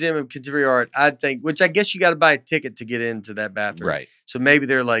new Museum of Contemporary Art, I'd think, which I guess you got to buy a ticket to get into that bathroom. Right. So maybe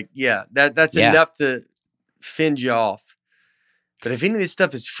they're like, that's enough to fend you off. But if any of this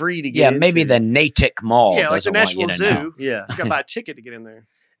stuff is free to get into. Maybe the Natick Mall doesn't like the want you National to Zoo. know. Yeah. You got to buy a ticket to get in there.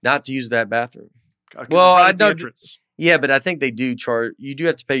 Not to use that bathroom. Well, I don't. Yeah, but I think they do charge. You do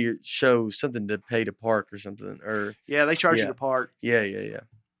have to pay your show something to pay to park or something. Or yeah, they charge you to park. Yeah. Yeah.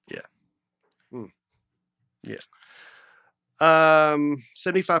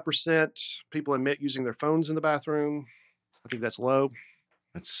 75% people admit using their phones in the bathroom. I think that's low.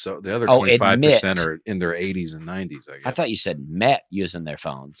 That's so. The other 25% are in their 80s and 90s. I guess. I thought you said met using their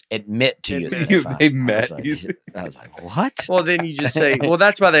phones. Admit to using their phones. They met. I was like, what? Well, then you just say. Well,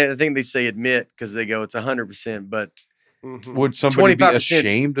 that's why I think they say admit because they go it's 100%. But would somebody be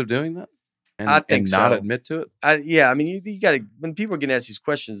ashamed of doing that? I think and not admit to it. I mean, you got to. When people are getting asked these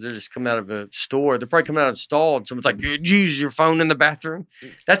questions, they're just coming out of a store. They're probably coming out of a stall, and someone's like, "Did you use your phone in the bathroom?"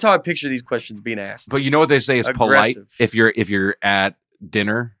 That's how I picture these questions being asked. But you know what they say is polite. If you're at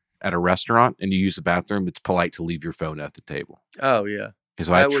dinner at a restaurant and you use the bathroom, it's polite to leave your phone at the table. Oh yeah.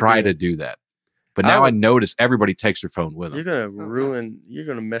 So I try to do that, but now I notice everybody takes their phone with them. You're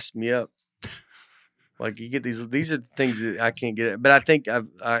gonna mess me up. Like you get these are things that I can't get at, but I think I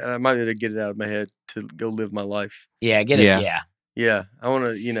might be able to get it out of my head to go live my life. Yeah, get it. Yeah. I want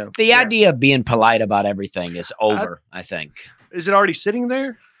to, The idea of being polite about everything is over. I think. Is it already sitting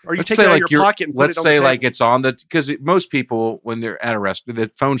there? Or you take it out of your pocket and put it on the table? Let's say like it's on the because most people when they're at a restaurant, the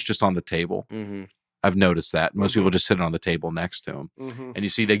phone's just on the table. Mm-hmm. I've noticed that most people just sit on the table next to them, and you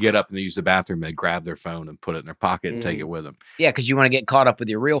see they get up and they use the bathroom, they grab their phone and put it in their pocket and take it with them. Yeah, because you want to get caught up with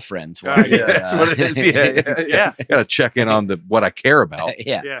your real friends. That's what it is. Yeah. Got to check in on what I care about.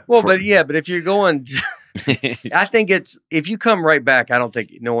 Yeah. Well, but if you're going, I think it's if you come right back, I don't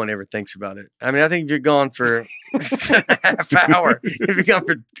think no one ever thinks about it. I mean, I think if you're gone for a half hour, if you're gone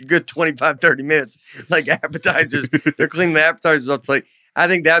for a good 25, 30 minutes, like appetizers, they're cleaning the appetizers off the plate. I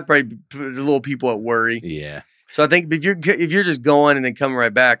think that probably put a little people at worry. Yeah. So I think if you're just going and then coming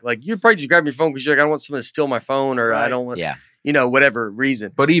right back, like you're probably just grabbing your phone because you're like, I don't want someone to steal my phone or I don't want, whatever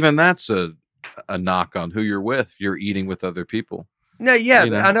reason. But even that's a knock on who you're with. You're eating with other people. No, yeah, I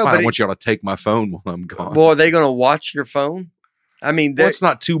know. I don't want y'all to take my phone while I'm gone. Well, are they going to watch your phone? I mean, it's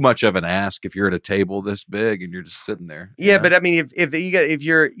not too much of an ask if you're at a table this big and you're just sitting there. Yeah, but I mean, if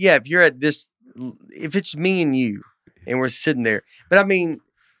you're at this, if it's me and you and we're sitting there, but I mean,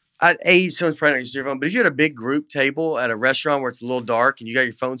 someone's probably not using your phone. But if you're at a big group table at a restaurant where it's a little dark and you got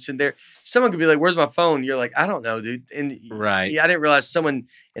your phone sitting there, someone could be like, "Where's my phone?" You're like, "I don't know, dude." And I didn't realize someone,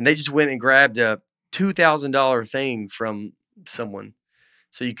 and they just went and grabbed a $2,000 thing from someone.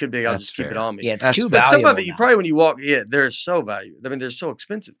 So you could be, I'll just keep it on me. Yeah, it's too valuable. But some of it, you probably when you walk, they're so valuable. I mean, they're so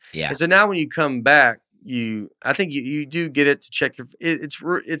expensive. Yeah. And so now when you come back, I think you do get it to check your.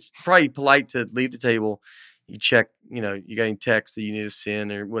 It's probably polite to leave the table. You check, you got any text that you need to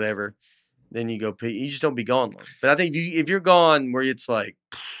send or whatever. Then you go pee. You just don't be gone long. But I think if you're gone where it's like.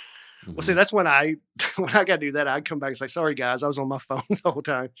 Well, see, that's when I got to do that. I come back and say, "Sorry, guys, I was on my phone the whole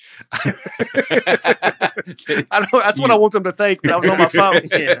time." That's what I want them to think that I was on my phone.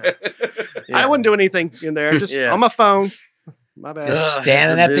 I wasn't doing anything in there, just on my phone. My bad. Just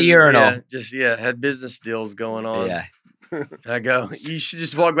standing at the urinal. Had business deals going on. Yeah. I go, you should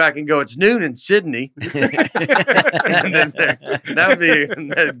just walk back and go, it's noon in Sydney. That would be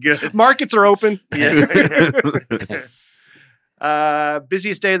good. Markets are open. Yeah.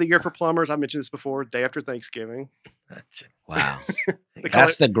 Busiest day of the year for plumbers. I mentioned this before. Day after Thanksgiving. Wow.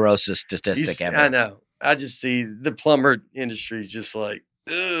 That's the grossest statistic ever. I know. I just see the plumber industry just like,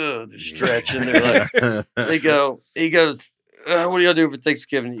 ugh, they're stretching. They're like, he goes, what do y'all do for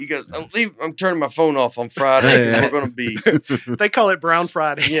Thanksgiving? He goes, I'm turning my phone off on Friday. We're going to be. They call it Brown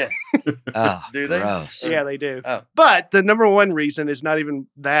Friday. Yeah. Oh, do they? Gross. Yeah, they do. Oh. But the number one reason is not even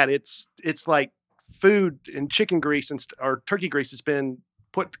that. It's like food and chicken grease or turkey grease has been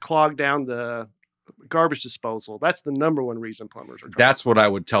clogged down the garbage disposal. That's the number one reason plumbers are calling. That's what I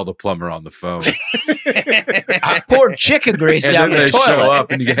would tell the plumber on the phone. I poured chicken grease down the toilet. Show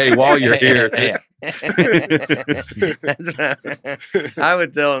up and hey, while you're here. I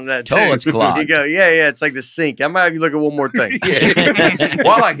would tell him that too. Toilet's clogged. You go, yeah, it's like the sink. I might have you look at one more thing.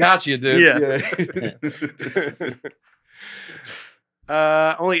 While I got you, dude.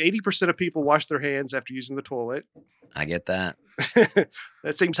 Only 80% of people wash their hands after using the toilet. I get that.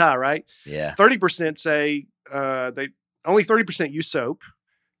 That seems high, right? Yeah. 30% say only 30% use soap,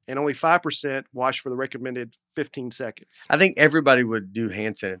 and only 5% wash for the recommended 15 seconds. I think everybody would do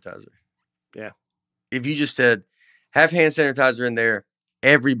hand sanitizer. Yeah. If you just said, have hand sanitizer in there,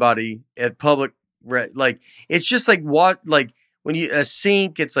 everybody at public like it's just like what like when you a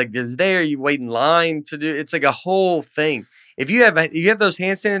sink, it's like it's there. You wait in line to do. It's like a whole thing. If you have those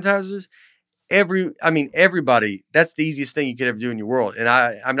hand sanitizers, everybody. That's the easiest thing you could ever do in your world. And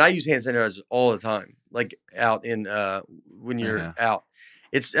I use hand sanitizers all the time, like out in when you're out.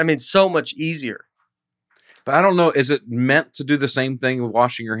 It's so much easier. But I don't know. Is it meant to do the same thing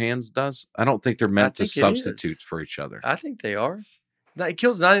washing your hands does? I don't think they're meant to substitute for each other. I think they are. It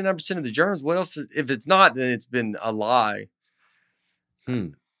kills 99% of the germs. What else? If it's not, then it's been a lie.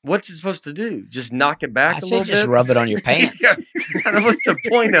 What's it supposed to do? Just knock it back a little bit? Just rub it on your pants. Yes. What's the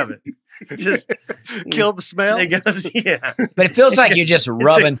point of it? Just kill the smell? Yeah. But it feels like you're just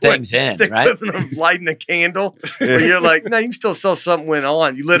rubbing things in, it's right? It's equivalent of lighting a candle. Where you're like, no, you can still tell something went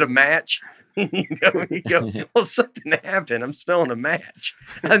on. You lit a match. You go, well, something happened. I'm smelling a match.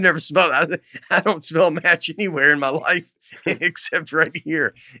 I've never smelled. I don't smell a match anywhere in my life except right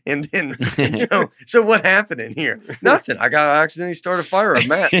here. And then, so what happened in here? Nothing. I accidentally started a fire, a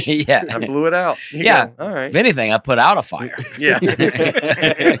match. Yeah. I blew it out. Go, all right. If anything, I put out a fire. Yeah.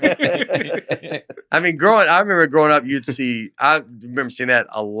 I remember growing up, I remember seeing that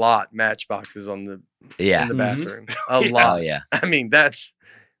a lot, matchboxes in the bathroom. A lot. Oh, yeah.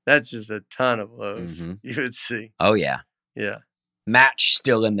 That's just a ton of those you would see. Oh, yeah. Yeah. Match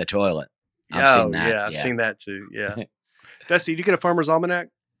still in the toilet. I've seen that. Yeah, I've seen that too. Yeah. Dusty, do you get a Farmer's Almanac?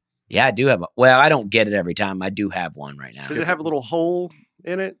 Yeah, I do have. I don't get it every time. I do have one right now. Does it have a little hole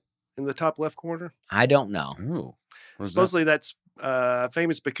in it in the top left corner? I don't know. Ooh. Supposedly that's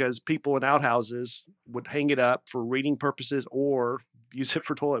famous because people in outhouses would hang it up for reading purposes or use it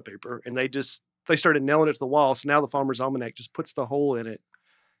for toilet paper. And they started nailing it to the wall. So now the Farmer's Almanac just puts the hole in it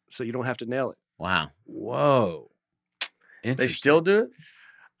so you don't have to nail it. Wow. Whoa. They still do it?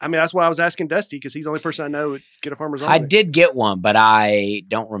 That's why I was asking Dusty, because he's the only person I know to get a Farmer's Almanac. I did get one, but I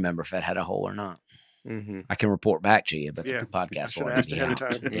don't remember if it had a hole or not. Mm-hmm. I can report back to you, but the podcast should have asked ahead of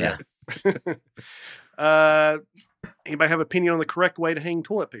time. Yeah. Anybody have opinion on the correct way to hang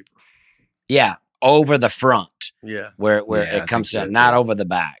toilet paper? Yeah, over the front. Yeah. Where it comes down, not over the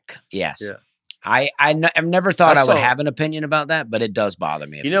back. Yes. Yeah. I've never thought I would have an opinion about that, but it does bother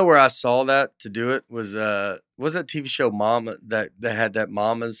me. You know where I saw that to do it was that TV show Mama that had that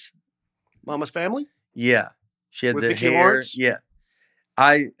Mama's Family? Yeah. She had with the Vicki hair. Lawrence? Yeah.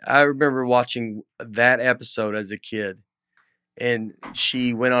 I remember watching that episode as a kid, and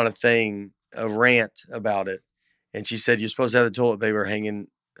she went on a rant about it, and she said you're supposed to have the toilet paper hanging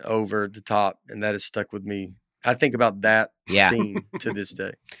over the top, and that has stuck with me. I think about that scene to this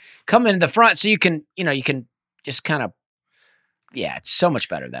day. Come in the front so you can just kind of, it's so much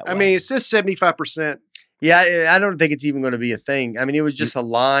better that way. It says 75%. Yeah, I don't think it's even going to be a thing. It was just a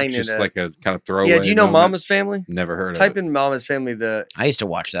line. Just like a kind of throwaway. Yeah, do you know Mama's Family? Never heard of it. Type in Mama's Family. I used to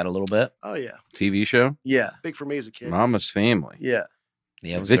watch that a little bit. Oh, yeah. TV show? Yeah. Big for me as a kid. Mama's Family. Yeah.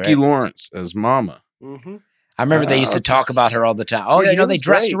 Vicki Lawrence as Mama. Mm-hmm. I remember they used to talk about her all the time. Oh, they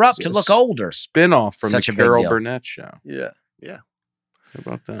dressed her up to look older. Spin-off from the Carol Burnett show. Yeah. Yeah. How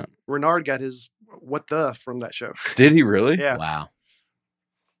about that? Renard got his what the from that show. Did he really? Yeah. Wow.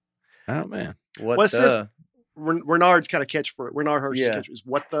 Oh, man. What the? Renard's kind of catch for it. Renard Hirsch's catch is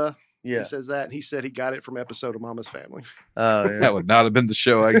what the? Yeah. He says that. And he said he got it from an episode of Mama's Family. Oh, yeah. That would not have been the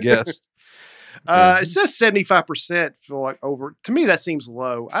show, I guess. It says 75% for like over. To me, that seems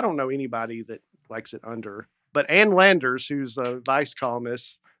low. I don't know anybody that likes it under. But Ann Landers, who's a Vice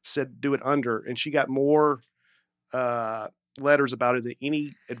columnist, said do it under, and she got more letters about it than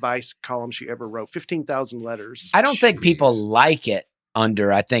any advice column she ever wrote. 15,000 letters. I don't think people like it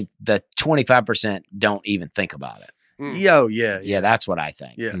under. I think the 25% don't even think about it. Yeah, that's what I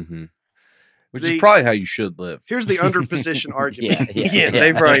think. Yeah. Mm-hmm. Which is probably how you should live. Here's the under position argument.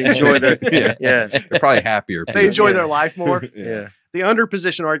 They probably enjoy their they're probably happier. They enjoy their life more. Yeah. The under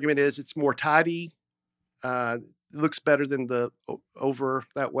position argument is it's more tidy. Looks better than the over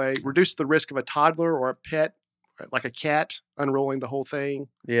that way. Reduce the risk of a toddler or a pet, like a cat, unrolling the whole thing.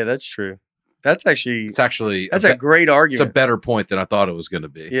 Yeah, that's true. That's actually a great argument. It's a better point than I thought it was going to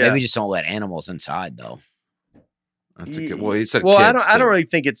be. Yeah. Maybe just don't let animals inside though. That's a good. Well, he said. Well, kids I don't really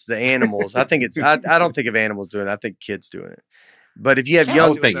think it's the animals. I think it's. I don't think of animals doing it. I think kids doing it. But if you have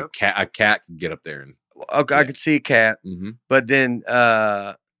young, I think a cat can get up there and. Okay, I could see a cat, but then,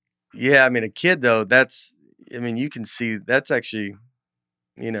 a kid though. That's. You can see that's actually,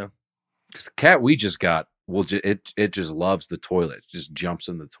 because the cat we just got it just loves the toilet. It just jumps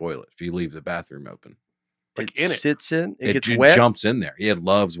in the toilet if you leave the bathroom open. Like it sits in. It gets wet. wet. Jumps in there. Yeah, it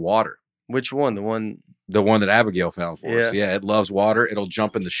loves water. Which one? The one that Abigail found for us. Yeah, it loves water. It'll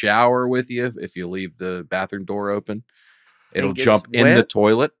jump in the shower with you if you leave the bathroom door open. It'll jump in the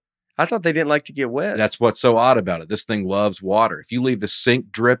toilet. I thought they didn't like to get wet. That's what's so odd about it. This thing loves water. If you leave the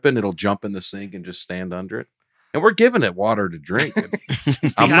sink dripping, it'll jump in the sink and just stand under it. And we're giving it water to drink.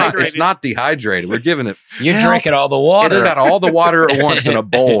 It's not dehydrated. We're giving it. You're drinking all the water. It's got all the water at once in a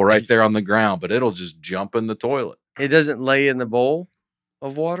bowl right there on the ground, but it'll just jump in the toilet. It doesn't lay in the bowl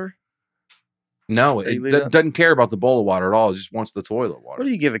of water? No, it doesn't care about the bowl of water at all. It just wants the toilet water. What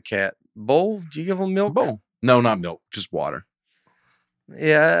do you give a cat? Bowl? Do you give them milk? Bowl. No, not milk, just water.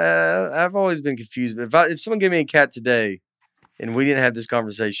 Yeah, I've always been confused. But if someone gave me a cat today and we didn't have this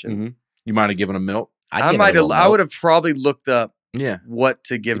conversation, you might have given them milk. I would have probably looked up what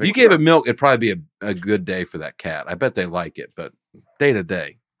to give it. If you gave it milk, it'd probably be a good day for that cat. I bet they like it, but day to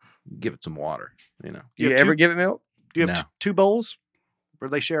day, give it some water. You know. Do you ever give it milk? Do you have two bowls, or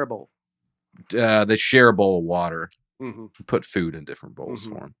do they share a bowl? They share a bowl of water. Put food in different bowls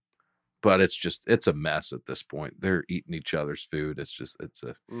for them. But it's a mess at this point. They're eating each other's food. It's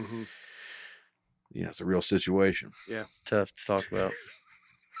a real situation. Yeah, it's tough to talk about.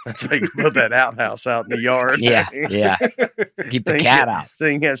 That's why you can build that outhouse out in the yard. Yeah. Keep the cat out. So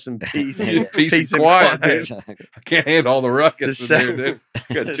you can have some peace. Peace and quiet. I can't handle all the ruckus in there, dude.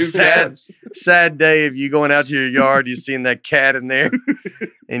 Got two cats. Sad day if you going out to your yard, you seeing that cat in there,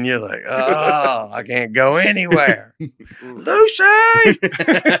 and you're like, oh, I can't go anywhere. Lucy!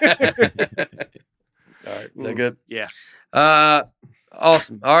 All right, is that good? Yeah.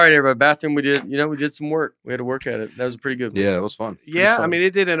 Awesome. All right, everybody. Bathroom, we did some work. We had to work at it. That was a pretty good one. Yeah, it was fun. Yeah, I mean,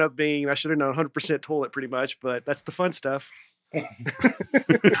 it did end up being, I should have known 100% toilet pretty much, but that's the fun stuff.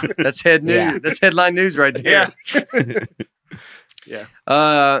 That's head news. Yeah. That's headline news right there. Yeah.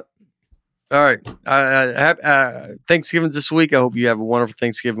 All right. Thanksgiving's this week. I hope you have a wonderful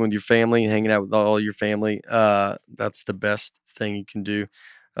Thanksgiving with your family and hanging out with all your family. That's the best thing you can do.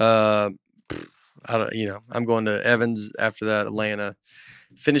 I'm going to Evans after that, Atlanta,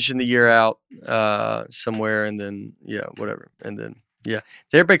 finishing the year out somewhere, and then whatever, and then did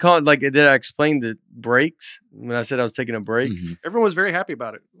everybody call it, like, did I explain the breaks when I said I was taking a break? Everyone was very happy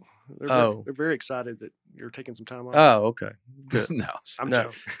about it. They're very excited that you're taking some time off. Oh, okay, good. No, I'm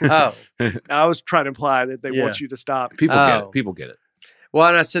no. joking. I was trying to imply that they want you to stop. People get it. People get it. Well,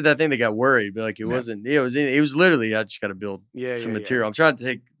 and I said that, I think they got worried, but like it wasn't. It was literally, I just got to build some material. I'm trying to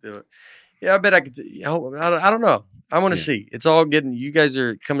take the. Yeah, I bet I could. I don't know. I want to see. It's all getting. You guys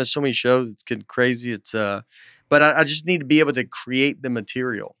are coming to so many shows. It's getting crazy. It's but I just need to be able to create the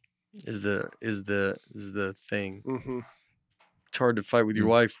material. Is the thing. Mm-hmm. It's hard to fight with your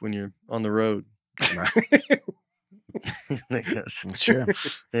wife when you're on the road. That's true.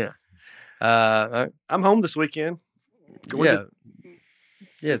 Yeah. I'm home this weekend. Yeah,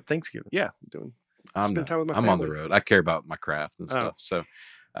 it's Thanksgiving. Yeah, spend time with my family. I'm on the road. I care about my craft and stuff. So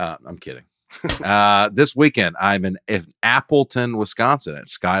I'm kidding. This weekend, I'm in Appleton, Wisconsin at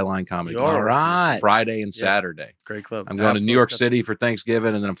Skyline Comedy Club. All right. Friday and Saturday. Great club. I'm going to New York City for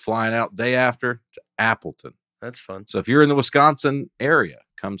Thanksgiving, and then I'm flying out day after to Appleton. That's fun. So if you're in the Wisconsin area,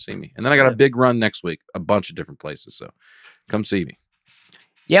 come see me. And then I got a big run next week, a bunch of different places. So come see me.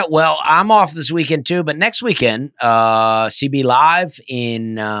 Yeah, well, I'm off this weekend too, but next weekend, CB Live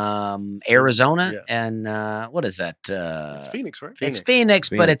in Arizona, and what is that? It's Phoenix, right? It's Phoenix,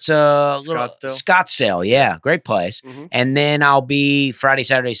 but it's Scottsdale. Yeah, great place. Mm-hmm. And then I'll be Friday,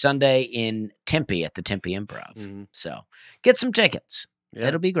 Saturday, Sunday in Tempe at the Tempe Improv. Mm-hmm. So get some tickets. Yeah.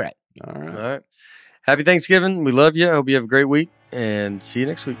 It'll be great. All right. Happy Thanksgiving. We love you. I hope you have a great week, and see you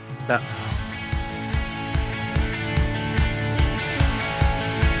next week. Bye.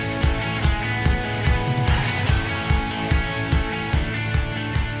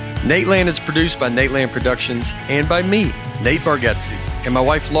 Nateland is produced by Nateland Productions and by me, Nate Bargatze, and my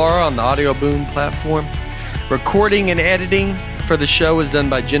wife Laura on the Audio Boom platform. Recording and editing for the show is done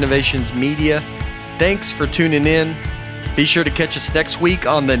by Genovations Media. Thanks for tuning in. Be sure to catch us next week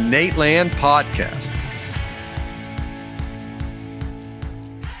on the Nateland Podcast.